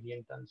 5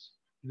 million tons.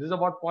 This is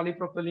about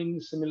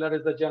polypropylene. Similar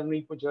is the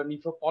journey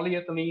for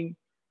polyethylene.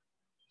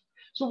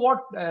 So what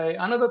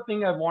another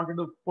thing I wanted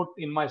to put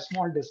in my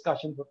small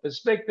discussion for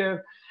perspective,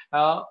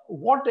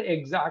 what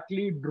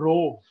exactly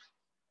drove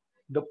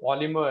the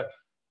polymer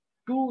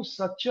to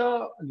such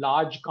a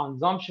large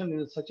consumption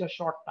in such a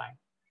short time?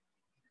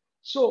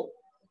 So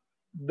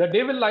the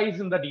devil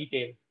lies in the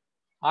detail.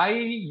 I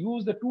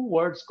use the two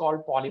words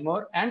called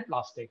polymer and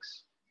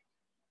plastics.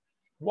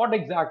 What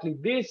exactly?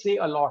 They say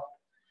a lot.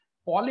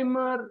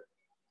 Polymer,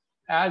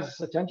 as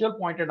Chanchal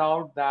pointed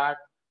out, that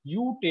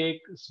you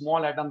take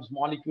small atoms,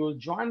 molecules,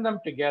 join them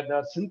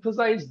together,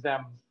 synthesize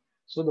them.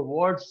 So the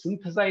word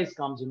synthesize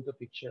comes into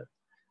picture.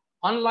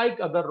 Unlike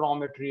other raw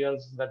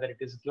materials, whether it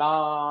is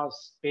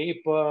glass,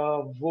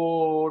 paper,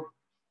 wood,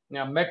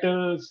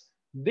 metals,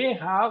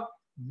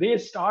 they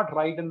start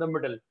right in the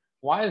middle.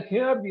 While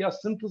here we are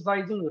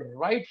synthesizing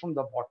right from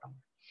the bottom,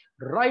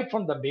 right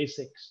from the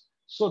basics.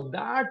 So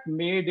that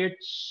made it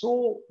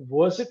so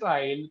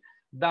versatile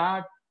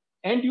that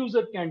end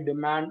user can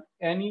demand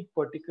any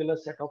particular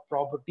set of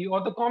property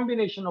or the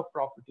combination of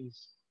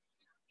properties.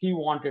 He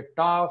wanted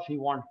tough, he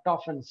want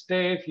tough and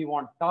stiff, he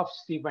want tough,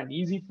 stiff and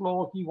easy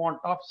flow, he want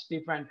tough,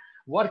 stiff and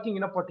working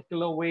in a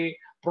particular way,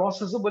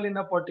 processable in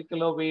a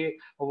particular way,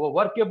 or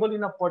workable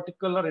in a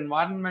particular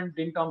environment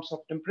in terms of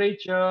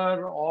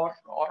temperature or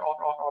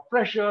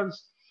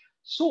pressures.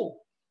 So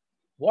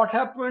what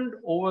happened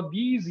over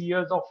these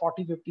years of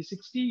 40, 50,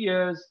 60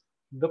 years,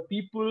 the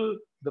people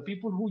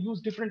who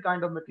use different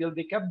kind of material,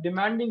 they kept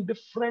demanding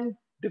different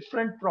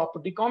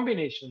property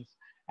combinations,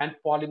 and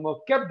polymer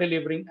kept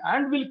delivering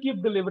and will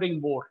keep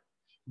delivering more,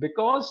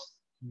 because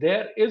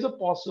there is a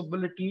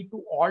possibility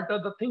to alter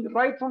the thing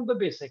right from the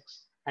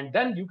basics, and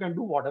then you can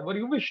do whatever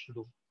you wish to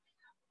do.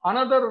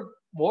 Another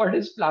word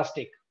is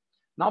plastic.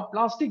 Now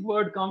plastic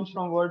word comes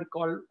from a word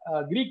called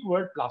Greek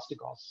word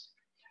plastikos.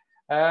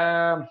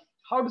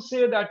 How to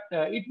say that?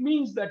 It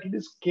means that it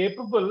is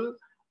capable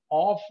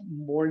of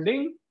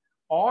molding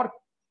or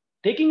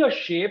taking a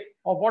shape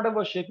of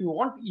whatever shape you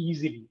want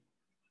easily.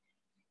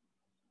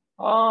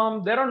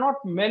 There are not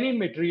many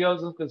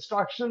materials of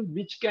construction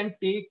which can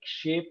take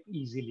shape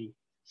easily.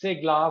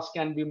 Say glass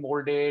can be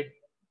molded,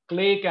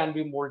 clay can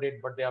be molded,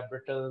 but they are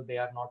brittle, they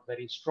are not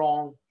very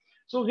strong.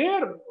 So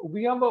here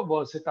we have a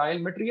versatile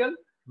material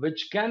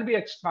which can be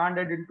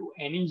expanded into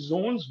any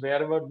zones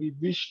wherever we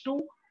wish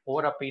to.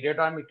 Over a period of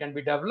time, it can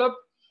be developed,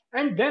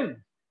 and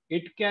then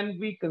it can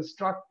be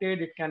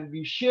constructed, it can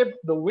be shaped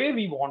the way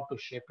we want to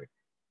shape it.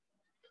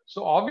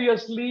 So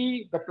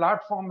obviously the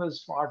platform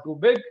is far too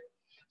big.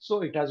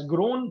 So it has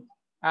grown,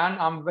 and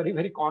I'm very,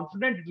 very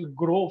confident it will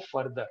grow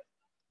further.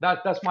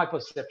 That's my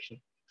perception.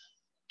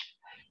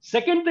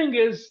 Second thing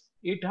is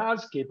it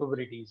has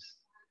capabilities.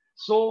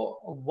 So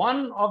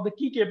one of the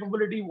key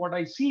capability, what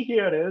I see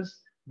here is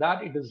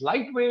that it is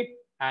lightweight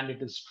and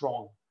it is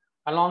strong.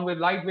 Along with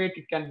lightweight,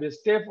 it can be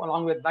stiff.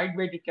 Along with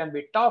lightweight, it can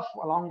be tough.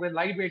 Along with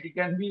lightweight, it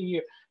can be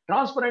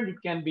transparent.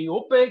 It can be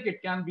opaque.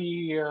 It can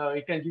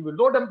give you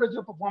low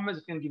temperature performance.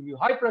 It can give you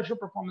high pressure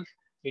performance.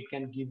 It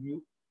can give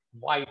you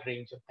wide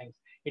range of things.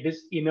 It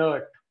is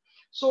inert.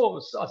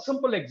 So a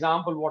simple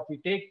example, what we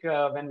take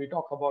when we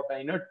talk about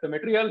inert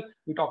material,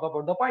 we talk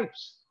about the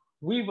pipes.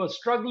 We were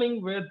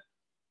struggling with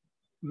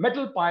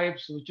metal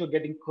pipes which are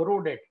getting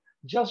corroded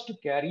just to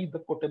carry the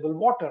potable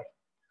water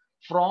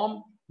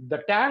from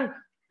the tank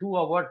to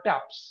our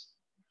taps.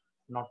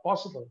 Not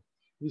possible.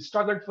 We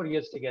struggled for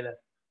years together.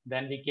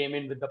 Then we came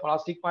in with the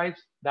plastic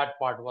pipes. That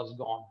part was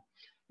gone.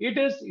 It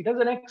has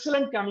an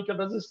excellent chemical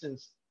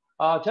resistance.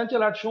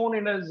 Chanchal had shown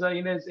in his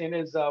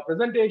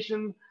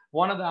presentation,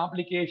 one of the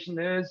application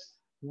is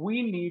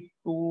we need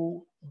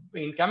to,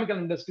 in chemical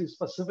industry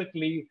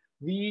specifically,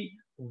 we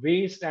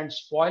waste and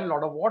spoil a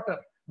lot of water,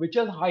 which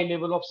has high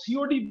level of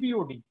COD,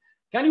 BOD.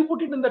 Can you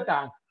put it in the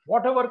tank?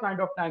 Whatever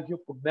kind of tank you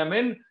put them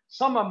in,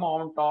 some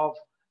amount of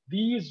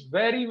these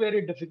very,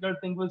 very difficult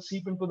things will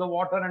seep into the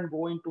water and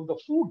go into the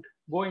food,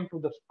 go into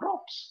the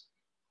crops.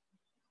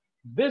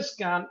 This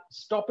can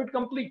stop it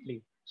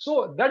completely.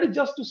 So that is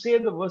just to say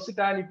the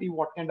versatility,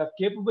 what kind of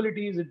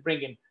capabilities it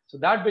brings in. So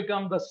that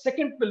becomes the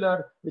second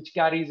pillar, which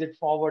carries it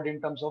forward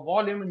in terms of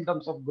volume, in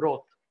terms of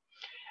growth.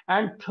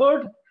 And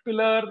third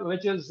pillar,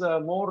 which is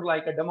more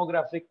like a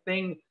demographic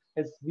thing,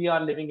 is we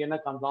are living in a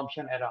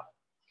consumption era.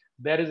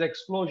 There is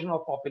explosion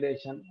of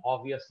population.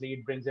 Obviously,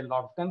 it brings in a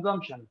lot of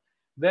consumption.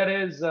 There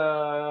is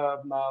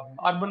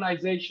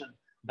urbanization.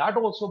 That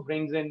also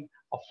brings in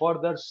a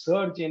further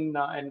surge in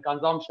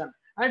consumption.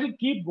 And it will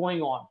keep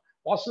going on.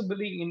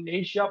 Possibly in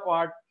Asia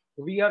part,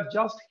 we have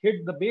just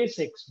hit the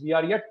basics. We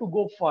are yet to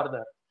go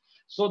further.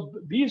 So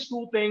these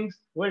two things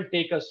will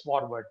take us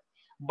forward.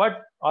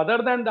 But other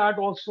than that,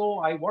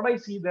 also, what I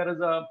see, there is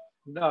the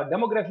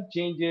demographic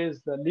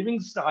changes, the living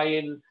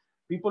style.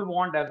 People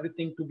want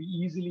everything to be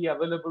easily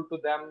available to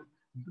them.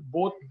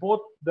 Both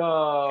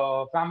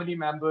the family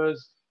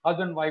members,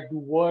 husband, wife, do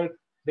work.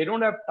 They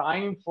don't have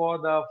time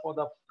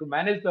to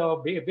manage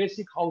the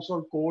basic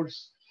household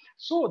chores.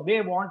 So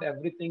they want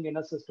everything in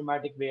a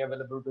systematic way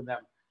available to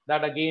them.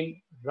 That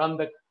again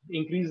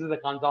increases the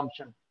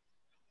consumption.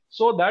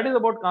 So that is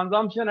about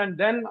consumption. And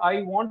then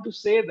I want to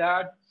say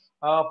that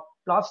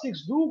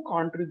plastics do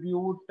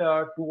contribute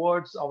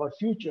towards our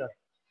future.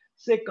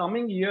 Say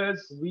coming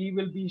years, we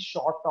will be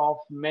short of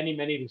many,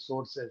 many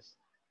resources.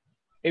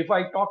 If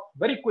I talk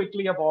very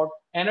quickly about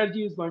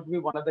energy is going to be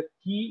one of the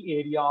key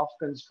area of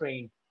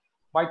constraint.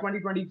 By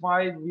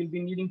 2025, we'll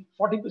be needing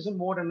 40%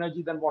 more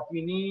energy than what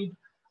we need.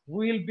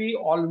 We'll be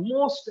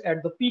almost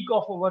at the peak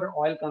of our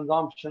oil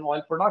consumption,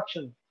 oil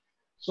production.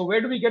 So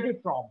where do we get it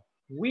from?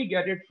 We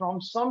get it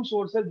from some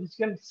sources which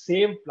can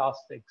save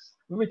plastics,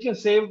 which can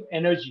save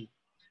energy.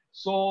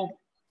 So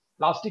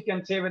plastic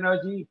can save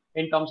energy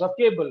in terms of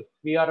cable.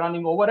 We are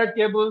running overhead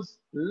cables,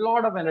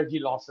 lot of energy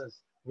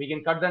losses. We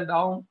can cut them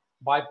down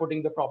by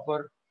putting the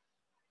proper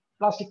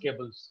plastic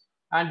cables,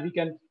 and we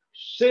can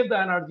save the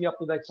energy up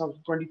to the extent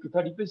of 20 to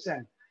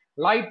 30%.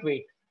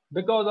 Lightweight,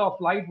 because of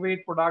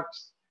lightweight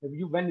products,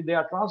 when they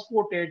are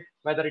transported,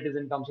 whether it is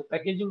in terms of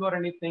packaging or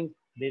anything,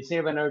 they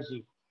save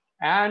energy.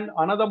 And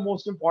another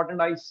most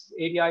important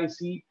area I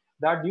see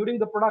that during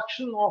the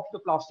production of the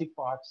plastic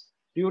parts,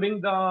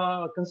 during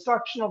the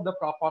construction of the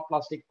proper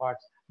plastic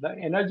parts, the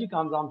energy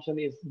consumption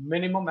is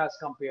minimum as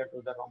compared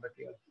to the raw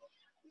material.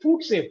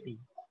 Food safety.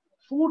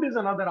 Food is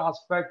another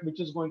aspect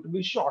which is going to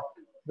be short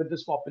with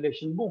this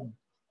population boom.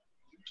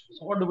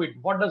 So what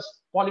does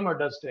polymer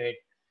does to it?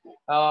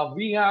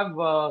 We have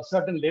a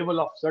certain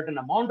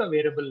amount of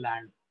arable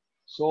land.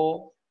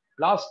 So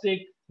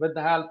plastic with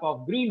the help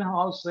of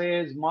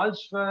greenhouses,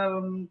 mulch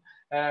film,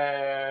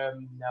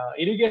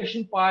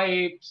 irrigation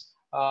pipes,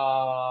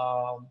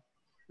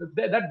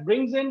 that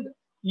brings in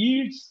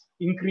yields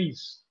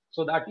increase.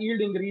 So that yield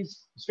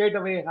increase straight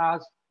away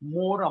has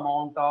more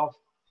amount of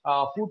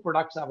food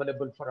products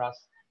available for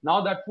us.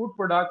 Now that food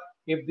product,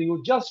 if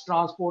you just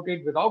transport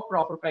it without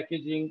proper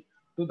packaging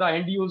to the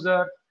end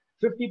user,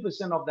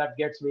 50% of that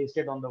gets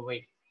wasted on the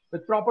way.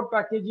 With proper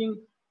packaging,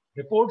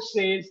 report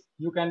says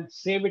you can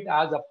save it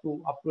as up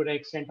to the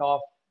extent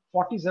of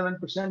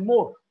 47%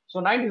 more. So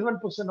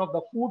 97% of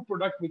the food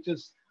product which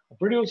is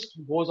produced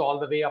goes all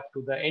the way up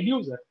to the end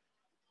user.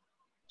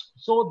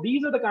 So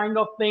these are the kind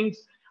of things.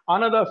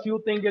 Another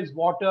few thing is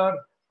water,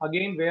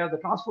 again, where the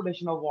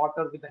transportation of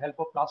water with the help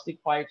of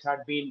plastic pipes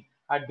had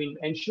been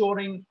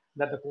ensuring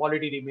that the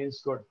quality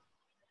remains good.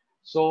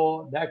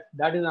 So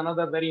that is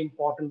another very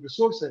important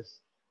resources.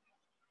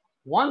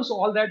 Once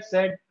all that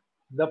said,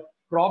 the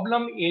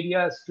problem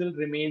area still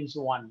remains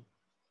one.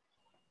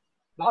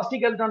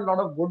 Plastic has done a lot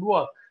of good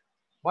work,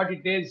 but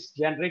it has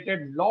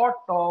generated lot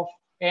of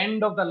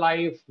end of the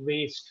life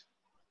waste.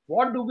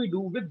 What do we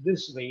do with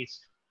this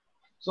waste?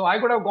 So I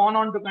could have gone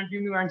on to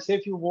continue and say a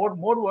few more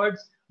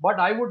words, but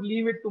I would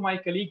leave it to my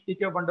colleague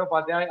T.K.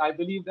 Bandyopadhyay. I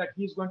believe that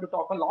he's going to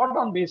talk a lot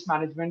on waste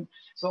management.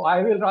 So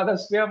I will rather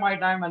spare my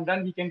time, and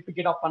then we can pick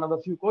it up another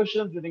few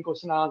questions during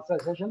question and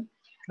answer session.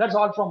 That's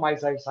all from my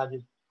side,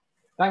 Sajid.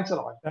 Thanks a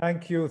lot.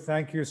 Thank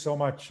you so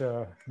much,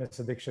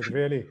 Mr. Dixit.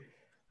 Really,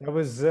 that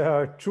was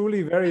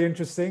truly very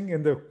interesting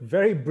in the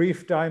very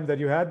brief time that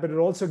you had, but it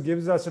also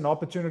gives us an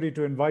opportunity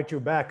to invite you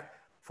back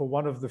for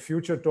one of the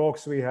future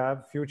talks we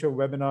have, future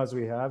webinars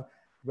we have,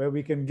 where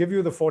we can give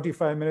you the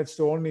 45 minutes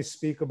to only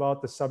speak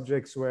about the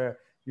subjects where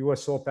you are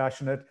so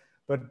passionate.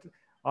 But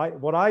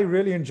what I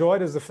really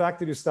enjoyed is the fact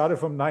that you started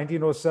from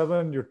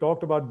 1907, you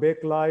talked about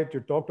Bakelite, you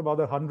talked about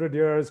the 100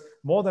 years,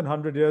 more than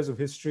 100 years of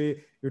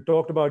history. You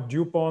talked about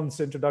DuPont's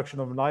introduction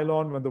of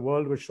nylon when the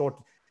world was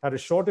had a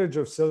shortage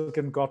of silk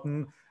and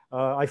cotton.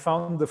 I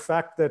found the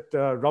fact that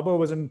rubber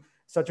was in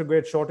such a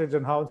great shortage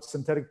and how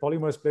synthetic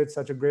polymers played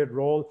such a great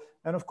role.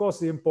 And of course,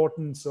 the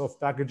importance of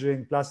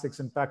packaging, plastics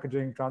in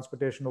packaging,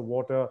 transportation of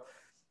water,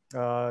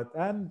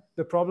 and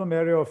the problem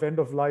area of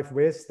end-of-life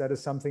waste. That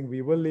is something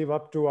we will leave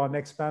up to our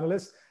next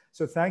panelist.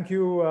 So thank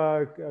you,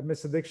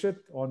 Mr. Dixit,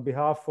 on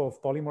behalf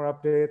of Polymer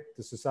Update,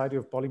 the Society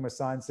of Polymer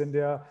Science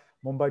India,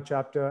 Mumbai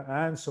chapter,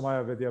 and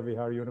Somaiya Vidya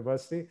Vihar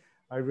University.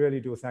 I really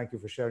do thank you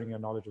for sharing your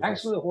knowledge with us.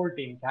 Thanks to the whole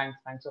team.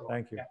 Thanks a lot.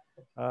 Thank you.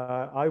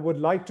 I would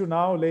like to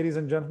now, ladies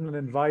and gentlemen,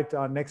 invite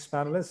our next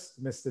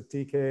panelist, Mr.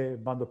 T.K.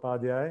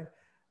 Bandyopadhyay.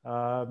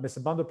 Mr.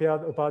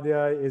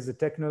 Bandyopadhyay is the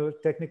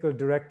technical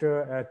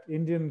director at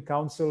Indian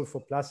Council for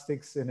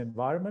Plastics and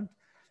Environment.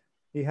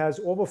 He has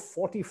over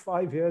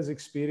 45 years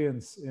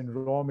experience in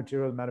raw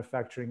material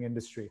manufacturing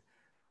industry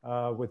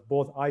with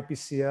both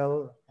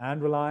IPCL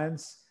and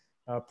Reliance,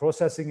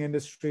 processing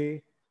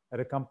industry at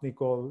a company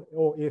called,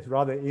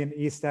 in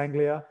East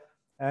Anglia,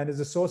 and is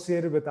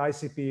associated with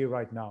ICPE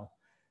right now.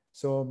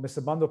 So Mr.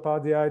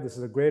 Bandyopadhyay, this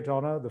is a great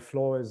honor. The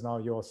floor is now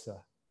yours, sir.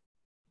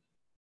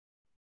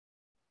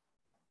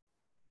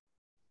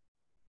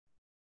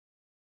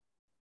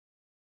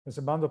 Mr.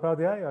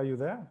 Bandyopadhyay, are you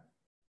there?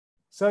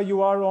 Sir,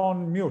 you are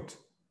on mute.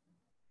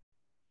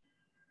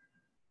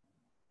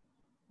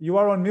 You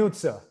are on mute,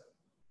 sir.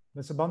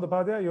 Mr.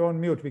 Bandyopadhyay, you're on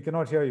mute. We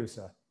cannot hear you,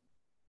 sir.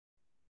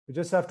 You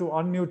just have to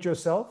unmute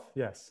yourself.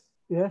 Yes.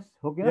 Yes.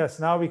 Okay. Yes,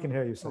 now we can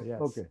hear you, sir. Okay.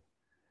 Yes. Okay.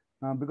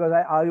 Because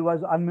I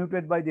was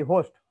unmuted by the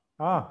host.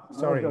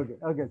 Sorry.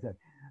 Okay, sir.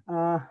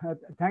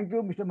 Thank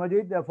you, Mr.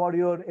 Majid, for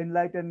your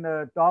enlightened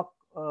talk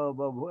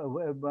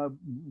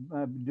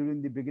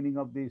during the beginning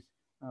of this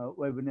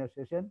webinar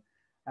session.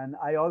 And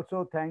I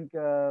also thank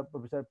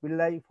Professor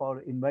Pillai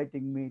for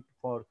inviting me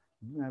for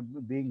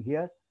being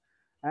here.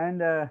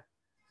 And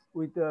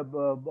with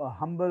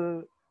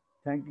humble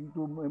thanking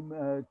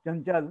to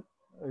Chanchal,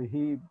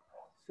 he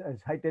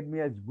cited me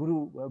as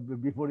guru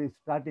before his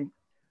starting.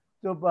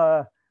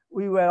 So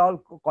we were all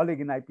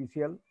colleagues in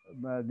IPCL,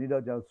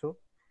 Niraj also.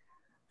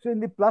 So in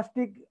the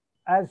plastic,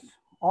 as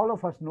all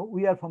of us know,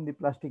 we are from the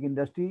plastic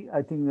industry.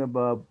 I think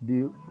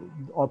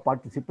our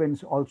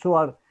participants also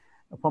are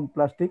from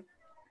plastic.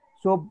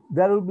 So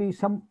there will be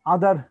some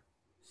other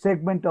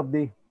segment of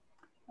the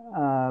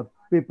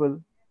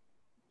people.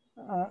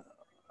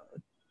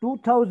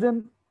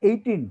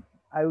 2018,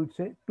 I would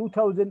say,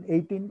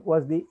 2018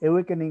 was the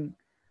awakening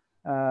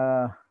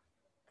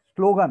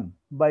slogan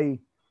by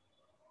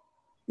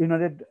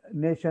United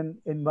Nations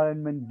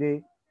Environment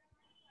Day,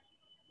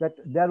 that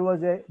there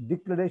was a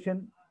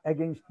declaration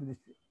against this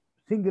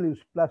single-use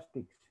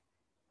plastics.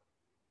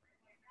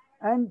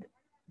 And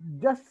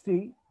just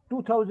see,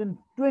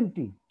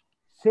 2020,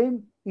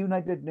 same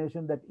United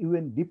Nations, that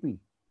UNDP,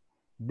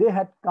 they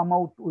had come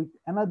out with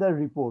another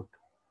report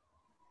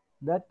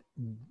that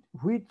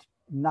which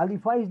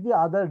nullifies the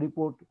other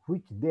report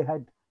which they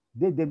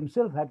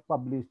themselves had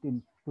published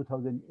in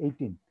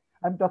 2018.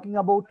 I'm talking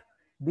about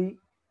the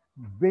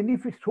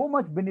benefits. So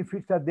much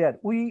benefits are there.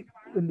 We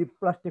in the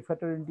plastic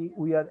fraternity,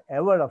 we are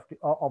aware of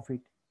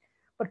it,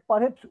 but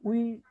perhaps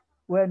we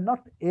were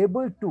not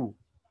able to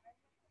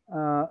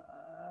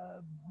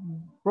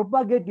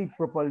propagate it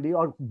properly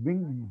or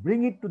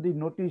bring it to the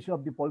notice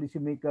of the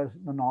policymakers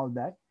and all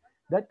that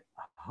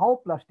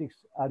how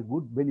plastics are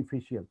good,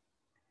 beneficial.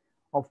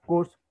 Of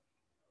course,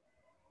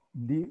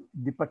 the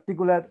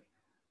particular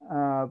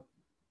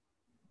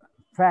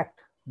fact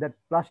that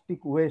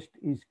plastic waste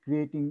is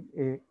creating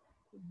a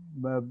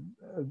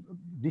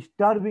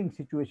disturbing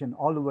situation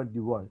all over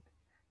the world,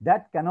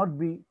 that cannot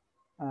be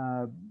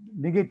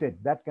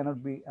negated, that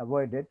cannot be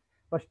avoided.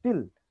 But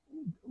still,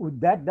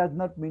 that does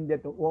not mean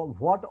that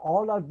what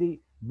all are the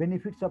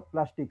benefits of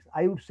plastics.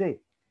 I would say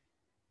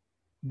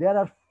there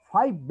are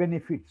 5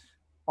 benefits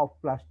of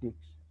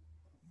plastics.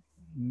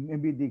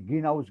 Maybe the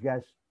greenhouse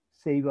gas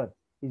saver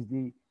is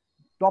the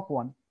top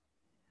one.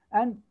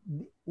 And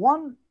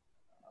one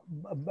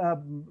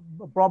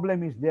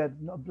problem is there,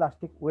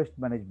 plastic waste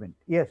management.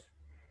 Yes.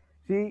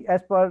 See,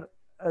 as per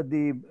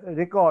the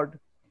record,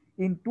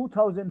 in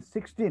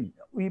 2016,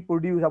 we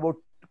produced about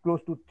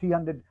close to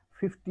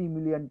 350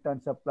 million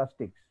tons of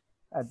plastics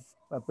at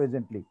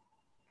presently.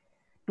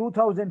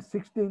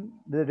 2016,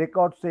 the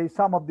record says,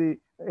 some of the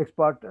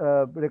expert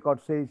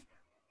record says,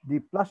 the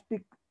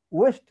plastic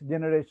waste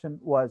generation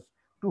was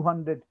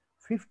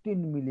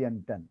 215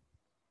 million ton,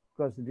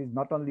 because it is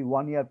not only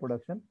 1 year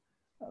production,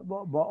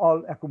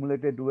 all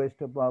accumulated waste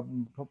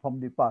from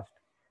the past,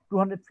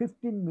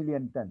 215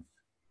 million tons.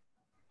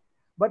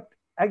 But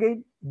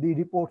again, the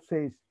report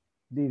says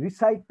the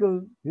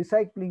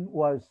recycling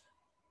was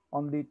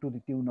only to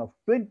the tune of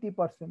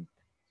 20%,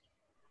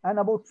 and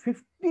about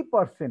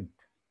 50%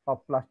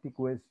 of plastic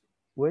waste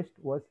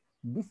was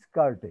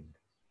discarded.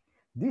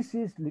 This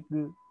is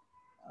little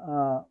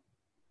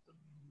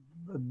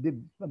the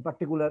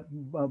particular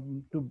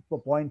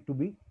point to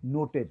be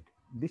noted.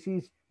 This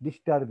is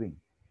disturbing.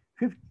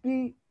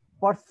 50%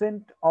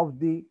 of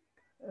the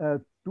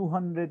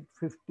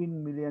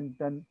 215 million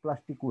ton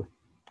plastic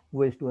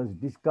waste was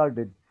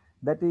discarded.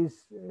 That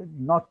is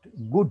not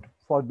good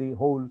for the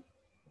whole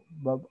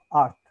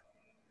earth.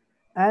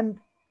 And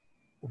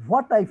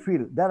what I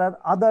feel, there are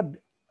other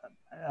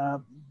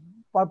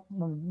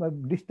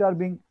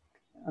disturbing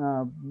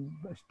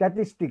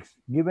statistics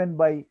given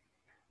by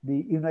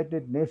the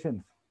United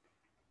Nations.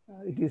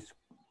 It is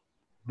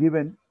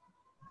given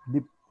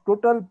the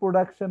total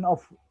production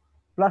of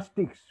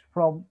plastics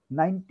from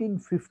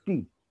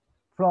 1950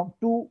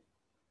 to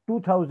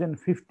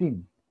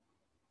 2015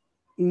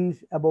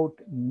 is about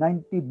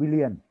 90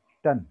 billion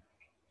ton.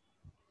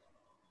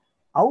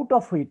 Out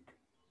of it,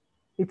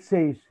 it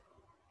says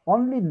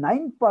only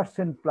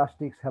 9%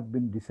 plastics have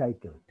been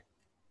recycled.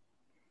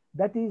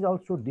 That is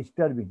also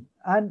disturbing.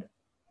 And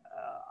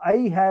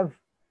I have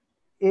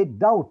a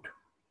doubt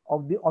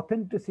of the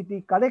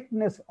authenticity,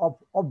 correctness of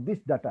this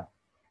data.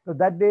 So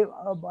that day,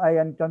 I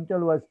and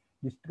Chanchal was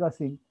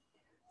discussing,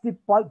 the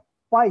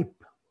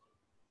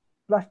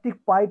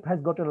plastic pipe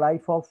has got a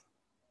life of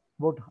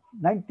about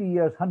 90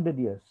 years, 100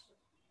 years.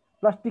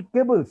 Plastic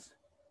cables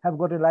have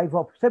got a life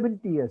of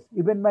 70 years.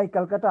 Even my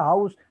Calcutta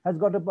house has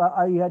got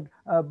I had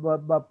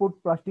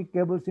put plastic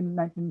cables in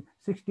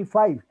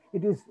 1965.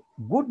 It is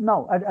good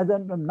now, as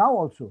now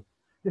also.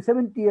 The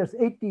 70 years,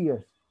 80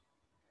 years.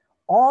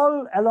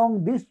 All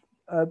along this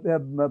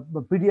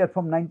period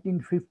from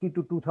 1950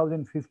 to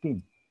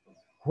 2015,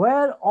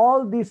 where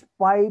all these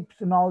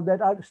pipes and all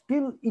that are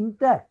still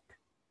intact.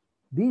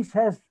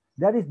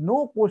 There is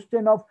no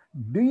question of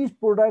these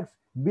products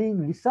being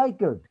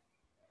recycled.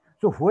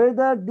 So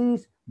whether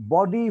these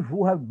body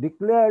who have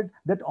declared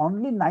that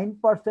only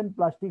 9%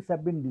 plastics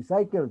have been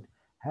recycled,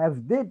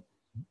 have they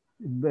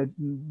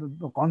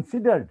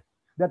considered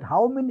that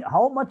how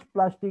much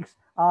plastics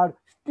are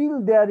still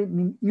there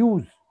in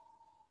use?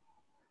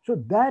 So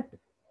that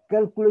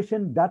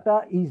calculation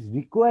data is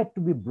required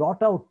to be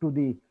brought out to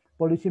the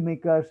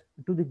policymakers,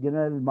 to the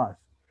general mass.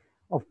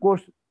 Of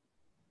course,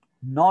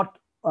 not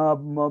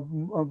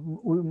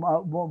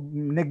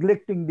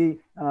neglecting the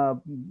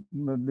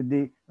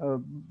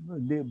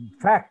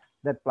fact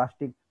that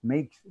plastic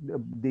makes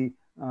the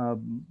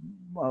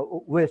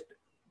waste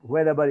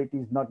wherever it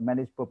is not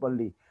managed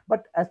properly.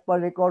 But as per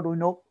record, we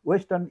know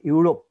Western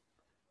Europe,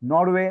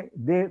 Norway,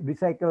 they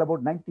recycle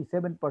about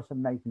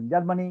 97%. Like in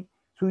Germany,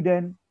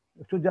 Sweden,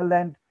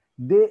 Switzerland,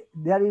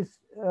 there is,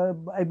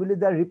 I believe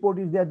the report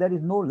is there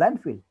is no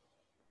landfill.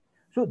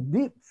 So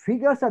the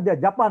figures are there.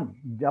 Japan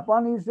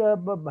is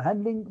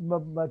handling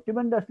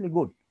tremendously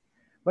good,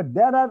 but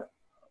there are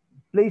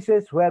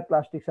places where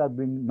plastics are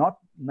being not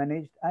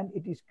managed, and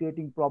it is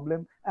creating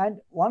problem. And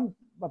one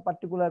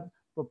particular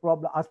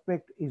problem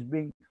aspect is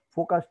being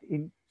focused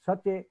in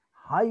such a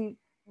high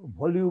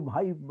volume,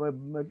 high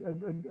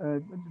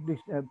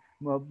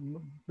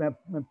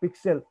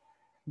pixel,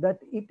 that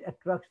it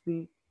attracts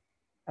the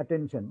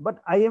attention.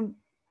 But I am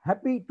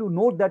happy to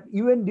note that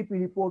UNDP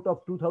report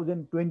of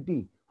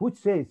 2020, which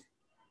says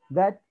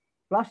that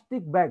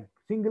plastic bag,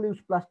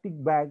 single-use plastic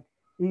bag,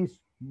 is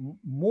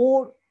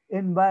more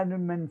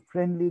environment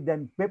friendly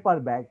than paper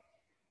bag,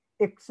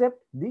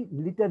 except the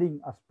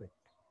littering aspect.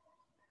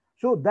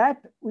 So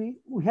that we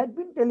had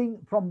been telling,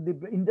 from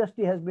the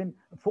industry has been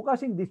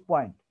focusing this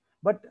point,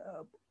 but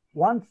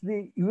once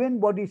the UN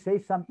body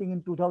says something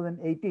in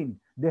 2018,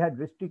 they had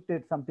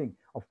restricted something.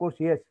 Of course,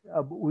 yes,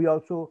 we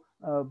also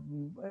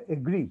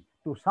agree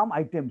to some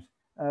items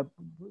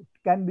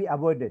can be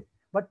avoided,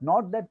 but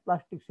not that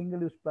plastic,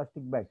 single-use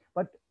plastic bag.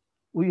 But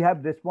we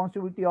have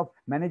responsibility of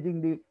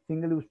managing the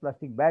single-use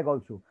plastic bag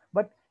also.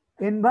 But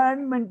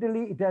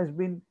environmentally, it has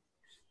been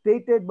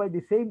stated by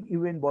the same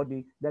UN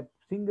body that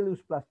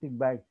single-use plastic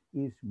bag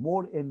is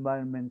more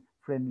environment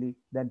friendly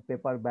than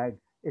paper bag,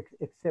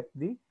 except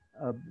the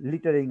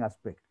littering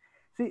aspect.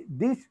 See,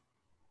 this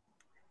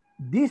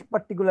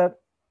particular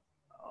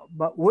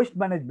waste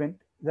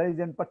management, there is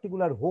a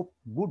particular hope,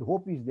 good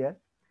hope is there.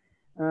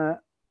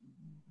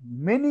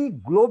 Many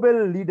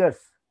global leaders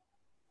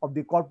of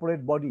the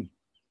corporate body,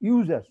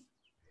 users,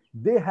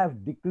 they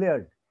have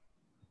declared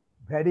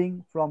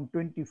varying from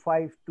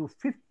 25 to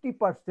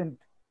 50%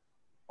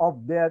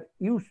 of their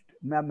used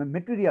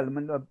material,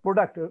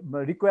 product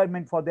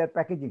requirement for their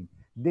packaging,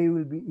 they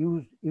will be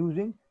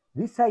using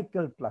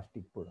recycled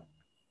plastic product.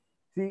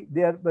 See,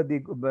 there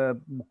the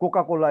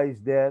Coca-Cola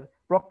is there,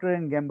 Procter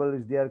and Gamble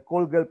is there,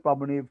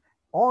 Colgate-Palmolive,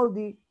 all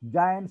the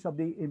giants of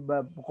the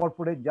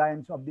corporate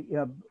giants of the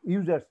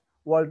users,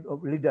 world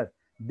leaders,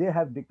 they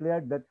have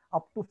declared that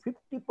up to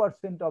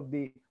 50% of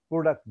the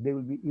product they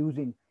will be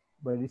using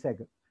by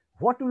recycle.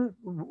 What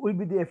will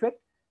be the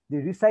effect? The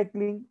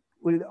recycling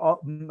will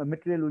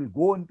material will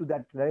go into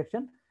that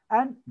direction,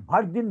 and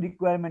virgin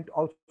requirement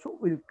also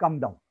will come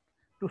down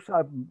to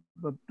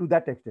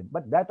that extent.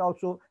 But that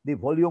also, the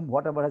volume,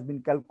 whatever has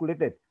been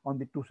calculated on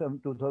the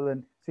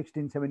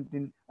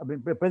 2016-17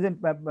 present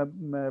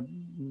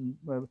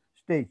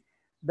stage,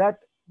 that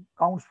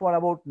counts for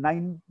about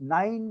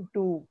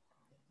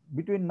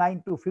between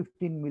 9 to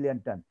 15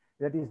 million ton.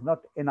 That is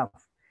not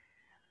enough.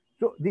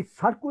 So the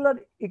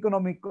circular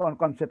economic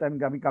concept, I'm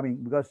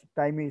coming because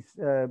time is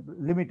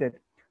limited.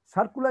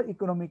 Circular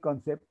economy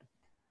concept,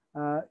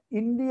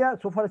 India,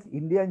 so far as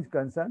India is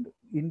concerned,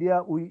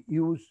 India, we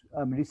use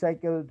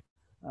recycled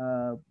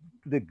to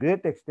the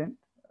great extent.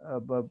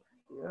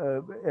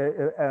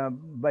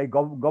 By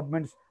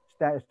government's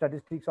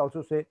statistics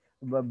also say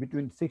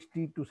between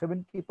 60 to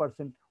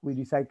 70% we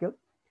recycle,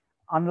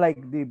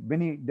 unlike the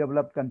many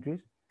developed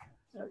countries.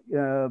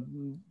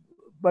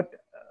 But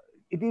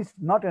it is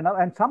not enough,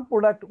 and some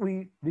product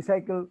we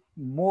recycle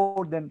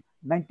more than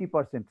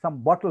 90%.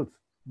 Some bottles,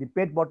 the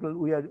PET bottle,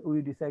 we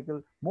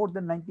recycle more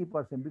than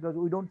 90%, because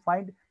we don't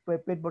find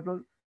PET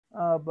bottle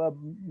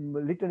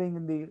littering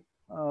in the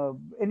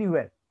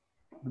anywhere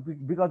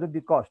because of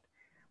the cost.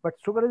 But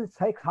circular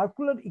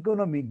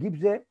economy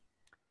gives a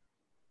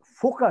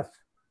focus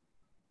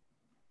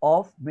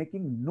of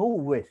making no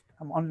waste,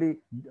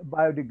 only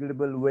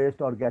biodegradable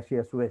waste or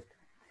gaseous waste.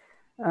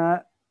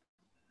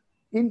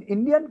 In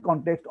Indian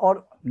context,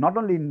 or not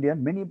only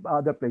Indian, many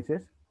other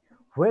places,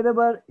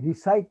 wherever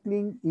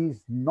recycling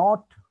is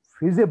not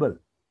feasible,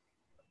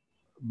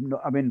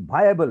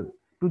 viable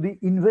to the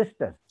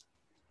investors,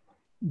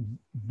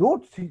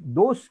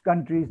 those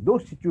countries,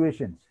 those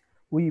situations,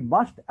 we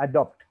must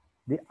adopt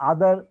the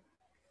other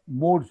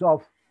modes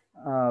of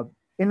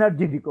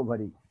energy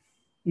recovery,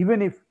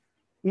 even if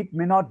it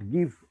may not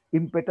give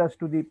impetus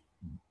to the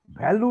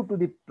value to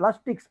the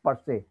plastics per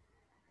se.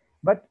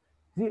 But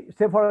See,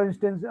 say for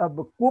instance,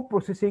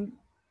 co-processing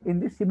in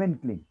the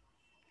cement kiln.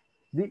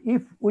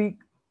 If we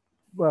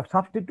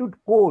substitute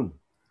coal,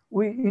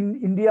 we in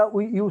India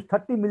we use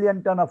 30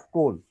 million ton of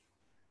coal.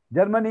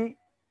 Germany,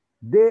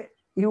 they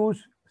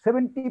use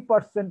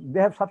 70%. They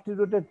have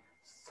substituted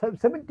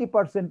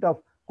 70%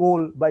 of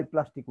coal by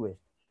plastic waste.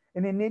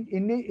 And in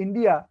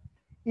India,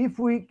 if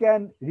we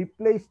can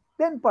replace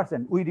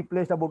 10%, we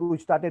replaced about. We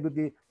started with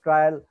the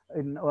trial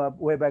in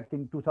way back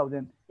in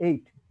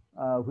 2008,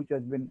 which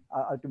has been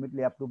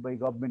ultimately approved by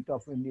government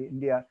of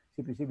India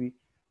CPCB.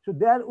 So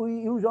there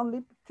we use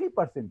only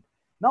 3%.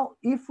 Now,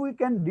 if we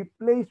can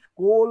replace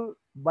coal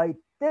by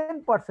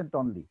 10%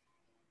 only,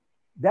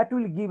 that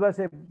will give us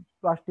a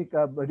plastic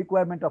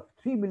requirement of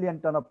 3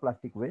 million ton of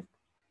plastic waste.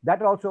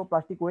 That also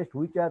plastic waste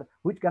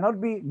which cannot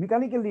be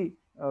mechanically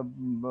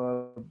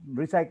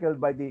recycled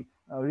by the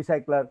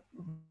recycler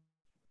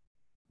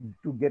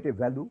to get a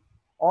value.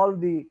 All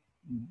the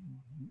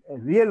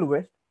real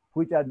waste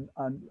which are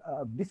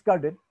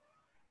discarded,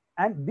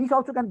 and these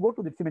also can go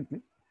to the cement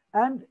mill.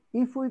 And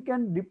if we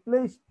can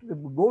replace,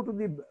 go to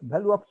the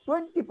value of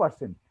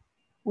 20%,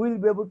 we will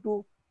be able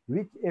to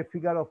reach a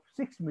figure of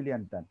 6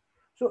 million ton.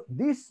 So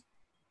this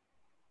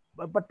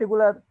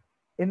particular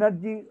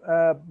energy,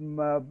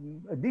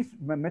 this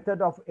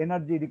method of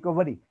energy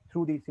recovery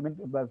through the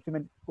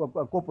cement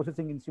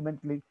co-processing in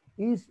cement kiln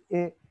is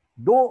a,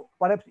 though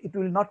perhaps it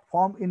will not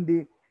form in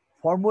the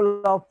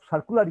formula of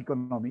circular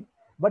economy,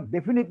 but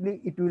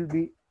definitely it will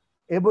be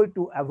able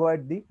to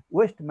avoid the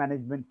waste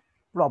management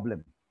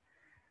problem.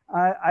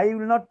 I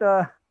will not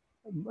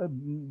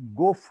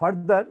go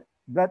further,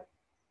 that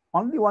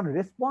only one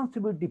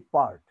responsibility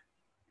part,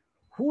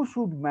 who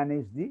should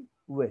manage the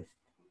waste?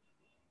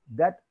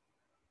 That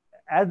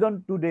as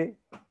on today,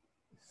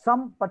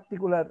 some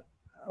particular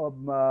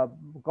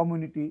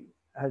community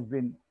has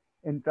been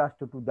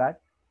entrusted to that.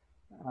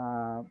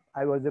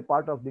 I was a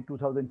part of the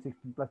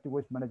 2016 Plastic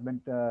Waste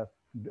Management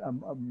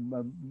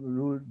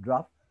Rule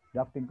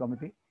drafting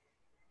committee.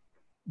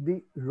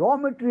 The raw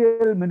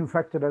material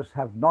manufacturers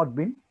have not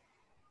been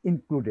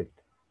included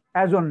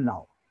as on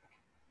now.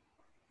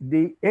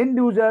 The end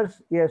users,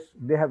 yes,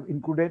 they have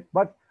included,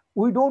 but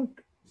we don't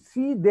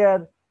see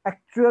their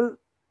actual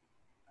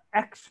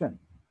action.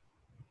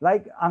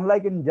 Like,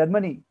 unlike in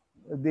Germany,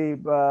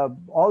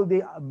 all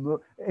the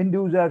end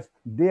users,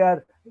 they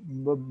are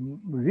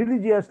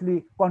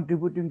religiously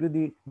contributing to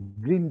the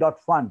Green Dot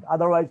Fund.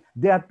 Otherwise,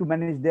 they have to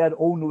manage their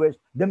own waste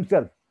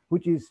themselves,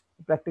 which is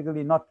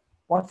practically not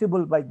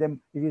possible by them.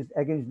 It is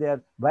against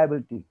their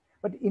viability.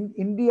 But in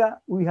India,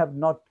 we have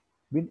not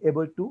been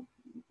able to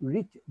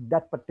reach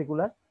that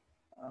particular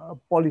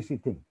policy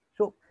thing.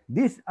 So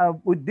this,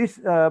 with this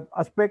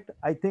aspect,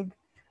 I think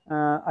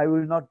I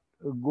will not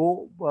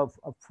go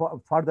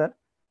further.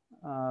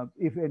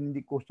 If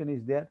any question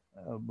is there,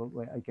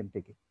 I can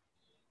take it.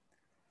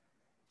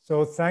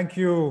 So thank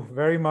you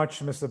very much,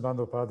 Mr.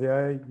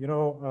 Bandyopadhyay. You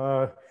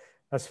know,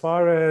 as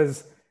far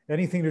as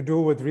anything to do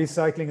with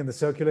recycling and the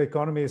circular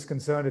economy is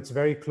concerned, it's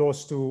very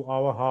close to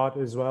our heart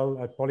as well.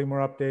 At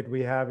Polymer Update,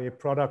 we have a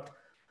product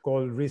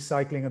called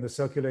Recycling and the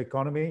Circular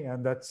Economy,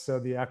 and that's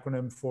the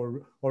acronym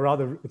for, or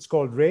rather, it's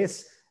called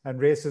RACE, and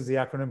RACE is the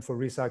acronym for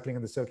Recycling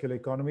and the Circular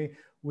Economy.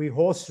 We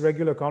host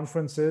regular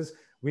conferences.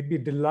 We'd be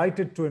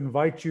delighted to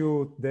invite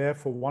you there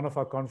for one of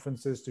our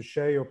conferences to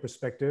share your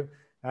perspective,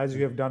 as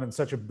you have done in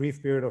such a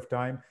brief period of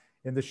time.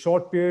 In the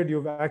short period,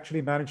 you've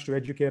actually managed to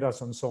educate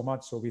us on so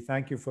much, so we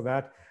thank you for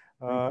that.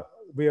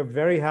 We are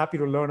very happy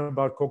to learn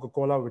about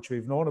Coca-Cola, which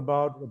we've known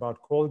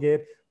about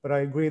Colgate, but I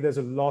agree there's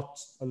a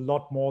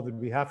lot more that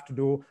we have to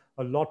do,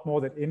 a lot more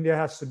that India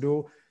has to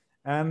do.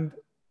 And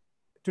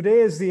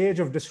today is the age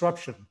of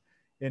disruption.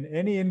 In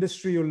any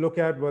industry you look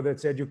at, whether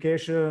it's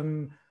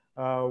education,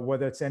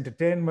 whether it's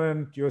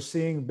entertainment, you're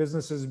seeing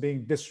businesses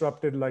being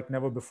disrupted like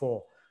never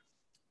before.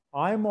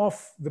 I'm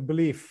of the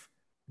belief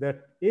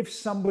that if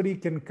somebody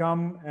can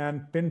come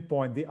and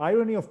pinpoint, the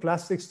irony of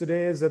plastics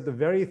today is that the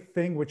very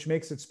thing which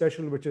makes it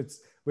special, which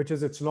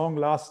is its long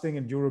lasting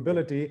and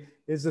durability,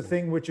 is the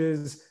thing which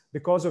is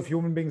because of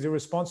human beings'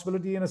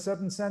 irresponsibility in a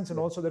certain sense, and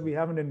also that we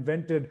haven't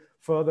invented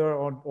further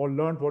or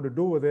learned what to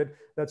do with it.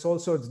 That's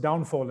also its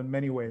downfall in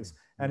many ways,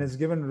 and has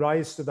given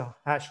rise to the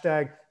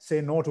hashtag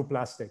say no to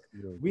plastic.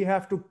 We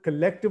have to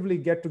collectively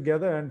get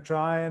together and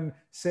try and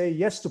say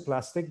yes to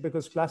plastic,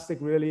 because plastic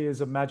really is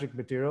a magic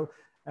material.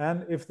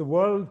 And if the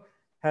world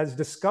has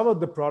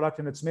discovered the product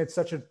and it's made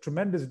such a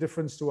tremendous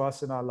difference to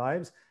us in our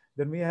lives,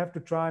 then we have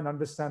to try and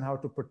understand how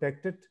to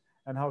protect it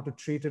and how to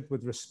treat it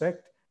with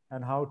respect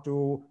and how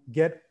to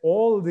get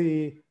all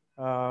the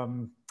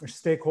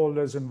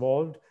stakeholders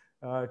involved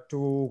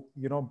to,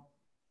 you know,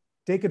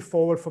 take it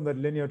forward from the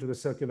linear to the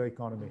circular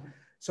economy.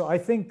 So I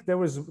think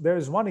there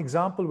is one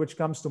example which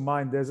comes to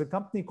mind. There's a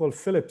company called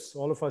Philips.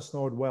 All of us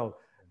know it well.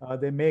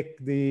 They make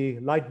the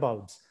light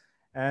bulbs.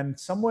 And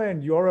somewhere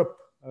in Europe,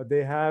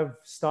 they have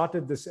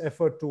started this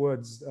effort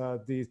towards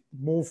the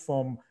move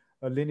from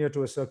a linear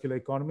to a circular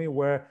economy,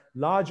 where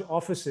large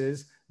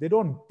offices, they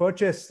don't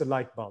purchase the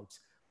light bulbs.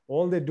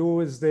 All they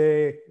do is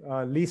they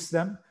lease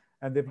them,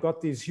 and they've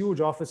got these huge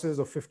offices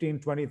of 15,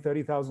 20,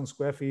 30,000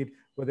 square feet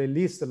where they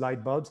lease the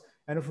light bulbs.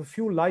 And if a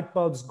few light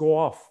bulbs go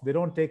off, they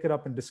don't take it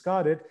up and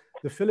discard it.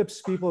 The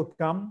Philips people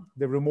come,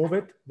 they remove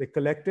it, they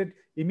collect it,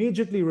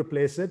 immediately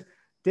replace it,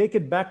 take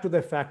it back to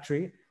their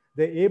factory.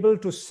 They're able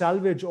to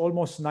salvage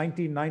almost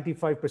 90,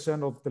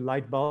 95% of the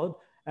light bulb,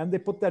 and they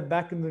put that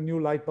back in the new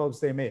light bulbs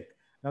they make.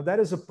 Now, that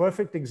is a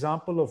perfect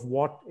example of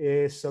what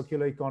a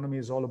circular economy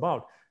is all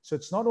about. So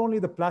it's not only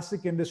the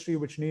plastic industry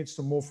which needs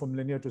to move from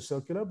linear to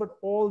circular, but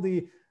all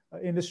the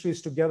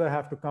industries together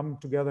have to come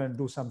together and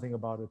do something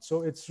about it.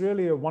 So it's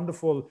really a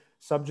wonderful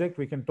subject.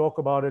 We can talk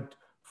about it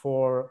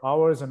for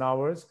hours and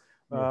hours.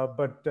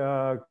 But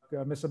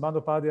Mr.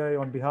 Bandyopadhyay,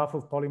 on behalf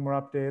of Polymer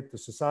Update, the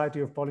Society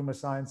of Polymer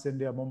Science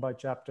India, Mumbai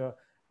chapter,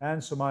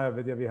 and Sumaya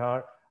Vidya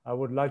Vihar, I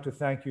would like to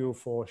thank you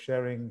for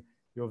sharing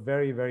your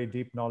very, very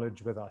deep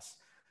knowledge with us.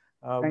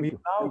 We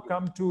now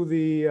come to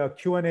the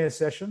Q&A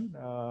session,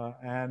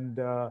 and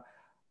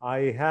I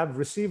have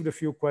received a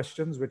few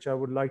questions which I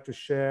would like to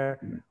share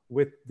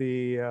with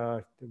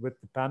the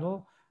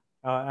panel,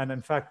 and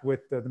in fact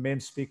with the main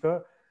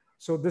speaker.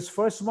 So this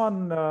first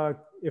one,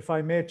 if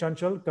I may,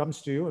 Chanchal,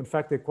 comes to you. In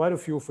fact, there are quite a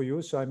few for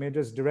you, so I may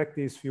just direct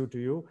these few to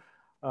you.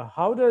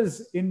 How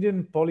does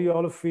Indian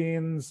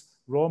polyolefins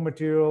raw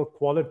material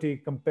quality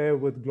compare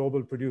with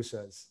global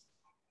producers?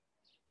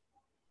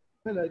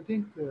 Well, I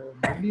think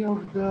many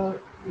of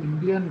the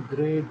Indian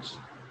grades,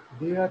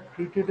 they are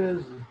treated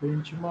as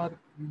benchmark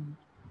in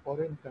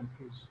foreign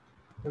countries.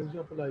 For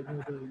example, I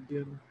know the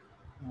Indian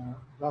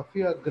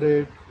raffia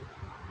grade,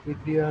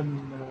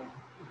 Indian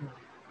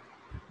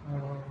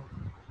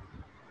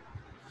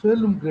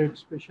film grade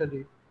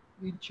especially.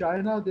 In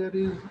China,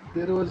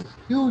 there was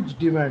huge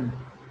demand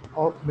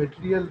of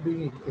material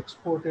being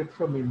exported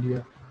from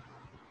India.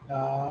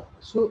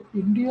 So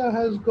India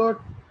has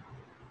got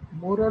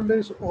more or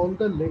less all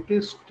the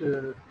latest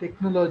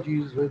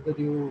technologies, whether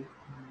you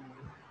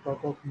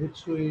talk of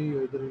Mitsui,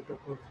 whether you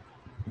talk of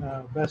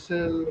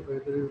Vessel,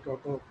 whether you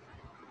talk of,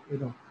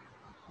 you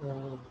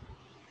know,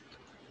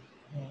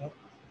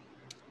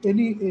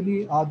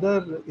 any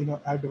other,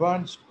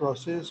 advanced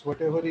process,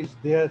 whatever is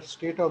there,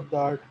 state of the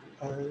art,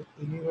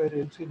 anywhere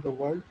else in the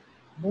world,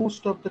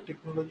 most of the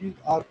technologies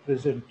are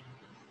present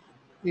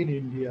in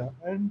India,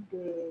 and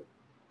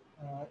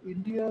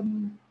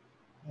Indian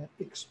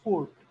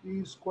export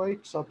is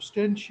quite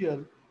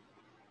substantial,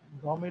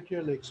 raw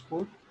material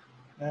export,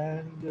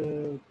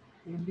 and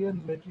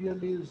Indian material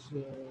is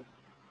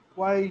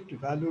quite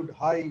valued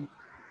high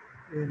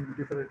in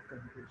different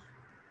countries.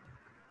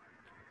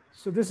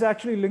 So this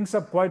actually links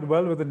up quite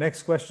well with the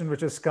next question,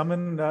 which has come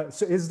in.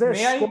 So is there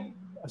scope?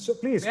 So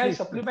please, may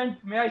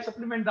I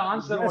supplement the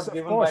answer yes,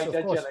 given by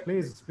Chanchal?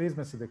 Please,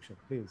 Mr. Dixit,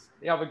 please.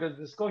 Yeah, because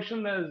this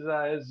question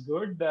is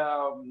good.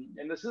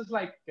 And this is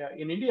like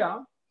in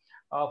India,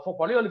 for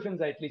polyolefins,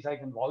 at least I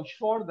can vouch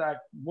for that.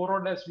 More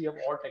or less, we have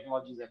all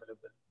technologies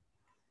available.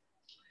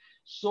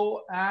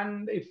 So,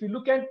 and if you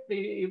look at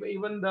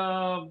even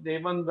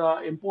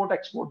the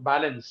import-export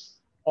balance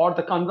or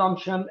the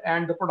consumption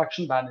and the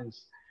production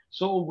balance,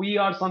 so we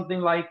are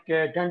something like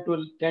 10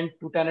 to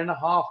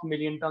 10.5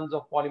 million tons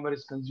of polymer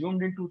is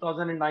consumed in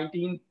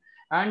 2019,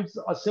 and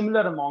a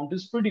similar amount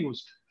is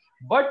produced.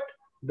 But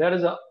there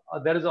is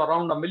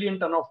around 1 million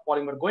ton of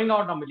polymer going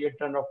out, 1 million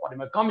ton of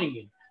polymer coming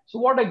in. So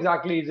what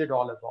exactly is it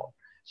all about?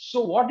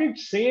 So what it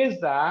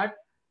says that,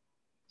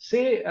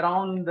 say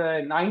around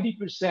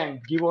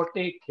 90%, give or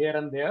take here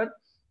and there,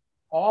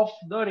 of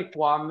the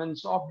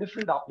requirements of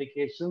different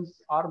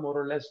applications are more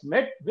or less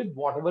met with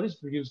whatever is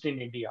produced in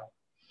India.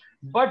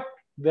 But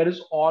there is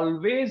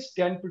always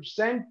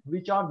 10%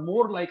 which are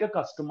more like a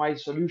customized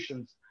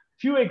solutions.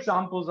 Few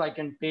examples I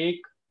can take,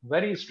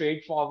 very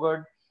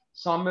straightforward.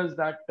 Some is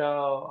that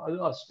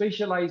a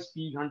specialized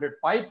P100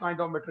 pipe kind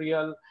of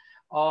material,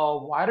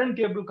 wire and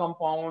cable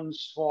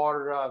compounds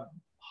for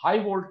high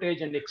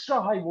voltage and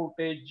extra high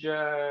voltage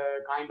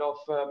kind of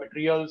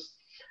materials.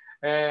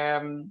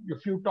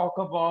 If you talk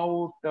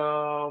about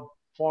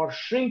for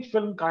shrink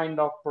film kind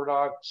of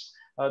products,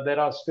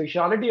 there are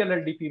specialty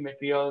LLDP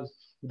materials,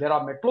 there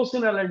are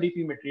metlocin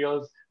LLDP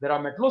materials, there are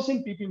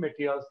metlocin PP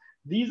materials.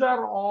 These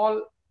are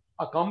all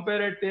a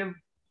comparative,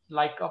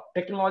 like a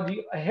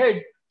technology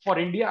ahead for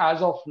India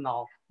as of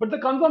now. But the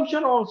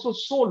consumption also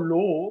so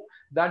low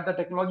that the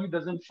technology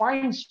doesn't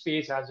find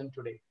space as in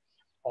today.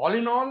 All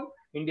in all,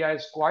 India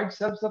is quite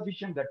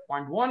self-sufficient at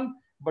point one,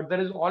 but there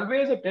is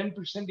always a 10%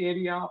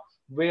 area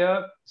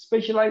where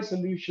specialized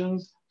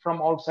solutions from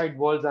outside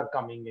worlds are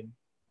coming in.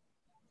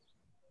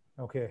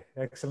 Okay,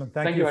 excellent.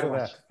 Thank you for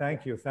that.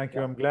 Thank you.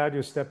 Yeah. I'm glad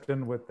you stepped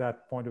in with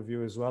that point of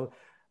view as well.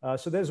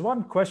 So there's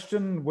one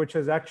question which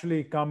has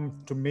actually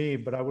come to me,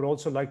 but I would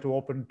also like to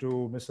open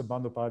to Mr.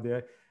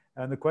 Bandyopadhyay.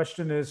 And the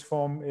question is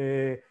from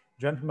a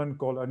gentleman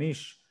called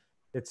Anish.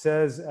 It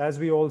says, as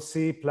we all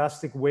see,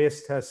 plastic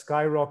waste has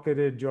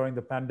skyrocketed during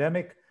the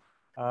pandemic.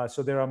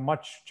 So there are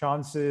much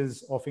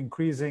chances of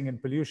increasing in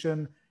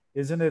pollution.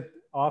 Isn't it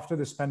after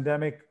this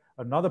pandemic,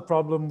 another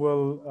problem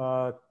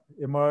will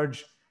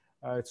emerge?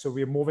 So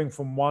we're moving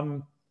from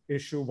one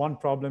issue, one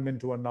problem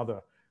into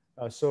another.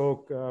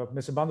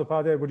 Mr.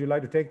 Bandyopadhyay, would you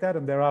like to take that?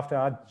 And thereafter,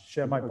 I'd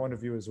share my point of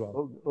view as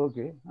well.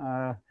 Okay.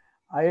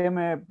 I am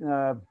a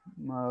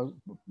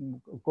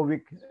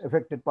COVID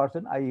affected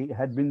person. I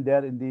had been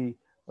there in the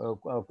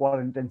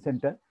quarantine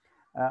center.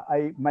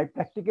 My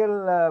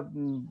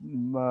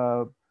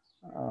practical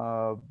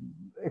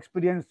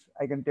experience,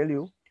 I can tell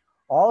you,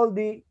 all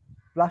the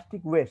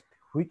plastic waste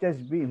which is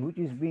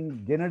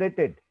being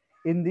generated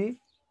in the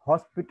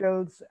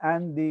hospitals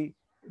and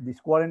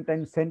this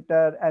quarantine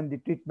center and the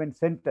treatment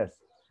centers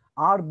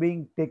are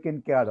being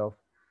taken care of.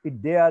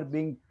 They are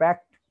being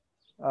packed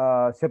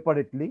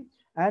separately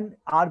and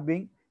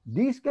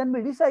these can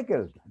be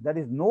recycled. There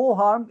is no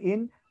harm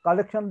in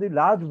collection of the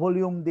large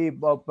volume, the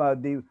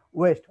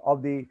waste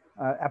of the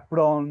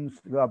aprons,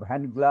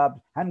 hand gloves.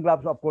 Hand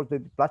gloves, of course, the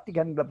plastic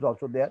hand gloves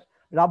also there.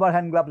 Rubber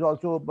hand gloves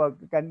also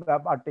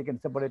are taken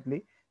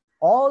separately.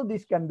 All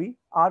these can be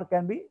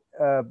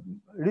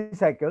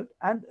recycled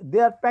and they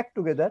are packed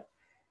together.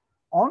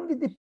 Only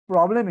the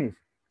problem is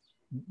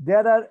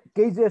there are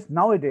cases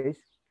nowadays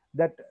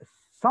that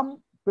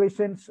some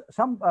patients,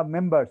 some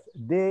members,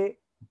 they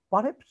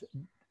perhaps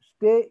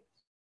stay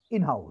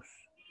in-house,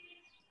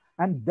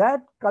 and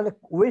that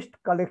waste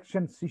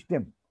collection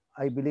system,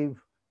 I believe,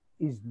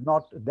 is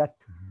not that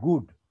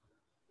good.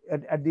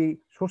 At the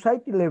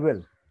society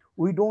level,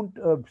 we don't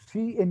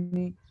see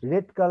any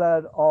red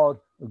color or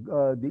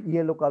the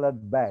yellow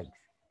colored bags.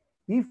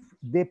 If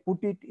they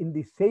put it in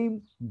the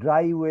same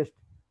dry waste,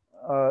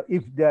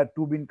 if they are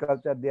tubing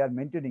culture they are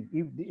maintaining,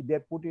 if they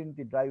put in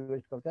the dry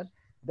waste culture,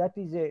 that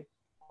is a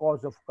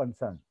cause of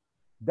concern.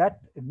 That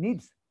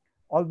needs,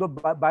 although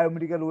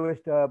biomedical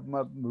waste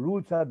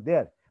rules are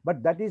there,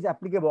 but that is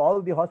applicable.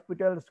 All the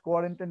hospitals,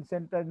 quarantine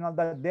centers, and all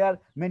that, they are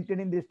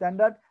maintaining the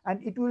standard,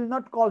 and it will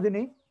not cause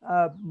any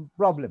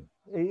problem.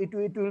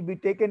 It will be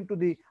taken to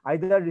the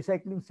either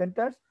recycling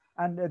centers,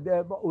 and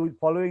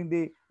following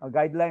the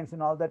guidelines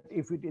and all that.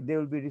 If they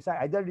will be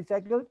either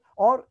recycled,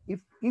 or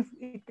if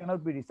it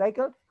cannot be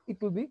recycled,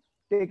 it will be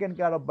taken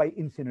care of by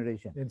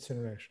incineration.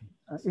 Incineration.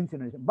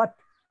 But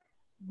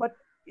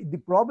the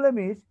problem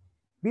is,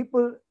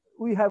 people,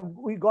 we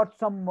got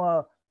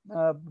some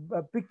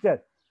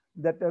picture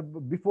that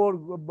before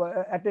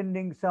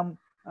attending some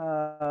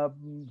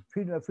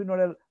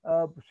funeral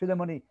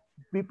ceremony,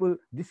 people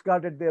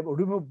discarded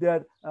removed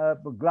their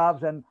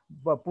gloves and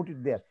put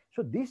it there.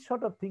 So this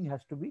sort of thing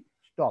has to be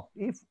stopped.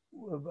 If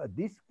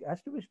this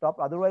has to be stopped,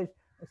 otherwise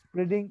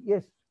spreading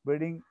is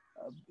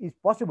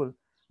possible,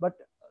 but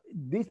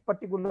this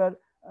particular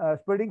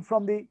spreading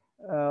from the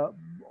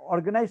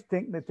organized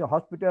thing, that's a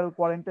hospital,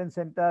 quarantine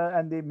center,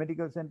 and the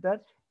medical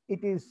center,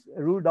 it is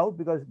ruled out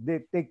because they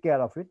take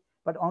care of it.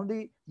 But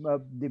only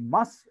the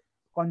mass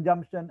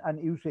consumption and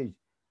usage,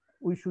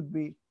 we should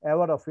be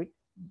aware of it.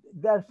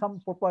 There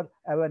some proper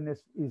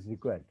awareness is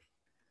required.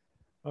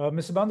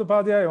 Mr.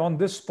 Bandyopadhyay, on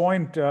this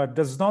point,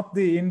 does not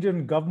the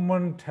Indian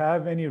government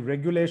have any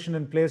regulation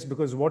in place?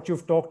 Because what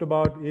you've talked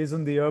about is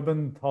in the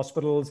urban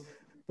hospitals,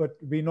 but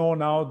we know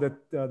now that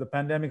the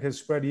pandemic has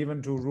spread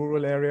even to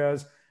rural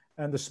areas.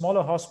 And the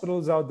smaller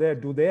hospitals out there,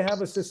 do they have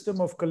a system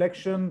of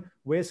collection,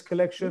 waste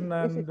collection?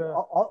 And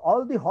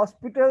all the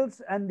hospitals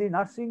and the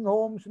nursing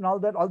homes and all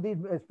that,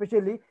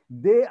 especially,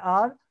 they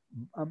are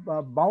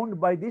bound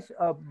by this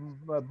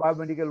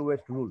biomedical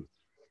waste rule.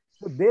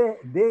 So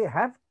they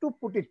have to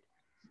put it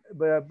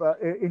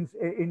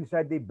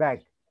inside the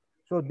bag.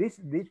 So this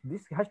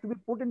has to be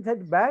put inside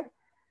the bag,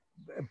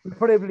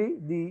 preferably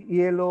the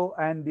yellow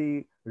and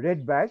the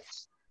red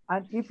bags.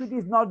 And if it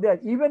is not there,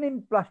 even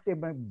in plastic,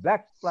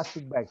 black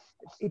plastic bag,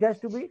 it has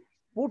to be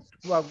put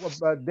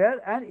there,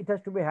 and it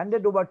has to be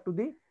handed over to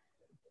the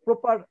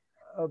proper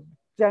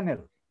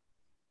channel.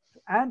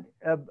 And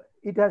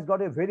it has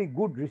got a very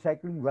good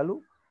recycling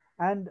value.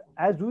 And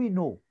as we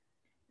know,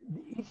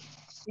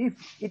 if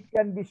it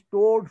can be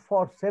stored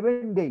for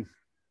 7 days,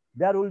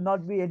 there will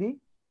not be any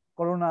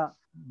corona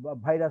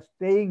virus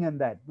staying in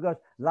that, because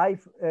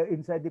life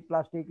inside the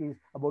plastic is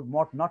about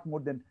not more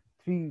than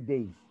 3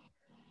 days.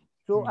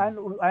 So and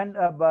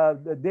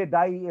they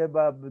die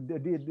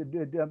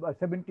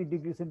 70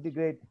 degrees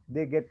centigrade,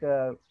 they get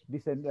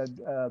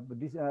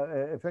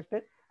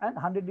affected, and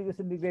 100 degrees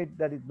centigrade,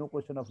 there is no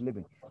question of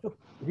living. So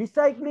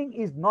recycling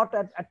is not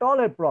at all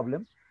a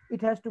problem.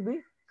 It has to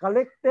be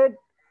collected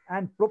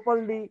and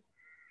properly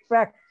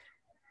packed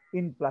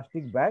in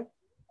plastic bag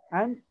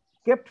and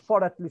kept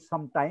for at least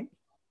some time,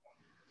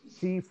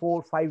 3,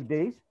 4, 5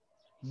 days,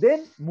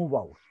 then move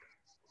out.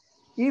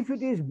 If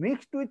it is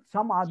mixed with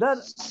some other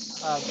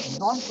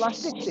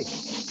non-plastic thing,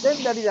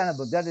 then that is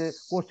another. That is a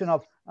question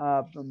of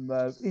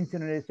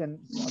incineration.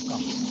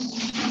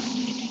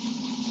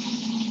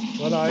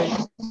 Well, I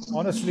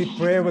honestly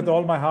pray with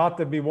all my heart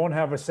that we won't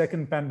have a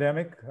second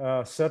pandemic.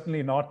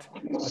 Certainly not.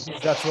 At least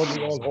that's what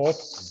we all hope.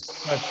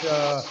 But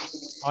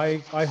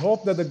I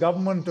hope that the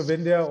government of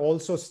India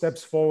also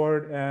steps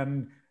forward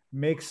and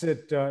makes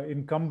it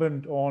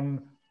incumbent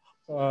on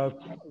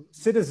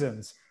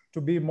citizens to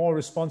be more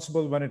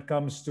responsible when it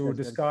comes to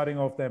discarding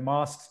of their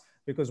masks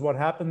because what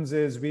happens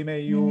is we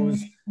may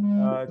use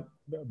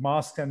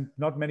masks, and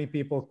not many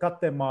people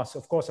cut their masks.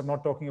 Of course, I'm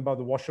not talking about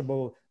the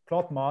washable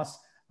cloth mask.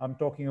 I'm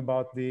talking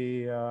about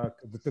the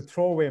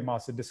throwaway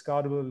mask, the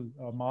discardable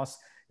mask.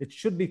 It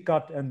should be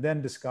cut and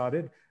then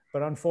discarded.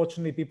 But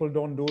unfortunately, people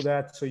don't do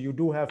that. So you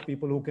do have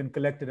people who can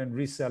collect it and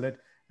resell it.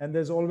 And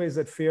there's always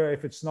that fear,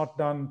 if it's not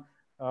done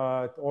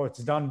or it's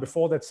done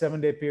before that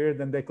 7-day period,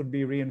 then there could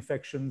be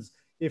reinfections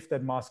if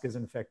that mask is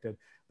infected.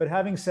 But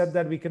having said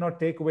that, we cannot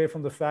take away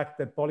from the fact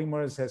that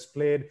Polymers has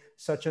played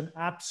such an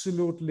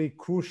absolutely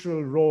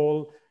crucial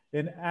role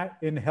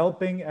in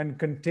helping and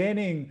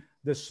containing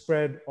the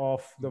spread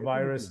of the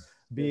virus,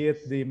 be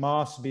it the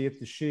mask, be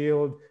it the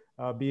shield,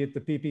 be it the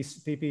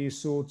PPE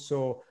suit.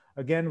 So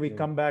again, we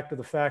come back to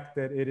the fact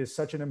that it is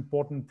such an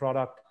important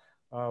product,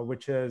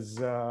 which has,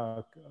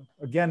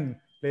 again,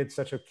 played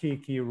such a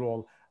key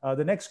role.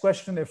 The next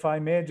question, if I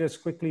may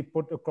just quickly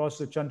put across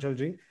to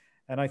Chanchalji,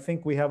 and I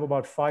think we have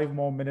about 5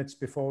 more minutes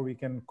before we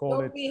can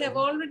call it. We have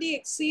already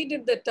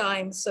exceeded the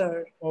time,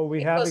 sir. Oh,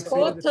 we have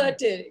exceeded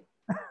 4:30.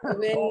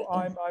 Oh,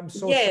 I'm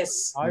so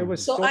yes.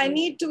 sorry. I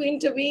need to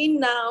intervene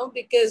now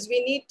because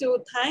we need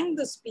to thank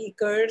the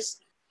speakers,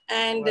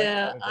 and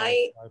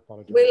I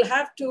will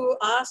have to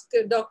ask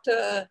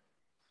Dr.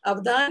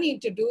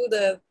 Avdani to do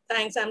the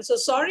thanks. I'm so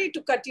sorry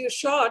to cut you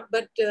short,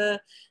 but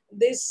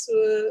this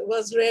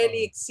was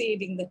really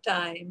exceeding the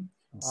time.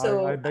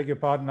 So I beg your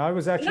pardon. I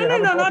was actually no,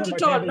 not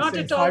at all, not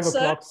at all,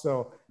 sir.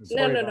 So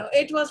no.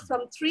 It was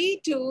from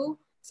 3 to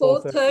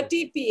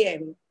 4:30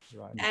 p.m.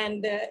 Right.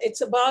 And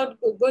it's about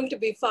going to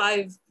be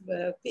 5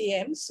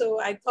 p.m.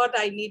 So I thought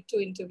I need to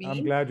intervene.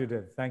 I'm glad you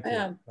did. Thank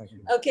you. Thank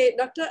you. Okay,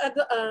 Dr.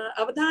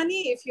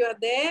 Avdani, if you are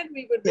there,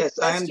 we would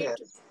request I am you there.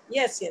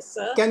 Yes,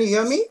 sir. Can you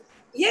hear me?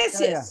 Yes,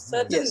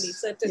 certainly.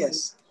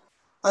 Yes.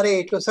 Array,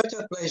 it was such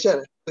a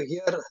pleasure to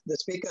hear the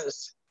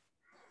speakers.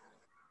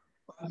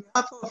 On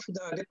behalf of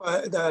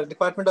the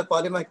Department of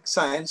Polymer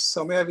Science,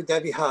 Somaya Vidya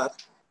Vihar,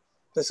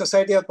 the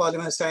Society of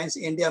Polymer Science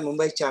India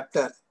Mumbai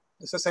chapter,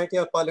 the Society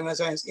of Polymer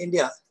Science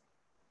India,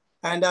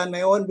 and on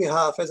my own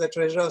behalf as a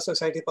treasurer of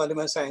Society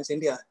Polymer Science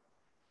India,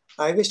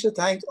 I wish to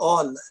thank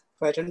all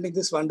for attending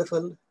this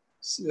wonderful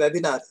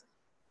webinar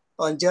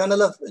on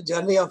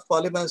Journey of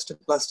Polymers to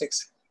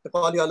Plastics, the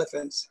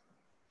Polyolefins.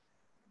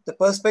 The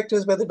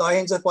perspectives by the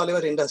doyens of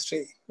polymer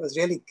industry was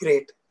really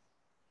great.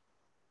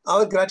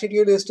 Our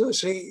gratitude is to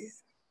Sri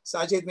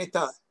Sajid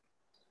Mehta,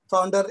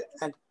 founder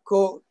and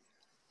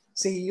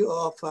co-CEO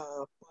of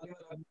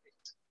Polymer.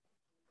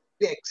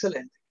 Very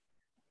excellent.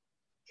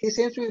 He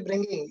seems to be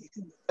bringing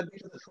the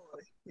subject to the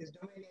fore. His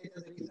domain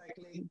areas are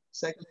recycling,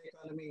 circular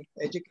economy,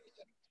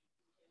 education,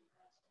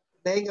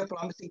 laying a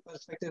promising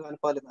perspective on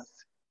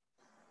polymers.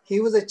 He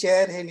was the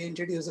chair and he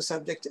introduced the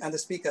subject and the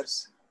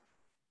speakers.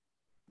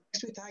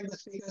 Next, we thank the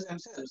speakers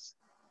themselves.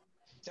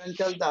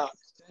 Chanchal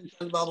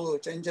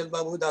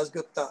Babu Das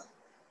Gupta,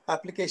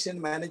 Application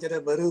Manager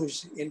of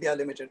Baruch, India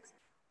Limited.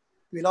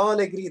 We'll all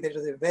agree that it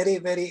was a very,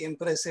 very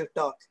impressive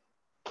talk.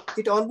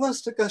 It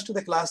almost took us to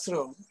the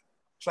classroom,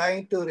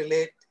 trying to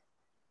relate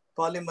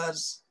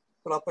polymers,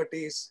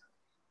 properties,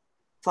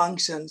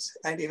 functions,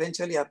 and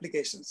eventually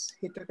applications.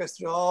 He took us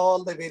through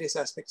all the various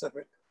aspects of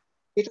it.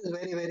 It was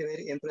very, very,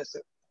 very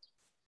impressive.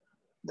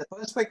 The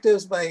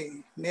perspectives by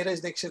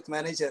Neeraj Dixit,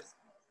 manager,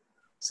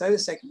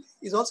 service tech,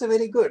 is also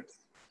very good.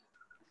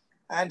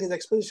 And his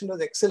exposition was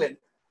excellent.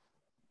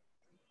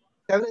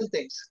 Several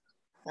things,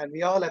 and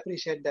we all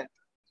appreciate that.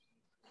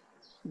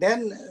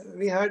 Then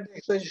we heard the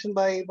exposition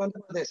by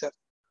Bandhapadhyay sir.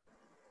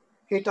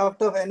 He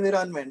talked of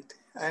environment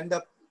and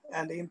the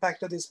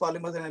impact of these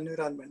polymers on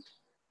environment.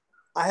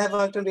 I have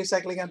worked on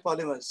recycling and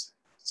polymers,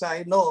 so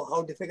I know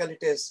how difficult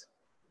it is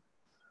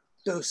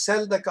to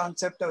sell the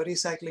concept of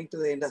recycling to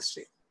the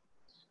industry.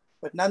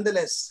 But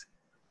nonetheless,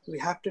 we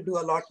have to do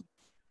a lot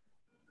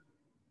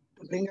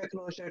to bring a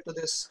closure to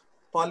this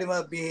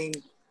polymer being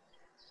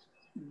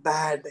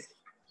bad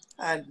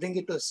and bring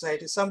it to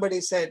society.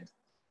 Somebody said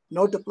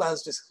no to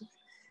plastics.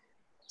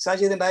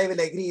 Sajid and I will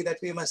agree that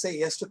we must say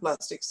yes to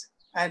plastics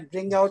and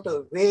bring out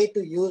a way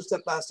to use the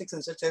plastics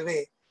in such a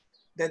way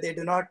that they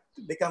do not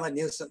become a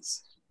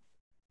nuisance.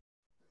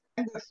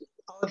 And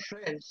our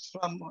friends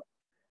from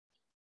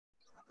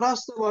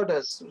across the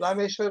borders,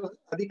 Rameshwar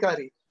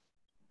Adhikari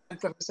and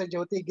Professor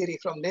Jyoti Giri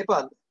from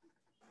Nepal,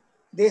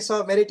 they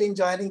saw merit in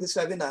joining this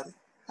webinar.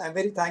 I'm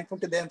very thankful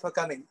to them for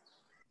coming.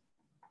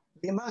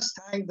 We must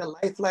thank the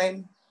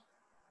lifeline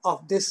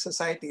of this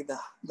society, the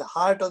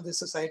heart of this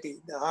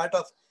society, the heart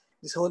of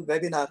this whole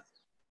webinar.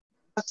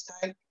 We must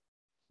thank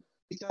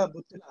Isha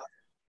Butula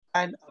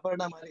and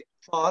Aparna Malik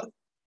for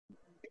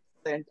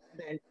the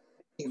entire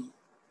team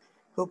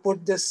who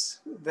put this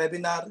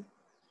webinar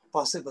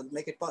possible,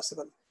 make it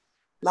possible.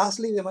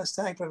 Lastly, we must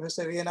thank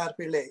Professor V.N.R.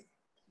 Pillai,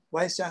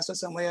 Vice Chancellor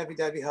Somaya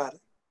Vidya Vihar,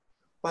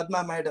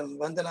 Padma Madam,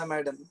 Vandana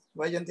Madam,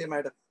 Vajanti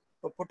Madam,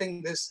 for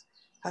putting this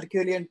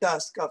Herculean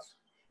task of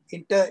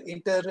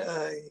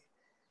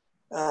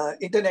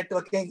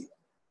internetworking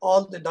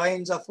all the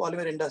doyens of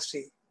polymer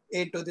industry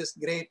into this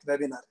great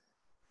webinar.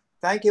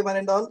 Thank you one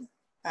and all,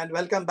 and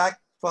welcome back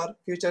for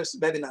future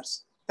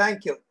webinars.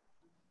 Thank you.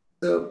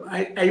 So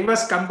I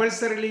was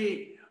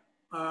compulsorily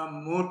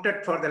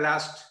muted for the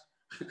last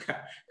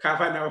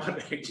half an hour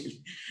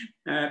actually.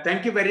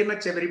 Thank you very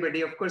much,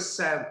 everybody. Of course,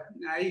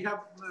 I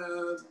have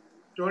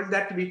told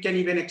that we can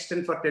even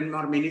extend for 10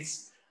 more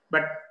minutes,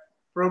 but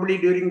probably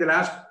during the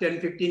last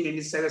 10-15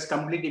 minutes, I was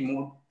completely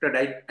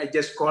muted. I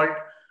just called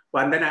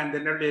Vandana and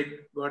then only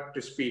got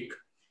to speak.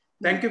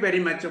 Thank you very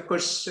much. Of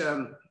course,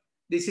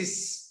 this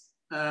is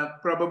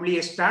probably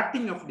a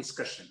starting of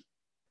discussion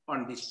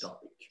on this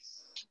topic.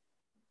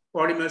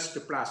 Polymers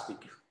to plastic.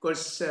 Of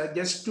course,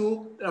 just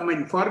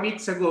 4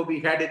 weeks ago, we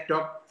had a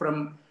talk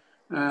from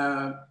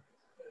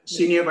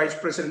Senior Vice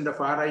President of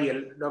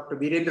RIL, Dr.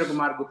 Virendra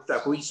Kumar Gupta,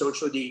 who is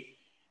also the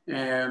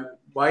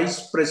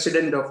Vice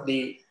President of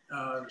the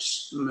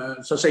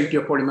Society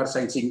of Polymer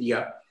Science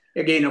India,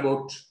 again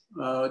about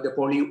the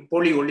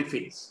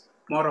polyolefins,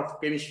 more of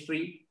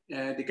chemistry,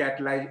 the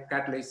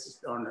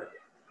catalysis on it.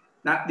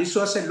 Now, this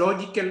was a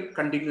logical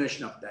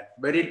continuation of that,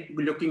 very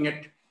looking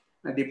at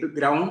the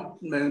ground,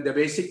 the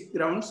basic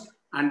grounds,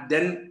 and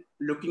then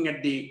looking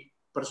at the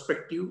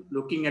perspective,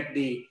 looking at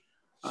the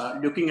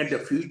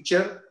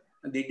future,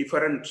 the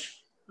different,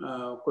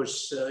 of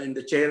course, in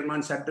the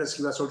chairman's address,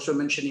 he was also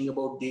mentioning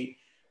about the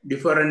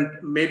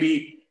different,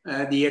 maybe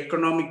the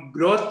economic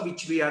growth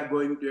which we are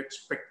going to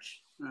expect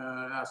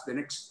as the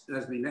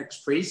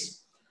next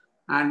phase.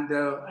 And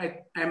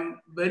I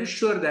am very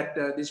sure that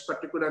this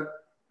particular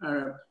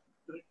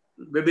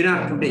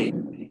webinar today,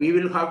 we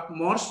will have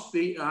more,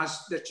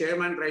 as the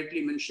chairman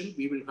rightly mentioned,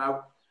 we will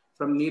have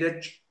from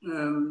Neeraj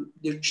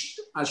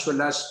as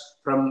well as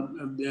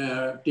from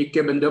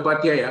T.K.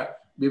 Bandyopadhyaya,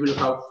 we will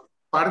have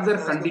further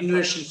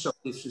continuations of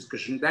this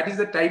discussion. That is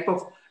the type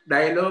of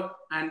dialogue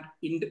and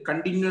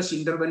continuous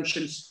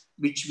interventions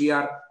which we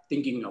are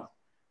thinking of.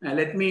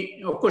 Let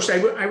me, of course,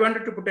 I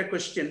wanted to put a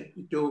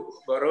question to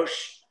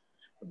Borosh.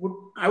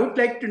 I would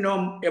like to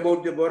know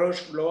about the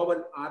Borosh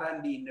Global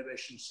R&D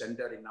Innovation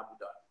Center in Abu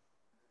Dhabi.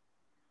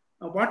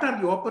 What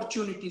are the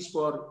opportunities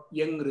for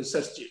young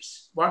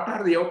researchers? What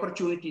are the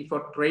opportunities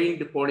for trained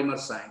polymer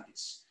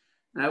scientists?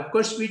 Of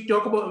course, we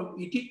talk about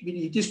it.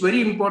 It is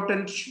very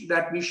important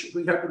that we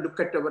have to look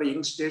at our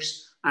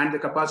youngsters and the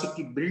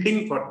capacity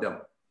building for them.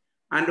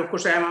 And of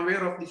course, I am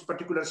aware of this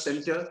particular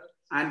center,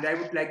 and I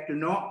would like to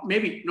know,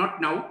 maybe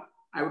not now,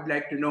 I would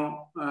like to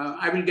know,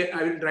 I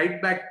will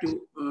write back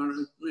to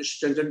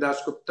Mr. Chandan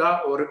Das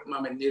Gupta or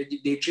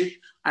Neeraj Dixit.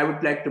 I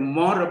would like to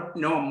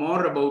know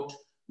more about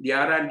the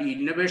R&D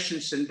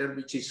Innovation Center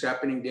which is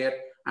happening there,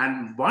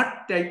 and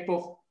what type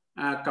of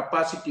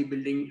capacity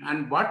building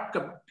and what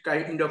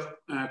kind of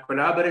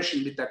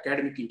collaboration with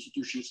academic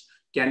institutions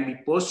can be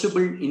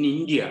possible in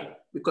India,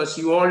 because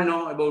you all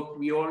know about,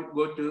 we all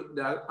go to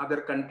the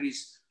other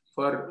countries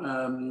for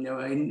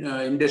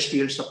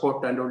industrial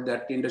support and all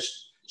that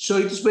industry. So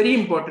it is very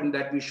important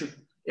that we should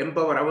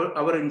empower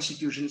our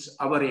institutions,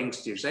 our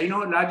youngsters. I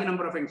know a large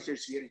number of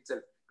youngsters here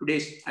itself,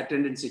 today's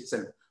attendance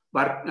itself,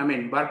 worked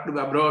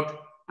abroad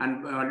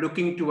and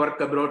looking to work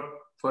abroad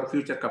for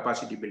future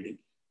capacity building.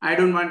 I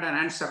don't want an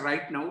answer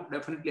right now.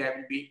 Definitely, I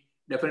will be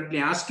definitely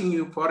asking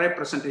you for a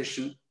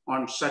presentation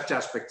on such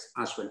aspects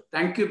as well.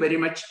 Thank you very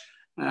much.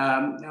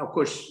 Of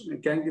course,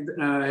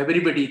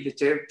 everybody, the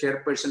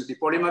chairperson, the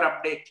polymer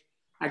update.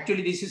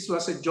 Actually, this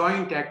was a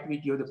joint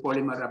activity of the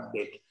polymer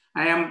update.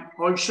 I am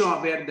also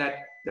aware that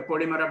the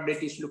polymer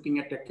update is looking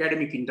at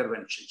academic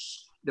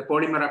interventions. The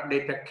Polymer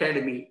Update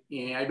Academy,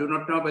 I do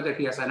not know whether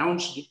he has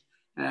announced it.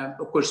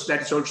 Of course,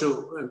 that is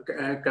also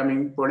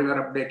coming,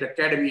 Polymer Update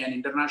Academy, an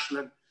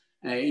international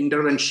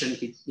intervention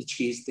which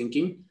he is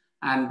thinking.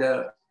 And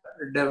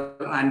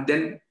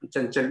then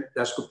Chanchal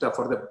Dasgupta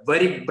for the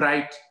very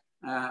bright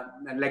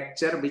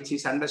lecture, which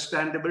is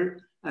understandable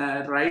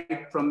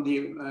right from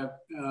the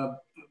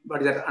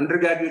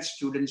undergraduate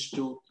students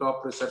to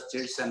top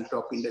researchers and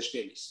top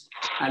industrialists.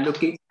 And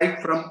looking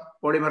right from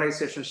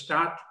polymerization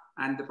start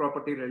and the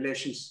property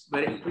relations,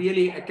 very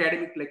really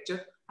academic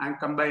lecture, and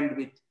combined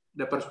with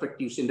the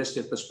perspectives,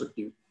 industrial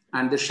perspective,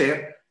 and the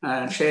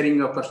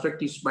sharing of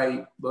perspectives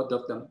by both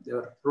of them. They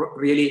were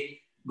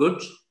really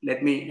good.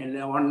 Let me,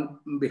 on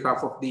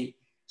behalf of the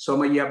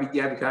Somaiya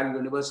Vidya Vihar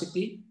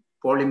University,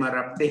 Polymer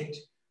Update,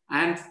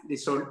 and the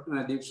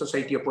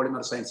Society of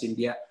Polymer Science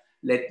India,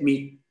 let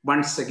me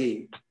once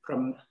again,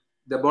 from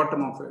the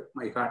bottom of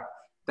my heart,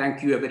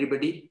 thank you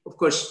everybody. Of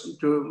course,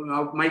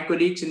 to my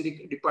colleagues in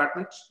the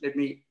department, let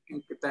me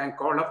thank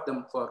all of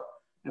them for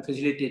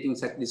facilitating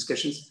such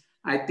discussions.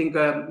 I think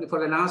for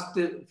the last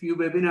few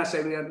webinars,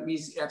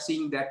 we are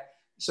seeing that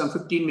some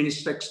 15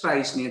 minutes extra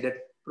is needed,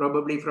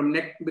 probably from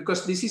next,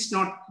 because this is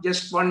not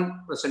just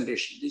one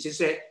presentation. This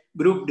is a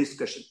group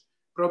discussion.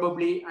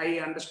 Probably I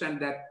understand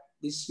that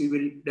this we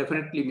will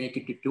definitely make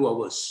it to 2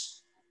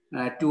 hours.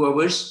 2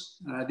 hours,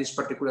 this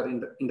particular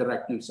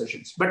interactive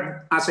sessions.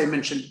 But as I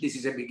mentioned, this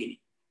is a beginning.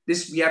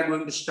 We are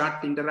going to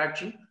start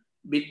interaction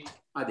with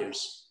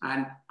others.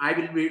 And I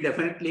will be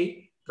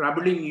definitely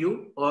troubling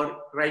you or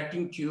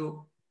writing to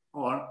you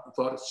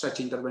for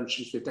such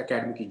interventions with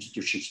academic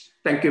institutions.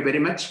 Thank you very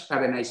much.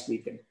 Have a nice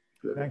weekend.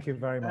 Thank you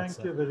very much.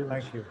 Thank you very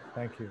much. Thank you.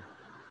 Thank you.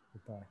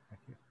 Goodbye.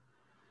 Thank you.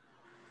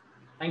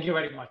 Thank you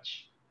very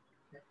much.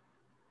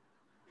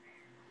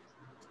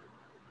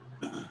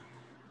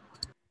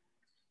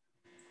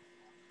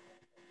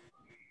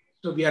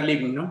 So we are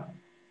leaving, no?